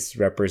movies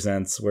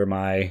represents where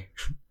my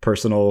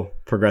personal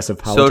progressive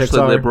politics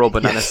socially are. liberal,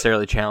 but not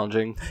necessarily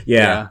challenging.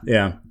 Yeah.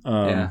 Yeah.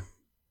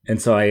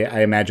 And so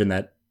I imagine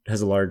that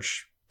has a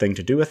large thing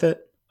to do with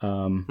it.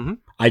 Mm-hmm.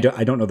 I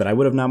don't know that I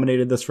would have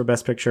nominated this for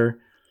Best Picture.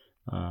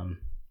 How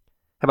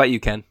about you,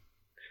 Ken?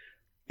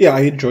 Yeah,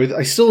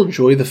 I still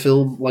enjoy the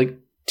film. Like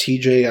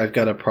TJ, I've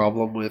got a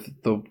problem with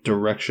the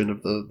direction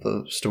of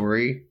the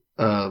story.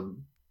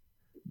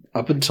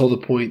 Up until the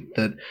point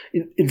that,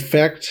 in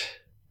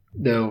fact,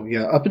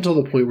 up until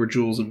the point where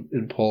Jules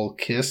and Paul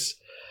kiss,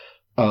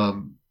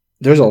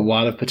 there's a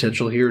lot of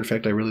potential here. In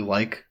fact, I really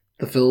like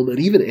the film, and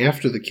even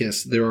after the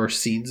kiss, there are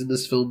scenes in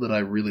this film that I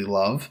really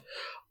love.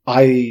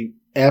 I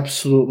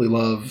absolutely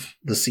love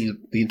the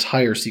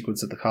entire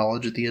sequence at the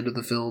college at the end of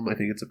the film. I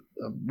think it's a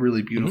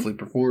really beautifully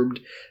performed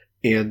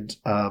and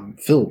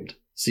filmed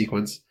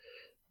sequence.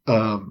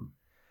 And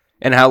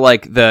how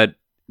like the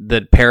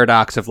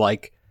paradox of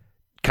like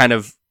kind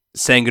of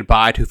saying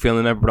goodbye to a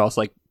family member, but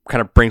also like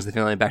kind of brings the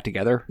family back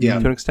together to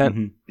an extent.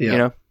 Mm-hmm. Yeah. You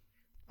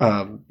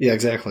know? Yeah,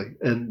 exactly.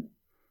 And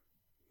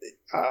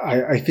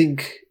I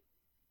think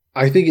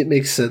it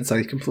makes sense.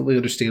 I completely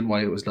understand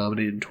why it was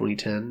nominated in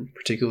 2010,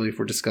 particularly if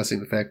we're discussing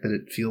the fact that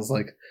it feels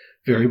like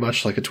very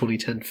much like a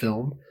 2010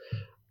 film.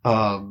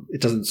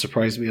 It doesn't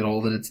surprise me at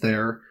all that it's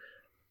there.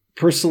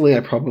 Personally,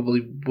 I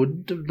probably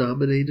wouldn't have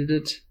nominated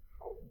it.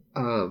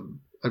 I'm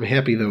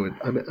happy though.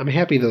 I'm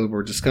happy though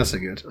we're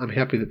discussing it. I'm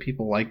happy that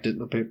people liked it.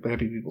 And I'm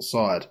happy people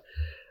saw it.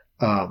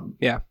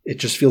 It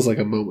just feels like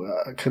a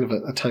moment, kind of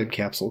a time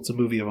capsule. It's a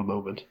movie of a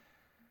moment.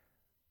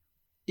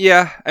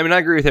 Yeah, I mean, I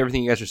agree with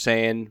everything you guys are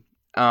saying.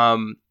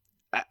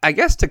 I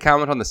guess to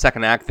comment on the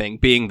second act thing,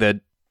 being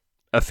the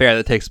affair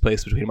that takes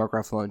place between Mark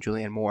Ruffalo and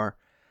Julianne Moore,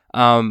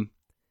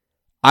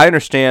 I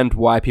understand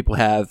why people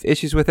have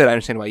issues with it. I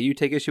understand why you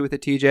take issue with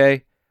it,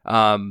 TJ.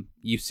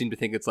 You seem to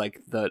think it's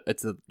like the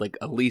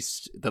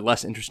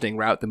less interesting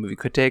route the movie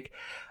could take.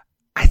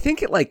 I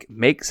think it like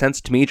makes sense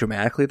to me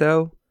dramatically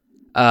though.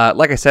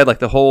 Like I said, like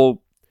the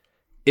whole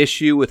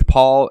issue with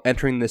Paul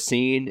entering the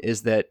scene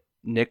is that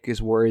Nick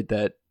is worried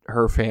that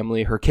her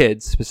family, her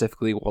kids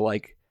specifically, will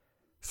like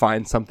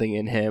find something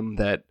in him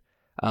that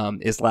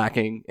is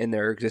lacking in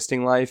their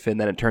existing life,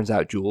 and then it turns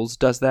out Jules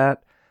does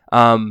that.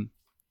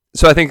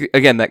 So I think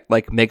again that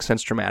like makes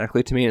sense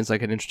dramatically to me, and it's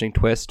like an interesting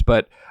twist.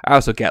 But I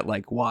also get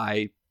like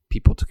why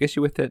people took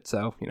issue with it.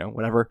 So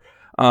whatever.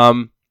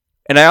 And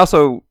I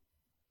also,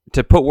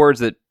 to put words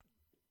that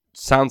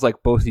sounds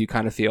like both of you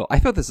kind of feel, I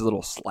feel this is a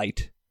little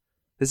slight.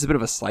 This is a bit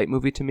of a slight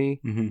movie to me.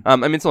 Mm-hmm. I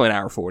mean, it's only an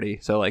hour 40,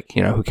 so like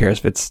who cares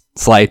if it's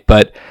slight?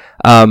 But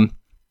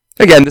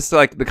again, this is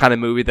like the kind of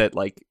movie that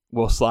like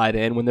will slide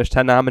in when there's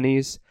 10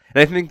 nominees,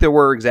 and I think there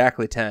were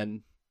exactly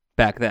 10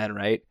 back then,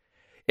 right?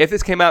 If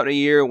this came out in a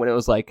year when it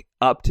was like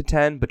up to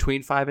 10,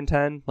 between 5 and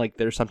 10, like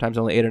there's sometimes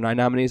only 8 or 9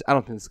 nominees, I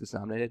don't think this gets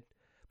nominated.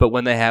 But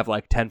when they have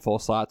like 10 full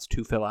slots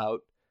to fill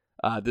out,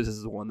 this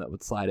is the one that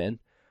would slide in.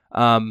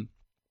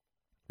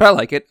 But I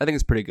like it. I think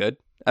it's pretty good.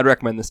 I'd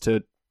recommend this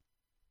to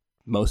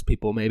most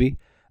people, maybe.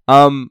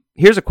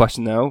 Here's a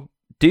question though.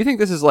 Do you think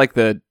this is like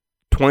the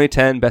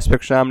 2010 Best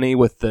Picture nominee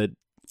with the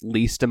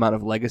least amount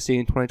of legacy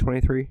in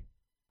 2023?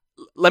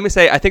 Let me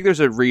say, I think there's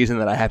a reason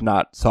that I have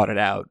not sought it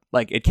out.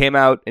 Like, it came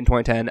out in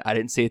 2010, I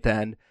didn't see it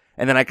then,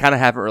 and then I kind of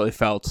haven't really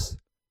felt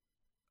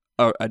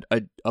a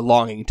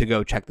longing to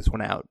go check this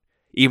one out,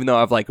 even though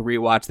I've like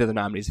rewatched the other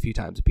nominees a few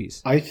times a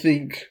piece. I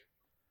think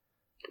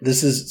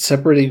this is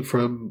separating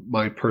from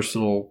my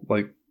personal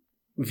like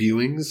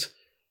viewings.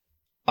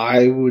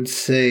 I would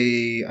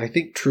say I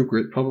think True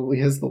Grit probably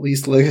has the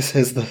least legs,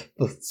 has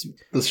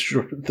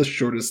the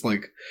shortest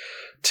like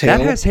tail.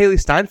 That has Haley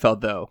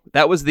Steinfeld though.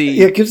 That was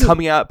the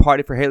coming out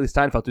party for Haley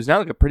Steinfeld, who's now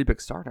like a pretty big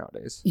star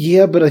nowadays.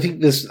 Yeah, but I think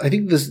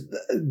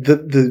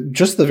the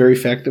just the very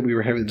fact that we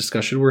were having the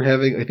discussion we're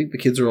having, I think The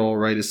Kids Are All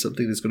Right is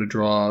something that's going to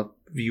draw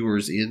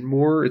viewers in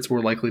more. It's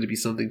more likely to be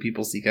something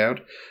people seek out.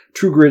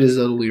 True Grit is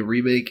not only a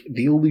remake,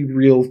 the only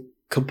real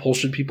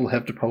compulsion people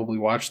have to probably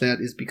watch that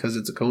is because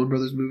it's a Coen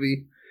Brothers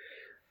movie.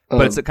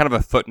 But it's a kind of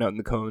a footnote in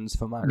the Coens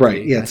filmography.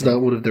 Right, yeah, it's not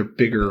one of their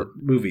bigger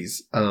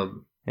movies.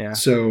 Yeah.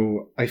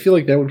 So I feel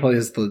like that one probably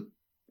has the...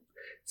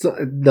 It's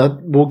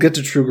not we'll get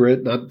to True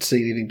Grit, not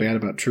saying anything bad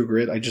about True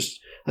Grit. I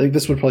think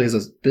this one probably has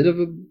a bit of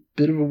a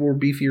more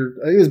beefier...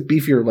 I think it's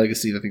beefier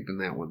legacy, I think, than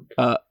that one.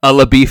 A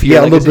la beefier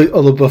yeah, legacy? a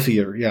la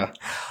buffier, yeah.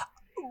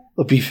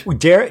 A beef.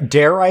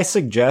 Dare I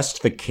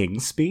suggest The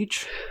King's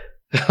Speech?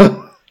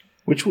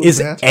 Which one is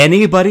that?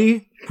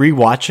 Anybody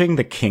rewatching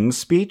The King's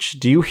Speech?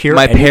 Do you hear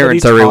my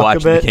parents are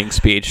rewatching The King's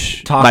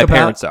Speech? My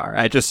parents are.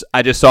 I just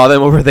saw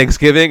them over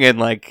Thanksgiving, and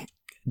like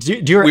do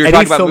you hear we were any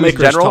talking about movies in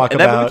filmmakers general, talk and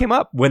that about movie came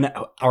up when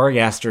Ari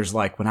Aster's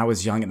like when I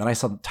was young, and then I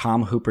saw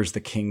Tom Hooper's The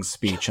King's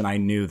Speech, and I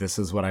knew this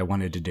is what I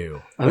wanted to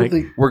do. I don't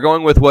think we're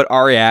going with what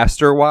Ari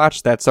Aster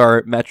watched. That's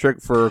our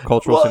metric for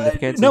cultural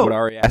significance. No, is what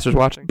Ari Aster's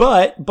watching.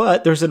 But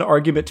there's an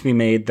argument to be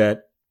made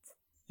that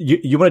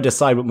you want to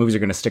decide what movies are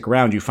going to stick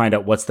around. You find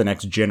out what's the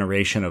next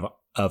generation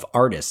of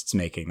artists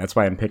making. That's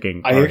why I'm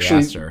picking Ari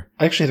Aster.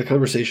 I actually had a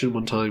conversation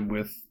one time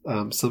with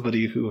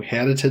somebody who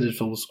had attended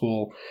film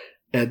school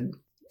and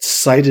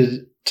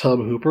cited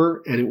Tom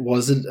Hooper, and it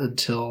wasn't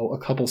until a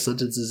couple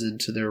sentences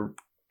into their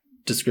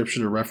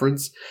description or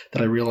reference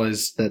that I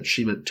realized that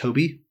she meant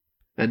Toby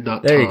and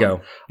not There Tom. you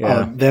go.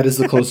 Yeah. That is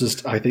the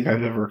closest I think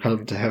I've ever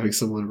come to having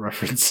someone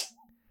reference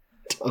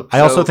Tom.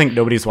 I also think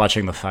nobody's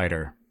watching The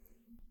Fighter.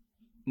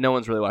 No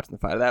one's really watching The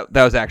Fighter.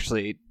 That was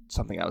actually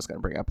something I was going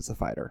to bring up as The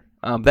Fighter.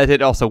 That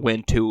did also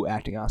win 2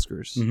 acting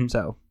Oscars. Mm-hmm.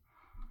 So,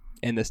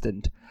 and this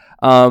didn't.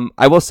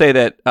 I will say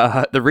that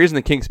the reason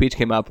the King's Speech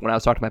came up when I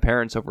was talking to my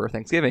parents over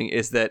Thanksgiving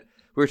is that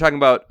we were talking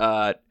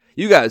about.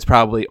 You guys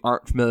probably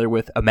aren't familiar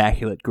with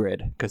Immaculate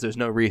Grid because there's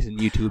no reason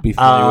you two would be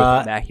familiar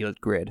with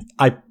Immaculate Grid.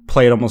 I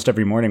play it almost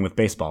every morning with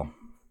baseball.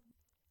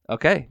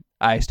 Okay,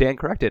 I stand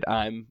corrected.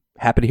 I'm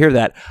happy to hear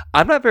that.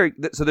 I'm not very...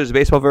 So there's a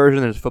baseball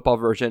version, there's a football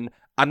version.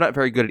 I'm not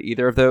very good at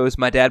either of those.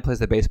 My dad plays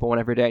the baseball one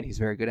every day, and he's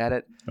very good at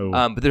it. Oh.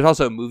 But there's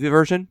also a movie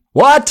version.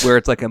 What? Where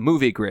it's like a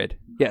movie grid.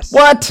 Yes.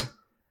 What?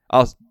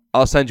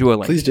 I'll send you a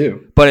link. Please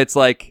do. But it's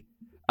like...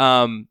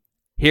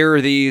 here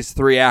are these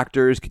 3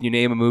 actors. Can you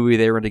name a movie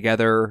they were in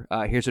together?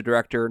 Here's a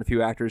director and a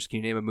few actors. Can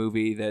you name a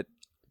movie that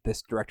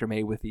this director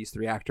made with these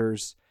 3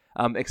 actors?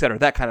 Et cetera.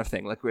 That kind of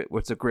thing. Like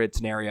what's a grid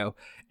scenario?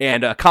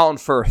 And Colin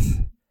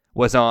Firth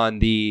was on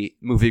the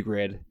movie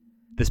grid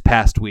this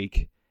past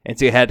week. And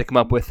so you had to come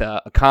up with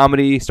a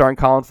comedy starring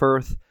Colin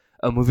Firth,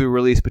 a movie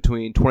released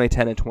between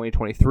 2010 and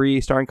 2023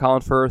 starring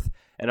Colin Firth,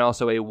 and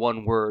also a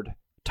one-word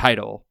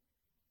title,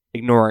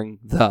 ignoring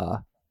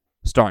the...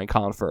 starring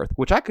Colin Firth,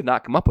 which I could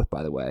not come up with,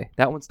 by the way.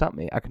 That one stumped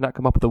me. I could not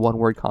come up with a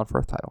one-word Colin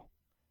Firth title.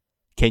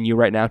 Can you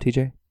right now,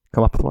 TJ?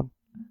 Come up with one?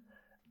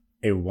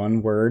 A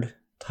one-word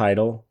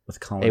title with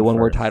Colin Firth. A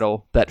one-word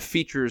title that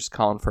features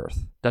Colin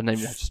Firth. Doesn't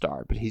even have to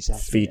star, but he's...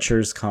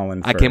 Features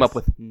Colin Firth. I came up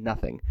with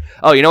nothing.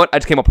 Oh, you know what? I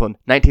just came up with one.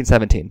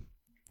 1917.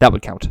 That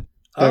would count.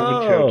 That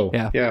would count.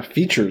 Yeah. Yeah,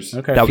 features.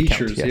 Okay. That would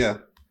Features, count, yes. yeah.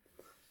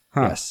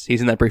 Huh. Yes, he's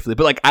in that briefly.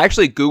 But like, I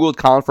actually Googled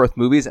Colin Firth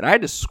movies, and I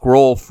had to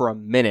scroll for a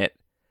minute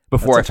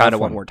before I That's a found a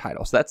tough one. one-word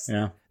title. So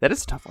that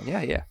is a tough one.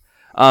 Yeah.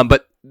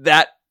 But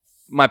that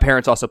my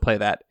parents also play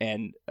that,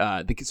 and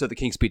so the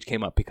King's Speech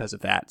came up because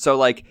of that. So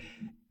like,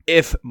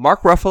 if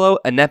Mark Ruffalo,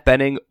 Annette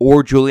Bening,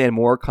 or Julianne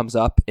Moore comes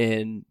up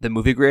in the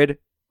movie grid,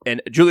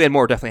 and Julianne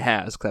Moore definitely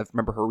has because I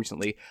remember her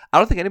recently. I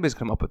don't think anybody's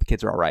come up with The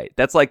Kids Are All Right.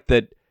 That's like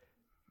the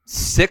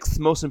 6th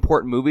most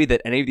important movie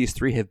that any of these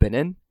 3 have been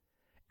in,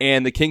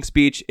 and the King's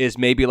Speech is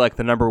maybe like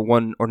the number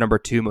 1 or number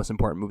 2 most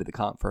important movie that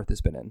Colin Firth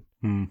has been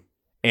in,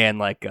 and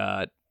like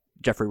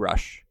Jeffrey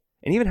Rush,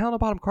 and even Helena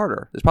Bonham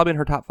Carter is probably in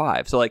her top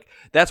 5. So like,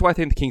 that's why I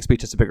think the King's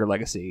Speech is a bigger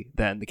legacy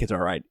than The Kids Are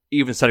All Right,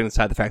 even setting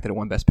aside the fact that it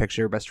won Best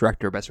Picture, Best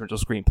Director, Best Original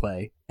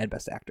Screenplay, and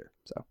Best Actor.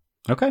 So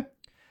Okay.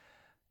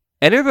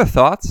 any other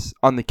thoughts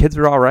on The Kids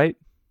Are All Right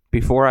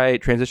before I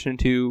transition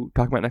into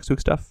talking about next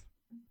week's stuff?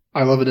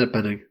 I love Annette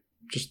Bening.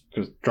 Just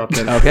drop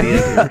that.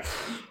 Okay.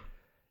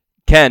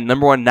 Ken,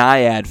 number 1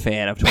 Naiad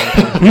fan of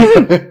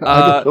 2020.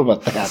 I don't know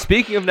about that.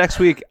 Speaking of next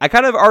week, I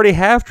kind of already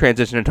have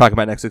transitioned to talking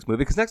about next week's movie,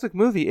 because next week's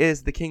movie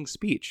is The King's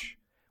Speech,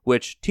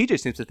 which TJ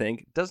seems to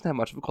think doesn't have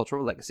much of a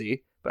cultural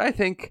legacy, but I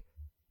think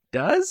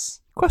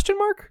does? ?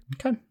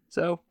 Okay.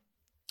 So,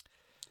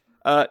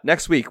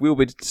 next week we will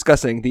be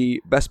discussing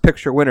the Best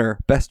Picture winner,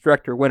 Best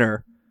Director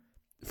winner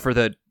for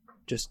the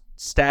just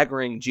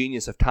staggering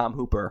genius of Tom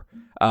Hooper,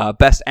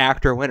 Best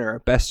Actor winner,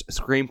 Best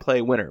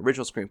Screenplay winner,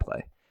 Original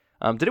Screenplay.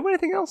 Did it win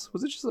anything else?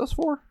 Was it just those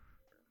 4?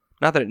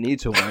 Not that it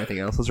needs to win anything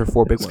else. Those are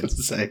 4 big I was ones.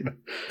 to say.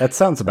 That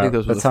sounds about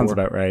those were the 4.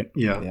 about right.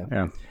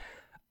 Yeah.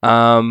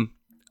 Yeah.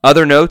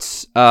 Other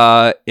notes,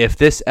 if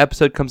this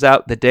episode comes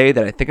out the day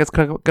that I think it's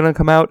going to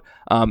come out,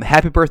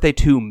 happy birthday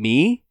to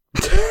me.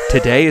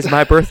 Today is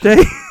my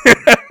birthday.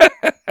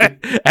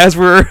 as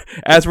we're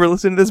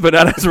listening to this, but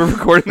not as we're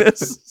recording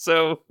this.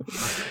 So,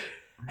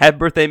 happy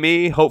birthday,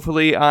 me.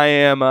 Hopefully, I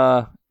am.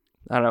 I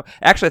don't know.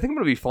 Actually, I think I'm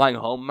going to be flying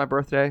home on my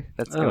birthday.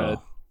 That's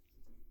gonna.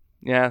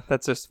 Yeah,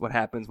 that's just what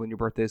happens when your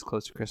birthday is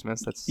close to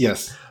Christmas. That's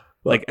Yes.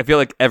 Like, I feel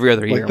like every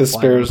other year. Like the I'm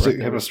flying on my Sparrows to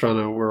birthday.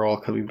 Capistrano, we're all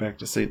coming back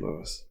to St.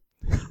 Louis.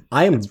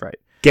 I am That's right.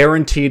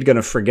 guaranteed going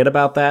to forget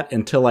about that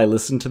until I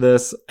listen to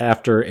this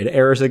after it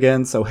airs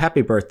again. So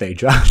happy birthday,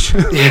 Josh.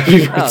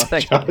 Happy birthday,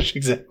 thank you. Josh.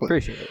 Exactly.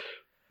 Appreciate it.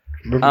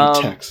 Remember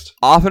the text.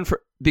 Often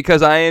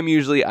because I am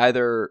usually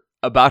either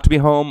about to be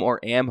home or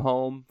am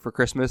home for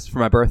Christmas for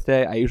my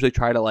birthday, I usually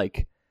try to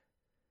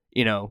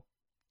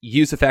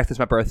use the fact that it's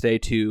my birthday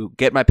to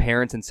get my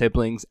parents and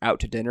siblings out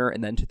to dinner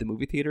and then to the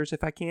movie theaters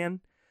if I can.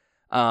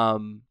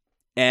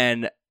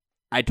 And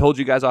I told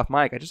you guys off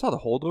mic, I just saw The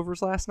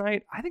Holdovers last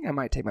night. I think I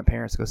might take my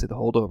parents to go see The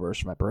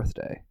Holdovers for my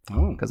birthday.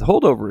 Oh. Because The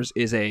Holdovers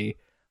is a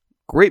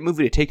great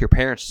movie to take your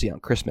parents to see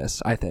on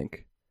Christmas, I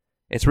think.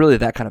 It's really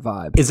that kind of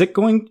vibe. Is it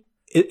going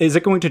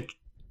to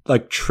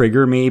like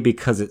trigger me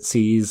because it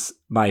sees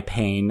my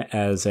pain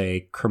as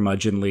a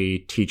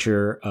curmudgeonly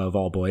teacher of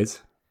all boys?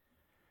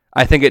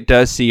 I think it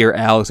does see your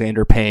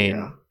Alexander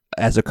Payne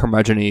as a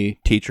curmudgeon-y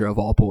teacher of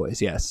all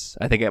boys. Yes,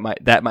 I think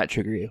that might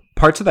trigger you.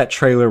 Parts of that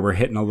trailer were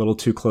hitting a little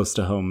too close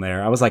to home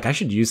there. I was like, I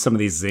should use some of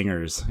these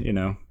zingers, you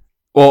know?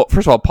 Well,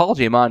 first of all, Paul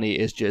Giamatti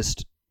is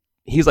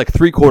he's like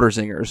 3/4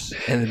 zingers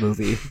in the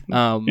movie.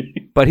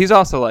 But he's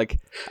also like,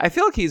 I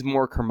feel like he's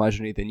more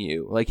curmudgeon-y than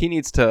you. Like he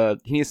needs to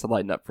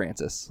lighten up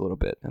Francis a little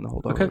bit in the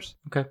holdovers.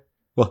 Okay.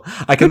 Well,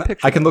 I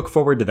can look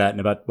forward to that in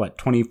about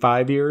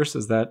 25 years.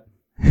 Is that?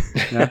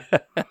 Yeah.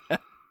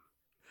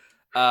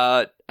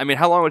 I mean,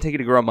 how long would it take you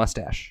to grow a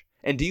mustache?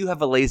 And do you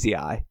have a lazy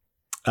eye?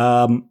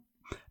 I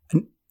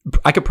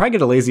could probably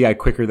get a lazy eye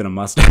quicker than a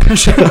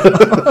mustache.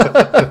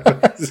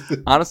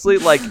 Honestly,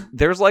 like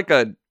there's like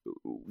a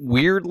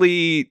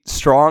weirdly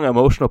strong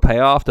emotional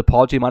payoff to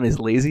Paul Giamatti's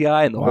lazy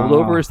eye and the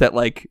holdovers that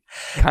like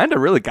kind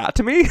of really got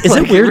to me. Is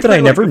it weird that I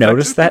never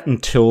noticed that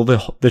until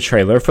the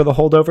trailer for the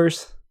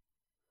holdovers?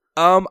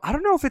 I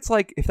don't know if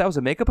that was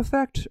a makeup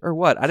effect or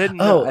what. I didn't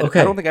know.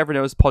 Okay. I don't think I ever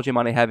noticed Paul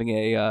Giamatti having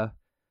a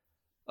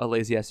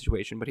lazy ass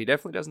situation, but he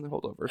definitely does in the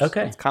holdovers.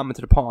 Okay. It's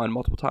commented upon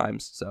multiple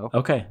times. So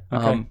Okay.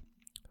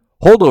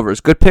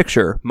 holdovers, good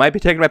picture. Might be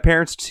taking my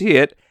parents to see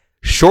it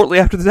shortly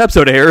after this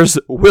episode airs.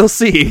 We'll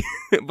see.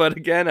 But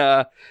again,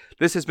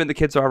 this has been The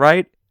Kids Are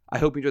Right. I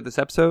hope you enjoyed this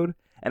episode,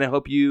 and I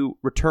hope you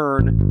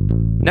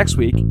return next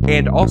week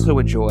and also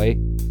enjoy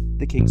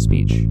The King's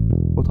Speech.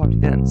 We'll talk to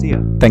you then. See ya.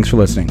 Thanks for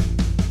listening.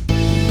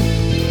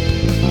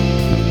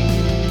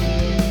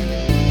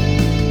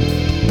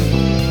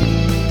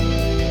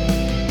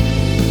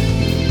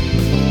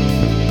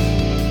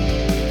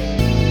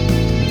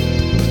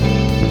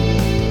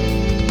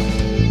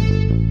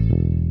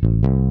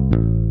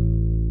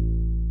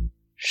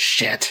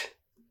 Shit.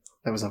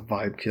 That was a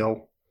vibe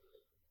kill.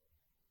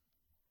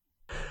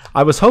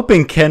 I was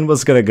hoping Ken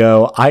was going to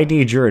go, I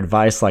need your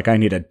advice like I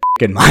need a dick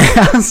in my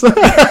ass.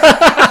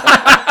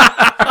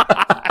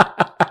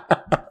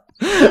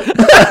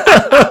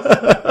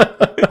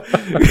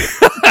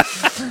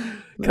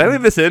 Can I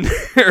leave this in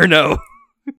or no?